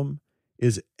album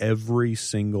is every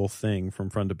single thing from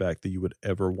front to back that you would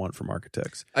ever want from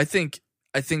Architects. I think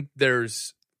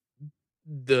there's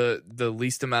the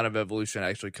least amount of evolution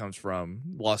actually comes from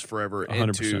Lost Forever 100%.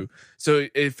 Into, so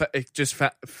it just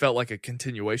felt like a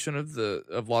continuation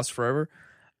of Lost Forever.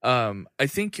 I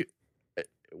think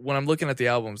when I'm looking at the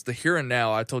albums, the Here and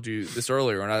Now, I told you this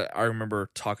earlier, and I remember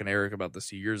talking to Eric about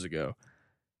this years ago.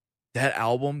 That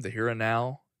album, the Here and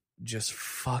Now, just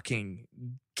fucking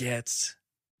gets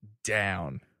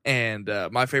down. And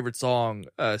my favorite song,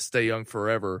 Stay Young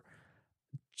Forever,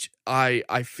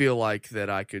 I feel like that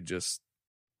I could just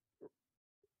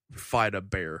fight a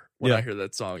bear when I hear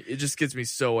that song. It just gets me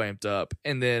so amped up.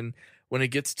 And then when it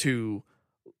gets to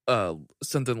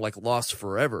something like Lost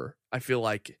Forever, I feel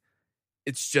like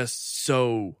it's just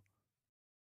so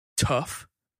tough.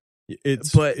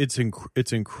 It's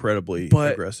incredibly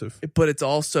aggressive. But it's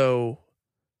also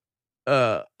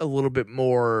a little bit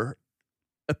more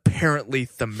apparently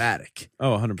thematic.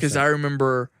 Oh, 100%. Because I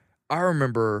remember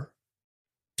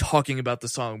talking about the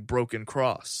song Broken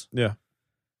Cross. Yeah.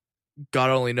 God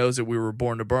only knows that we were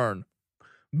born to burn.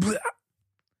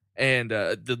 And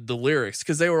the lyrics,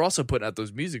 because they were also putting out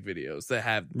those music videos that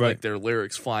have like their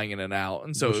lyrics flying in and out,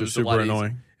 and so it was super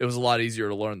annoying. It was a lot easier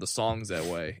to learn the songs that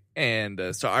way. And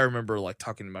so I remember like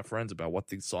talking to my friends about what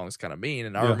these songs kind of mean.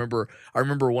 And I remember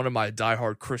one of my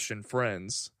diehard Christian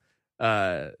friends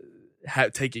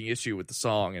taking issue with the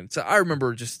song. And so I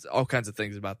remember just all kinds of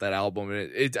things about that album.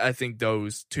 And I think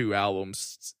those two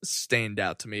albums stand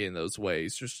out to me in those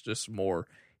ways. Just more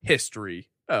history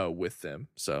with them.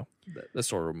 So that's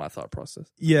sort of my thought process.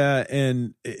 Yeah,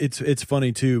 and it's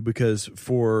funny too, because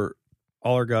for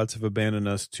All Our Gods Have Abandoned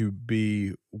Us to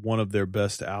be one of their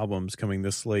best albums coming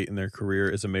this late in their career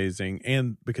is amazing.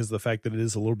 And because of the fact that it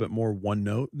is a little bit more one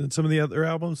note than some of the other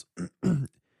albums,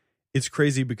 it's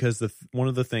crazy because one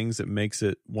of the things that makes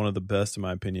it one of the best, in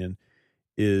my opinion,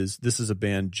 is this is a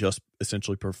band just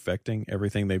essentially perfecting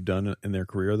everything they've done in their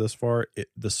career thus far.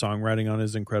 The songwriting on it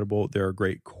is incredible. There are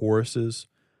great choruses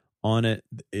on it.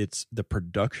 It's the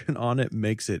production on it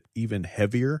makes it even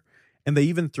heavier. And they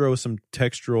even throw some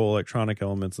textural electronic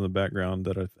elements in the background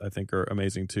that I think are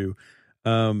amazing too.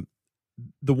 The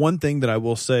one thing that I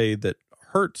will say that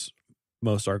hurts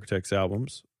most Architects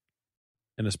albums,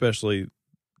 and especially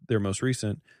their most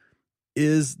recent,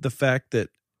 is the fact that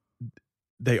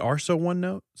they are so one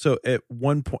note. So at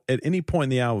any point in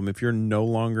the album, if you're no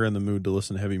longer in the mood to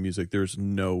listen to heavy music, there's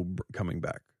no coming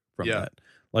back from that.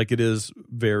 Like, it is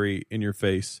very in your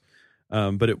face.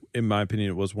 But in my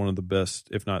opinion, it was one of the best,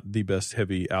 if not the best,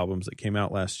 heavy albums that came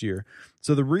out last year.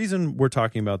 So the reason we're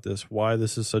talking about this, why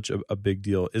this is such a big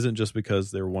deal, isn't just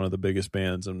because they're one of the biggest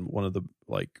bands and one of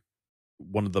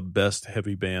the best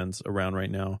heavy bands around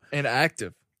right now. And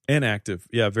active.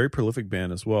 Yeah, very prolific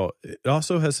band as well. It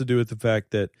also has to do with the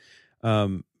fact that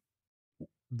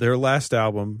their last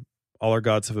album, All Our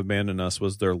Gods Have Abandoned Us,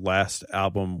 was their last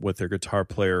album with their guitar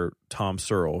player, Tom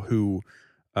Searle, who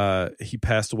he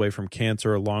passed away from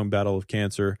cancer, a long battle of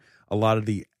cancer.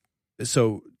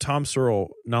 So Tom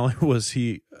Searle, not only was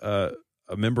he a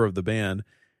member of the band,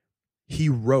 he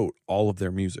wrote all of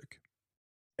their music,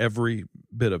 every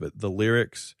bit of it, the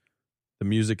lyrics, the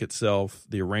music itself,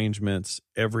 the arrangements,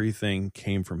 everything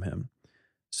came from him.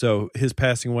 So his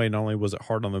passing away, not only was it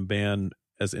hard on the band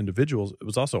as individuals, it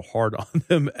was also hard on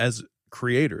them as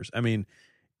creators. I mean,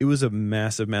 it was a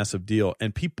massive, massive deal.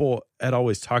 And people had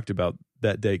always talked about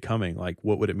that day coming, like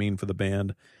what would it mean for the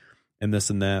band and this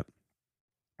and that.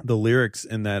 The lyrics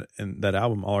in that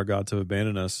album, All Our Gods Have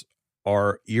Abandoned Us,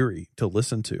 are eerie to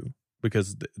listen to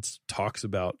because it talks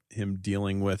about him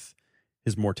dealing with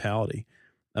his mortality.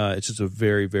 It's just a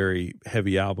very, very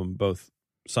heavy album, both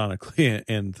sonically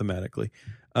and thematically.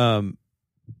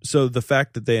 So the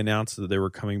fact that they announced that they were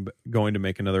going to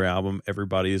make another album,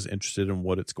 everybody is interested in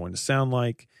what it's going to sound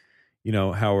like. You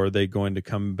know, how are they going to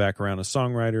come back around as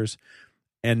songwriters?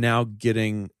 And now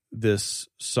getting this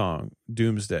song,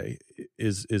 Doomsday,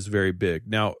 is very big.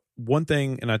 Now, one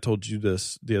thing, and I told you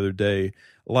this the other day,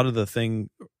 one of the things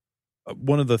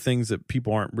that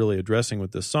people aren't really addressing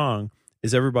with this song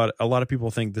is a lot of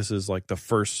people think this is like the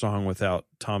first song without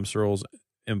Tom Searle's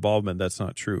involvement. That's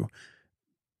not true.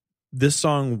 This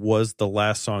song was the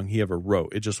last song he ever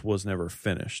wrote. It just was never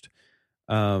finished.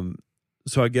 So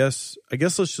I guess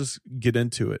let's just get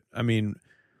into it. I mean,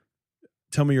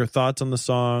 tell me your thoughts on the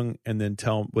song, and then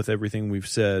with everything we've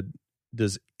said,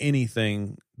 does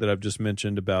anything that I've just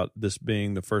mentioned about this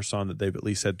being the first song that they've at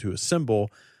least had to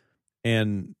assemble,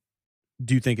 and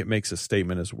do you think it makes a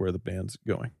statement as where the band's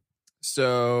going?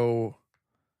 So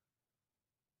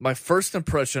my first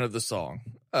impression of the song,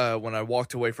 when I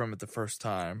walked away from it the first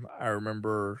time, I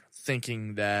remember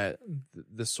thinking that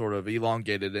this sort of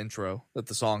elongated intro that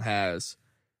the song has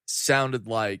sounded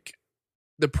like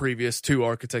the previous two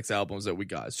Architects albums that we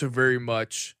got. So very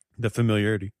much the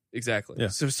familiarity. Exactly. Yeah.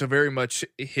 So very much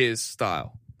his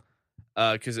style.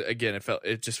 Because again,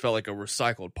 it just felt like a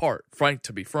recycled part.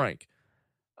 To be frank.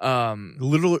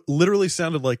 Literally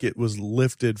sounded like it was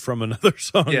lifted from another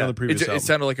song on the previous album. It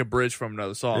sounded like a bridge from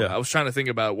another song. Yeah. I was trying to think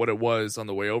about what it was on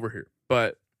the way over here.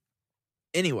 But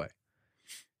anyway,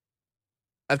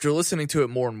 after listening to it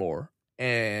more and more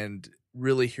and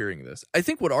really hearing this, I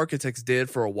think what Architects did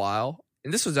for a while,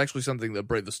 and this was actually something that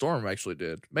Brave the Storm actually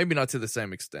did, maybe not to the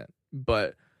same extent,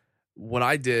 but what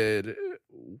I did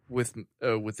with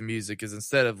the music is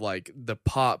instead of like the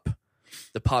pop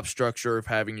structure of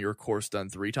having your chorus done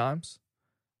 3 times,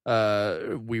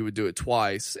 we would do it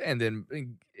twice, and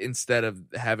then instead of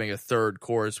having a third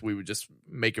chorus, we would just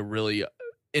make a really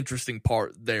interesting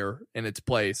part there in its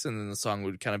place, and then the song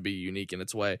would kind of be unique in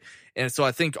its way. And so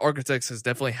I think Architects has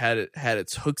definitely had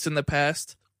its hooks in the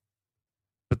past,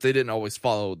 but they didn't always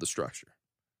follow the structure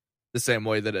the same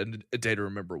way that a Day to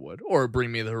Remember would, or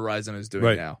Bring Me the Horizon is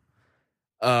doing now.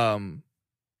 I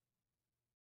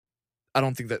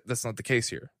don't think that's not the case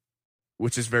here,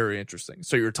 which is very interesting.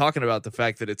 So you're talking about the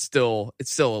fact that it's still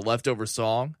a leftover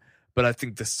song, but I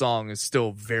think the song is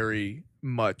still very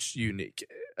much unique.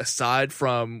 Aside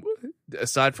from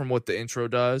aside from what the intro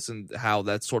does and how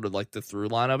that's sort of like the through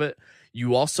line of it,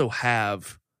 you also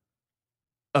have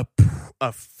a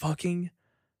fucking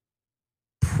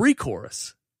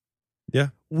pre-chorus. Yeah.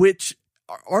 Which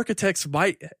Architects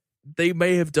may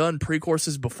have done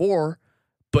pre-choruses before,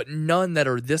 but none that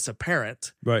are this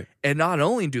apparent. Right. And not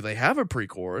only do they have a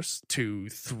pre-chorus to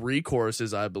 3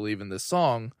 choruses, I believe, in this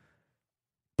song,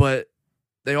 but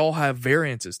they all have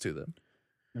variances to them.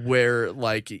 Where,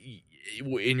 like,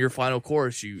 in your final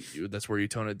chorus, you that's where you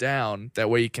tone it down. That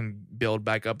way you can build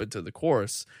back up into the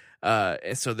chorus.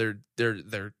 And so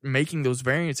they're making those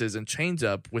variances and change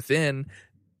up within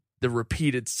the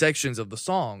repeated sections of the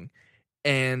song.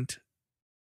 And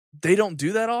they don't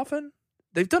do that often.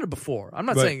 They've done it before. I'm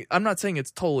not saying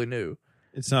it's totally new.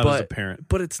 It's not as apparent.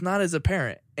 But it's not as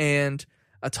apparent. And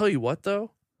I tell you what,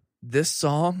 though, this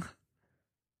song,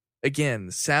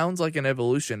 again, sounds like an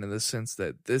evolution in the sense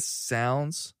that this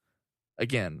sounds,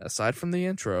 again, aside from the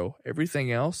intro,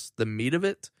 everything else, the meat of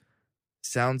it,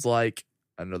 sounds like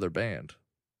another band.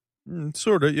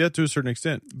 Sort of, yeah, to a certain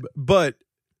extent. But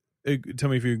tell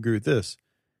me if you agree with this.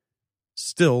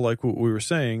 Still, like what we were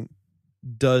saying,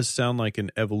 does sound like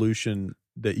an evolution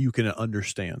that you can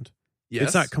understand. Yes.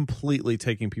 It's not completely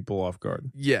taking people off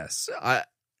guard. Yes.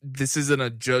 This isn't a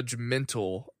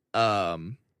judgmental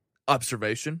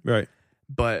observation. Right.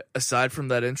 But aside from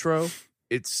that intro,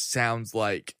 it sounds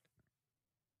like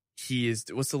he is...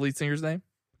 What's the lead singer's name?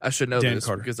 I should know Dan this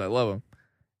Carter. because I love him.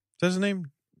 Is that his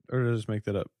name? Or did I just make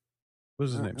that up?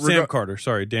 What's his name? Sam Carter.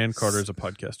 Sorry, Dan Carter is a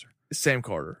podcaster. Sam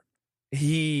Carter.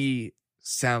 He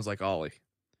sounds like Ollie.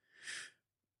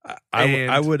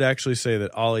 I would actually say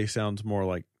that Ollie sounds more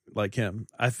like him.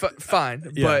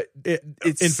 Fine, yeah. But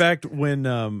it's... In fact, when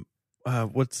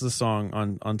what's the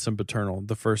song on Sempiternal,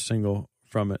 the first single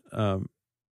from it?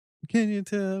 Can you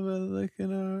tell by the look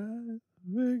in our eyes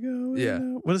we're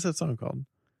going out? What is that song called?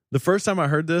 The first time I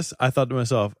heard this, I thought to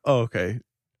myself, "Oh, okay,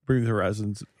 Bring the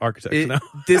Horizons Architects now."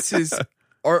 This is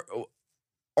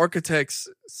Architects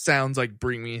sounds like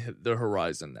Bring Me the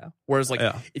Horizon now. Whereas, like,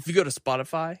 if you go to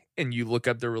Spotify and you look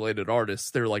up their related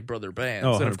artists, they're like brother bands.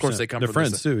 Oh, and of course, they come from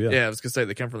friends too. Yeah, I was gonna say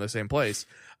they come from the same place.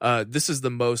 This is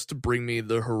the most Bring Me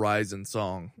the Horizon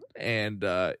song, and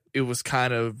it was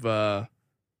kind of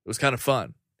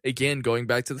fun. Again, going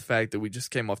back to the fact that we just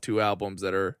came off 2 albums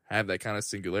that have that kind of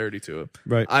singularity to it.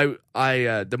 Right.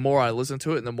 I the more I listen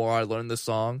to it and the more I learn this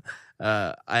song,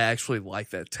 I actually like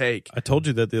that take. I told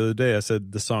you that the other day. I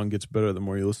said the song gets better the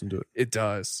more you listen to it. It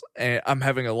does. And I'm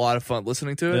having a lot of fun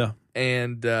listening to it. Yeah.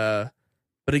 And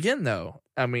but again, though,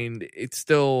 I mean, it's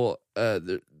still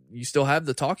you still have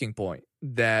the talking point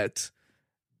that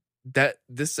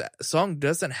this song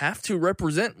doesn't have to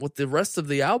represent what the rest of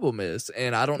the album is,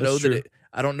 and I don't know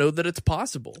that it's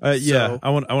possible. Yeah, I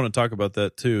want to talk about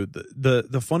that too.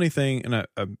 The funny thing, and I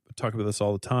talk about this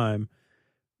all the time,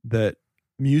 that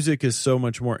music is so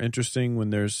much more interesting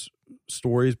when there's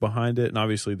stories behind it, and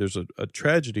obviously there's a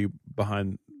tragedy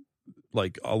behind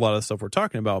like a lot of the stuff we're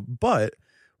talking about. But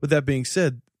with that being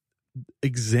said,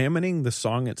 examining the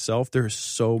song itself, there's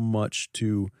so much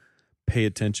to pay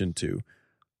attention to.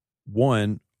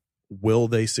 One, will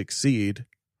they succeed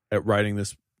at writing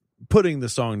this, putting the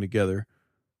song together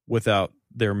without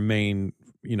their main,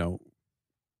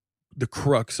 the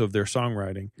crux of their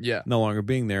songwriting no longer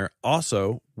being there?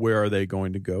 Also, where are they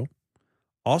going to go?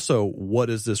 Also, what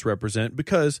does this represent?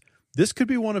 Because this could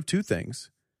be one of 2 things.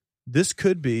 This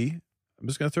could be, I'm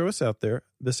just going to throw this out there.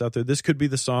 This could be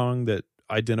the song that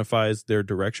identifies their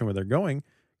direction where they're going.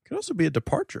 It could also be a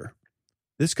departure.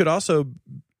 This could also,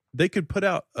 they could put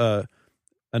out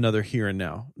another Here and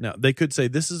Now. Now, they could say,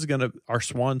 this is our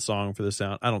swan song for the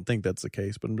sound. I don't think that's the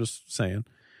case, but I'm just saying.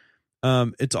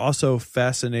 It's also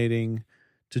fascinating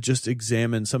to just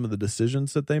examine some of the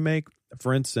decisions that they make.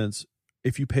 For instance,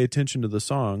 if you pay attention to the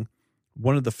song,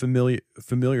 one of the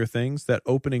familiar things, that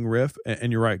opening riff,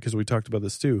 and you're right, because we talked about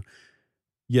this too.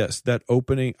 Yes, that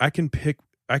opening, I can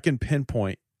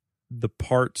pinpoint the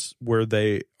parts where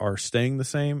they are staying the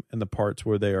same and the parts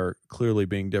where they are clearly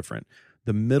being different.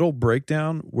 The middle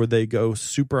breakdown where they go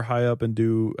super high up and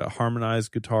do a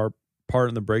harmonized guitar part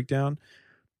in the breakdown,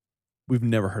 we've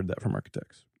never heard that from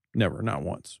Architects. Never, not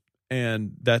once.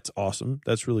 And that's awesome.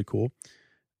 That's really cool.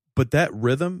 But that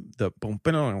rhythm, the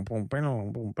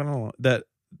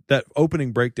that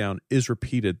opening breakdown is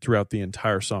repeated throughout the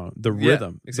entire song. The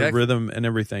rhythm, exactly. The rhythm and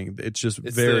everything. It's just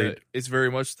varied. It's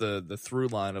very much the through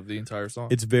line of the entire song.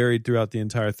 It's varied throughout the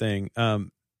entire thing.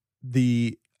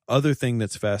 The other thing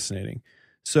that's fascinating.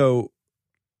 So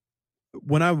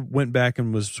when I went back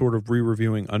and was sort of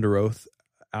re-reviewing Under Oath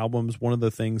albums, one of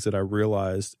the things that I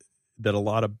realized that a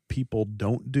lot of people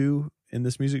don't do in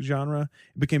this music genre,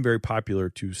 it became very popular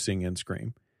to sing and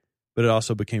scream. But it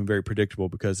also became very predictable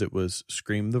because it was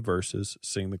scream the verses,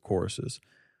 sing the choruses.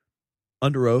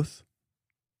 Under Oath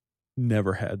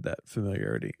never had that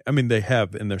familiarity. I mean, they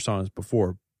have in their songs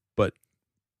before, but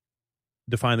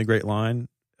Define the Great Line,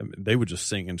 I mean, they would just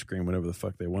sing and scream whatever the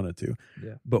fuck they wanted to.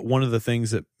 Yeah. But one of the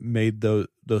things that made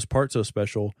those parts so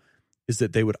special is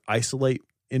that they would isolate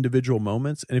individual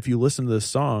moments. And if you listen to this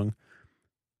song,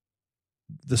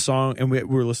 and we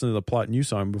were listening to the Plot New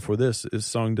song before this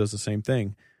song does the same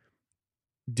thing.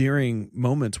 During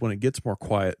moments when it gets more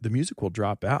quiet, the music will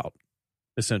drop out,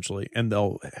 essentially, and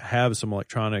they'll have some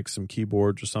electronics, some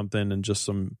keyboards or something, and just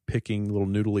some picking little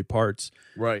noodly parts,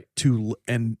 right?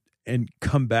 And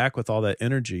come back with all that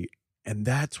energy, and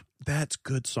that's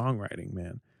good songwriting,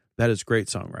 man. That is great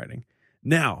songwriting.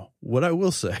 Now, what I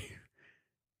will say,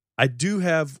 I do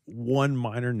have one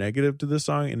minor negative to this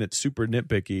song, and it's super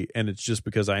nitpicky, and it's just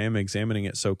because I am examining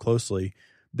it so closely.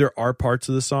 There are parts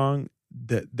of the song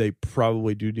that they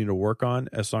probably do need to work on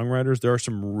as songwriters. There are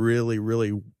some really,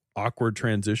 really awkward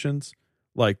transitions,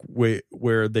 like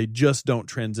where they just don't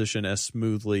transition as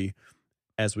smoothly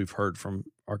as we've heard from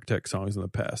Architect songs in the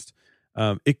past.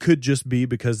 It could just be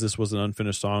because this was an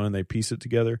unfinished song and they piece it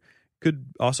together. Could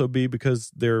also be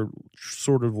because they're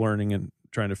sort of learning and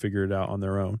trying to figure it out on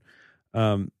their own.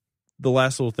 The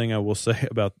last little thing I will say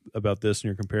about this in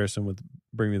your comparison with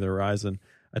Bring Me the Horizon,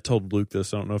 I told Luke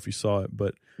this. I don't know if you saw it,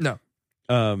 but no.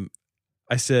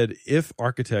 I said, if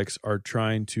Architects are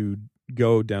trying to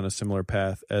go down a similar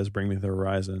path as Bring Me the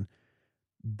Horizon,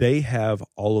 they have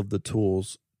all of the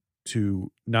tools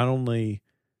to not only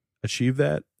achieve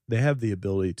that, they have the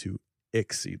ability to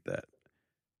exceed that.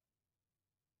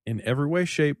 In every way,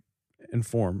 shape, and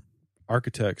form,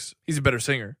 Architects... He's a better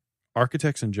singer.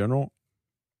 Architects in general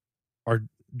are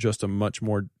just a much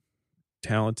more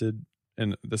talented,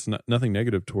 and that's nothing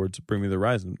negative towards Bring Me the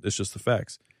Horizon. It's just the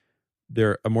facts.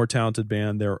 They're a more talented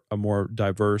band. They're a more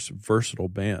diverse, versatile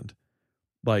band.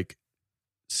 Like,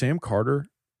 Sam Carter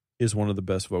is one of the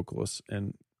best vocalists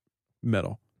in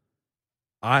metal.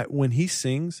 When he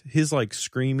sings, his like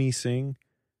screamy sing,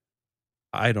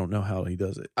 I don't know how he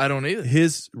does it. I don't either.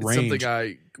 His range, something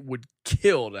I would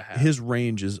kill to have. His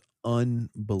range is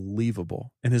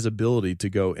unbelievable, and his ability to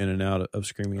go in and out of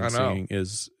screaming and singing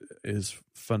is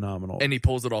phenomenal. And he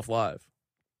pulls it off live.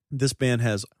 This band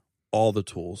has all the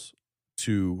tools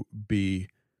to be,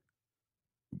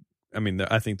 I mean,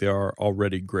 I think they are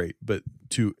already great, but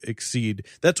to exceed,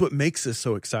 that's what makes this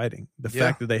so exciting. The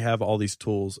fact that they have all these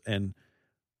tools, and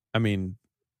I mean,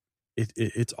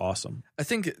 it's awesome. I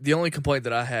think the only complaint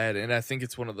that I had, and I think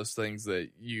it's one of those things that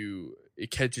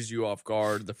it catches you off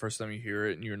guard the first time you hear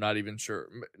it, and you're not even sure,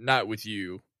 not with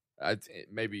you,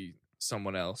 maybe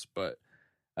someone else, but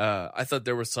I thought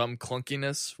there was some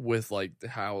clunkiness with like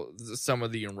how some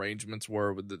of the arrangements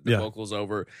were with the vocals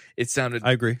over. It sounded.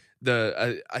 I agree.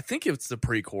 I think it's the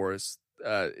pre-chorus.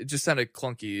 It just sounded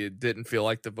clunky. It didn't feel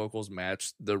like the vocals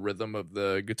matched the rhythm of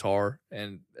the guitar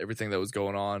and everything that was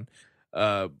going on.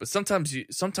 But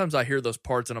sometimes I hear those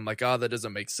parts and I'm like, that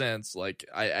doesn't make sense. Like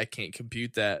I can't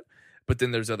compute that. But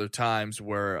then there's other times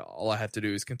where all I have to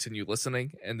do is continue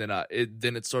listening, and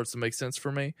then it starts to make sense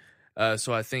for me.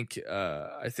 So I think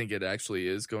it actually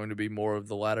is going to be more of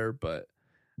the latter, but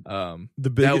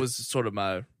that was sort of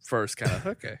my first kind of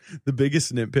okay. The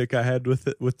biggest nitpick I had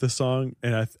with the song,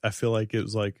 and I feel like it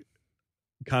was like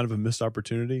kind of a missed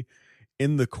opportunity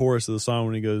in the chorus of the song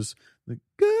when he goes, "The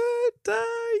good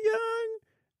die young."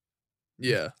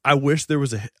 Yeah, I wish there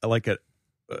was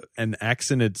an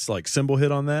accented like cymbal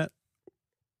hit on that,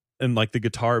 and like the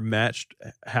guitar matched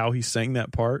how he sang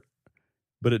that part,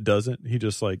 but it doesn't. He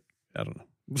just like, I don't know.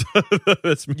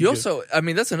 That's you also, I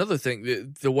mean, that's another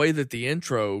thing. The way that the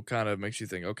intro kind of makes you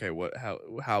think, okay,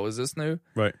 how is this new?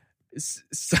 Right.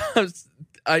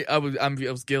 I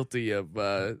was guilty of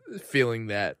feeling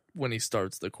that when he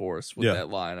starts the chorus with that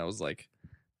line. I was like,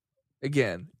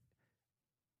 again,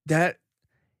 that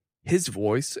his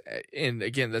voice, and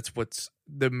again, that's what's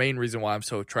the main reason why I'm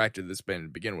so attracted to this band to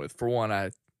begin with. For one,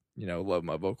 I love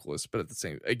my vocalist, but at the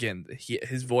same, again,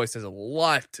 his voice has a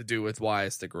lot to do with why I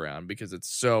stick around, because it's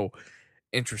so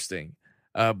interesting.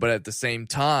 But at the same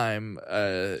time,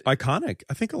 iconic.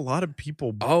 I think a lot of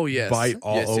people bite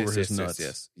all over his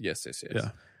nuts. Yes. Yeah.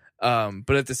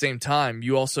 But at the same time,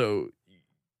 you also,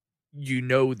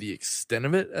 the extent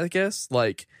of it, I guess.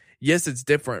 Like, yes, it's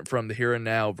different from the Here and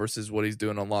Now versus what he's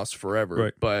doing on Lost Forever,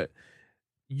 right. But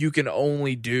you can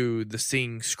only do the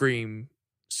sing, scream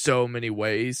so many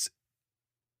ways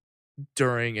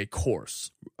during a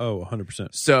course. Oh,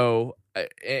 100%. So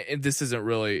and this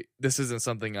isn't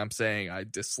something I'm saying I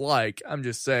dislike. I'm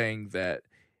just saying that,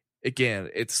 again,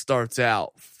 it starts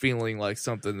out feeling like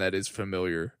something that is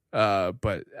familiar.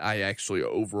 But I actually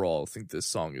overall think this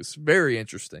song is very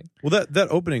interesting. Well, that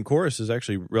opening chorus is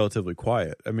actually relatively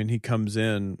quiet. I mean, he comes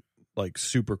in like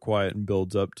super quiet and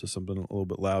builds up to something a little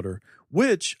bit louder,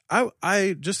 which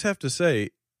I just have to say,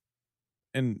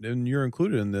 and you're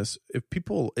included in this, if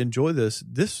people enjoy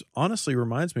this honestly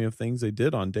reminds me of things they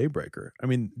did on Daybreaker. I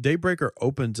mean, Daybreaker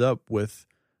opens up with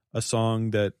a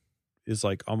song that is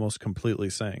like almost completely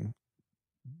sang.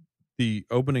 The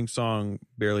opening song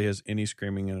barely has any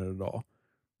screaming in it at all.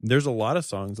 There's a lot of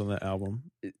songs on that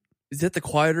album. Is that the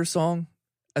quieter song?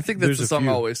 I think that's the song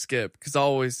I always skip because I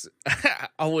always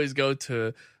go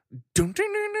to.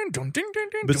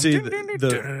 But see,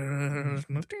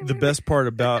 the best part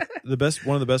about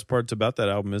one of the best parts about that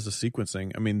album is the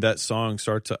sequencing. I mean, that song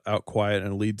starts out quiet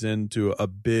and leads into a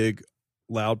big,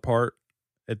 loud part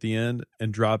at the end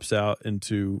and drops out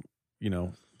into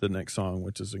the next song,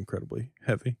 which is incredibly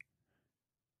heavy.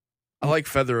 I like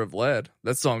Feather of Lead.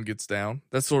 That song gets down.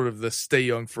 That's sort of the Stay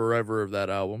Young Forever of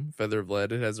that album. Feather of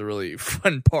Lead. It has a really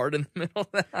fun part in the middle.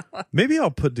 Maybe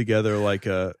I'll put together like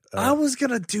I was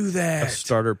gonna do that. A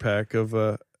starter pack of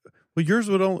well, yours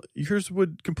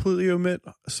would completely omit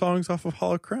songs off of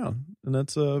Hollow Crown, and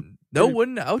that's no,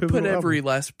 wouldn't I would put Every album.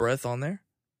 Last Breath on there.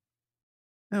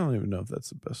 I don't even know if that's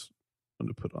the best one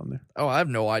to put on there. Oh, I have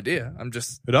no idea.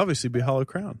 It'd obviously be Hollow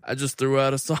Crown. I just threw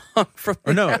out a song from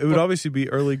or no, it would obviously be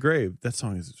Early Grave. That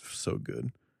song is so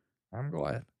good. I'm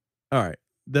glad. All right.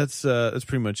 That's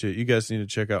pretty much it. You guys need to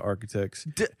check out Architects.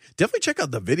 Definitely check out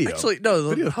the video. Actually,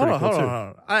 no, hold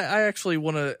on. I actually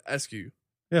want to ask you.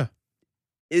 Yeah.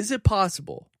 Is it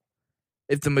possible,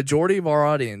 if the majority of our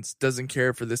audience doesn't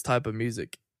care for this type of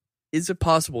music, is it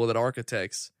possible that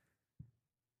Architects,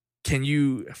 can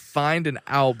you find an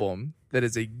album that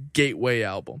is a gateway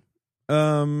album?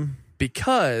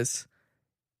 Because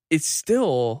it's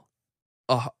still,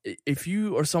 if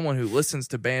you are someone who listens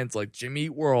to bands like Jimmy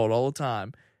Eat World all the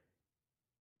time,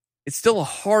 it's still a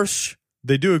harsh.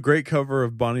 They do a great cover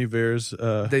of Bon Iver's.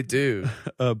 They do.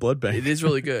 Blood Bank. It is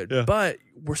really good. Yeah. But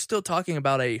we're still talking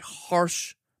about a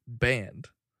harsh band.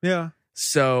 Yeah.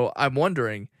 So I'm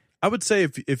wondering. I would say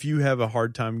if you have a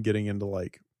hard time getting into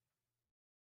like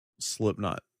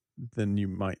Slipknot, then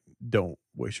you don't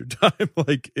waste your time.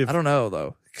 Like, if I don't know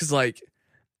though, because like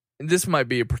this might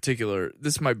be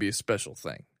a special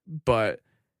thing, but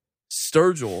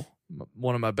Sturgill,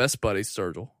 one of my best buddies,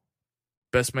 Sturgill,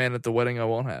 best man at the wedding I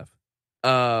won't have.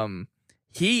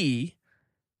 He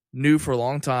knew for a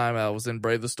long time I was in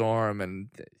Brave the Storm and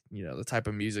the type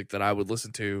of music that I would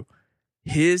listen to.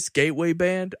 His gateway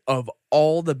band of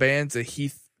all the bands that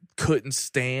he couldn't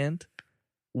stand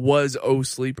was Oh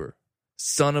Sleeper,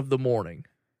 Son of the Morning,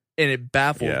 and it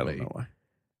baffled me. I don't know why.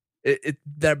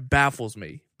 That baffles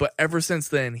me. But ever since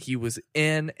then, he was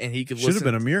in, and he could listen. Should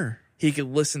have been Amir. He could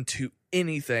listen to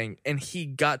anything, and he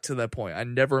got to that point. I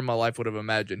never in my life would have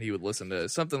imagined he would listen to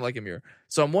something like Amir.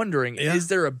 So I'm wondering, is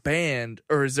there a band,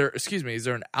 or is there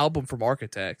an album from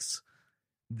Architects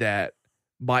that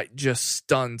might just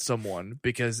stun someone?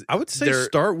 Because I would say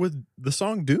start with the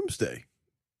song Doomsday.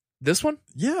 This one?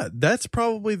 Yeah, that's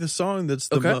probably the song that's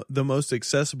the most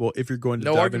accessible if you're going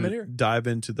to dive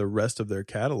into the rest of their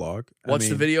catalog. Watch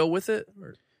the video with it?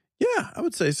 Yeah, I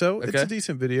would say so. Okay. It's a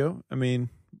decent video. I mean,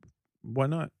 why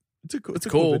not? It's a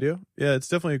cool video. Yeah, it's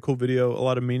definitely a cool video. A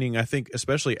lot of meaning. I think,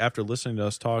 especially after listening to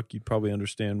us talk, you'd probably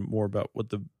understand more about what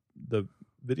the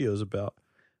video is about.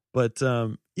 But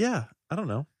yeah, I don't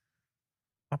know.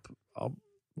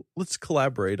 Let's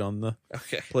collaborate on the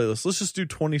playlist. Let's just do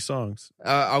 20 songs.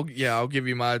 I'll give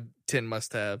you my 10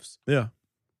 must-haves. Yeah.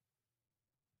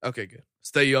 Okay, good.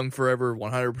 Stay Young Forever,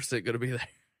 100% going to be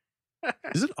there.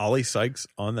 Isn't Ollie Sykes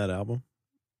on that album?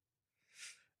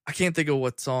 I can't think of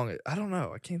what song. I don't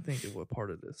know. I can't think of what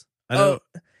part it is. I know.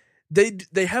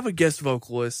 They have a guest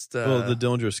vocalist. Well, the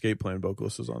Dillinger Escape Plan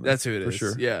vocalist is on there. That's who it is. For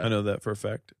sure. Yeah. I know that for a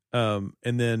fact. And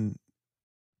then...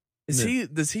 Is he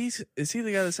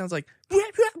the guy that sounds like...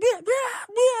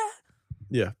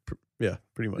 Yeah,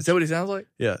 pretty much. Is that what he sounds like?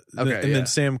 Yeah. Okay. Then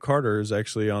Sam Carter is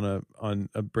actually on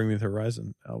a Bring Me the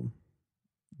Horizon album,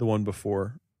 the one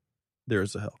before There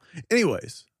Is a Hell.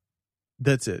 Anyways,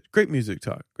 that's it. Great music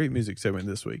talk. Great music segment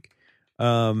this week.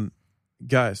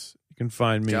 Guys, you can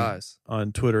find me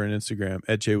on Twitter and Instagram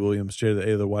at J Williams, J to the A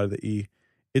to the Y to the E.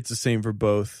 It's the same for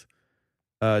both.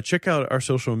 Check out our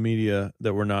social media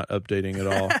that we're not updating at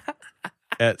all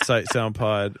at Sight Sound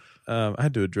Pod. I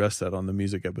had to address that on the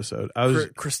music episode.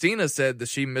 Christina said that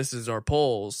she misses our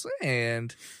polls,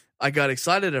 and I got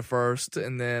excited at first,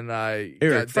 and then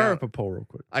Eric, fire up a poll real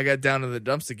quick. I got down to the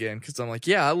dumps again because I'm like,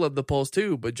 yeah, I love the polls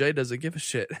too, but Jay doesn't give a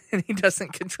shit, and he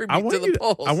doesn't contribute to the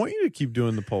polls. I want you to keep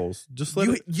doing the polls. Just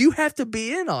you have to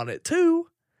be in on it too.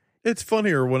 It's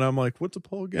funnier when I'm like, what's a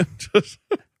poll again?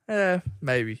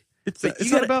 Maybe.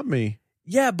 It's not about me.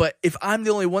 Yeah, but if I'm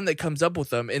the only one that comes up with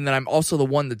them, and then I'm also the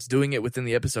one that's doing it within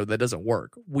the episode, that doesn't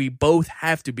work. We both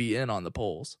have to be in on the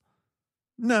polls.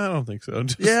 No, I don't think so.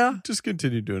 Just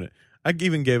continue doing it. I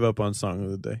even gave up on Song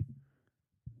of the Day.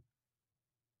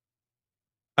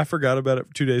 I forgot about it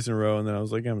for 2 days in a row, and then I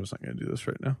was like, I'm just not going to do this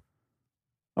right now.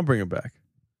 I'll bring it back.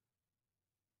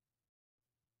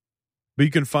 But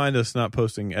you can find us not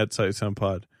posting at Sight Sound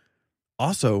Pod.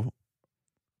 Also,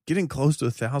 getting close to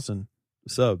 1,000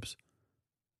 subs.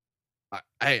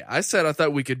 I said I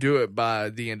thought we could do it by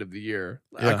the end of the year.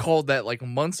 Yeah. I called that like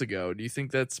months ago. Do you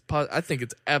think that's I think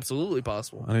it's absolutely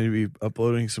possible. I need to be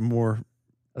uploading some more.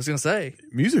 I was going to say.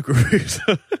 Music reviews.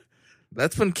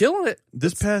 That's been killing it.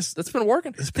 That's been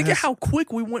working. Think of how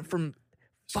quick we went from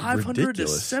 500 to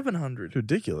 700. It's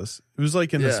ridiculous. It was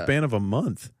like in the span of a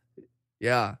month.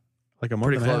 Yeah. Like a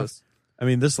month and a half. I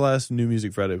mean, this last New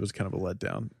Music Friday was kind of a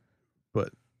letdown.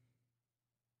 But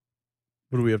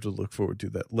what do we have to look forward to?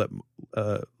 That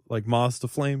like Moths to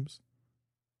Flames?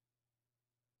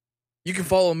 You can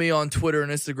follow me on Twitter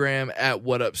and Instagram at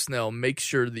WhatUpSnell. Make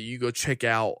sure that you go check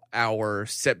out our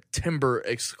September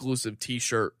exclusive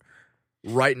t-shirt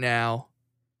right now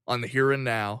on the Here and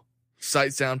Now.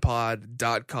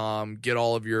 SightSoundPod.com. Get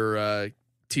all of your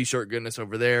t-shirt goodness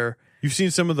over there. You've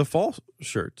seen some of the fall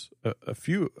shirts. A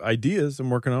few ideas I'm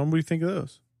working on. What do you think of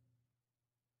those?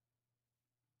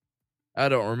 I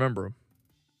don't remember them.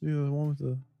 Yeah, the one with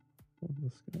the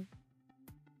skunk.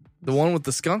 The one with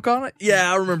the skunk on it?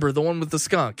 Yeah, I remember the one with the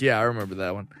skunk. Yeah, I remember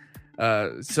that one.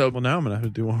 So well, now I'm gonna have to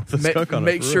do one with the skunk on it.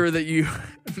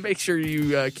 Make sure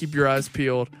you keep your eyes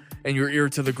peeled and your ear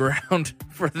to the ground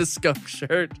for the skunk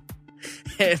shirt.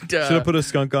 And should I put a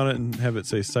skunk on it and have it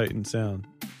say Sight and Sound?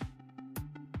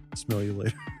 Smell you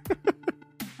later.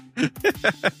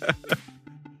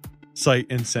 Sight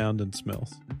and sound and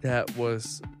smells. That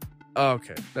was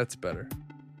okay. That's better.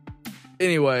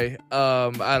 Anyway,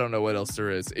 I don't know what else there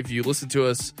is. If you listen to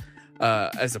us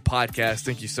as a podcast,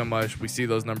 thank you so much. We see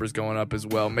those numbers going up as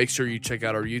well. Make sure you check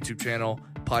out our YouTube channel.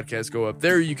 Podcasts go up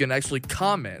there. You can actually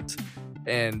comment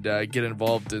and get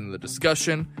involved in the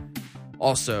discussion.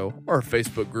 Also, our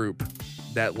Facebook group.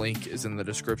 That link is in the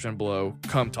description below.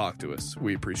 Come talk to us.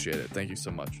 We appreciate it. Thank you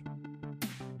so much.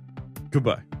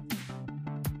 Goodbye.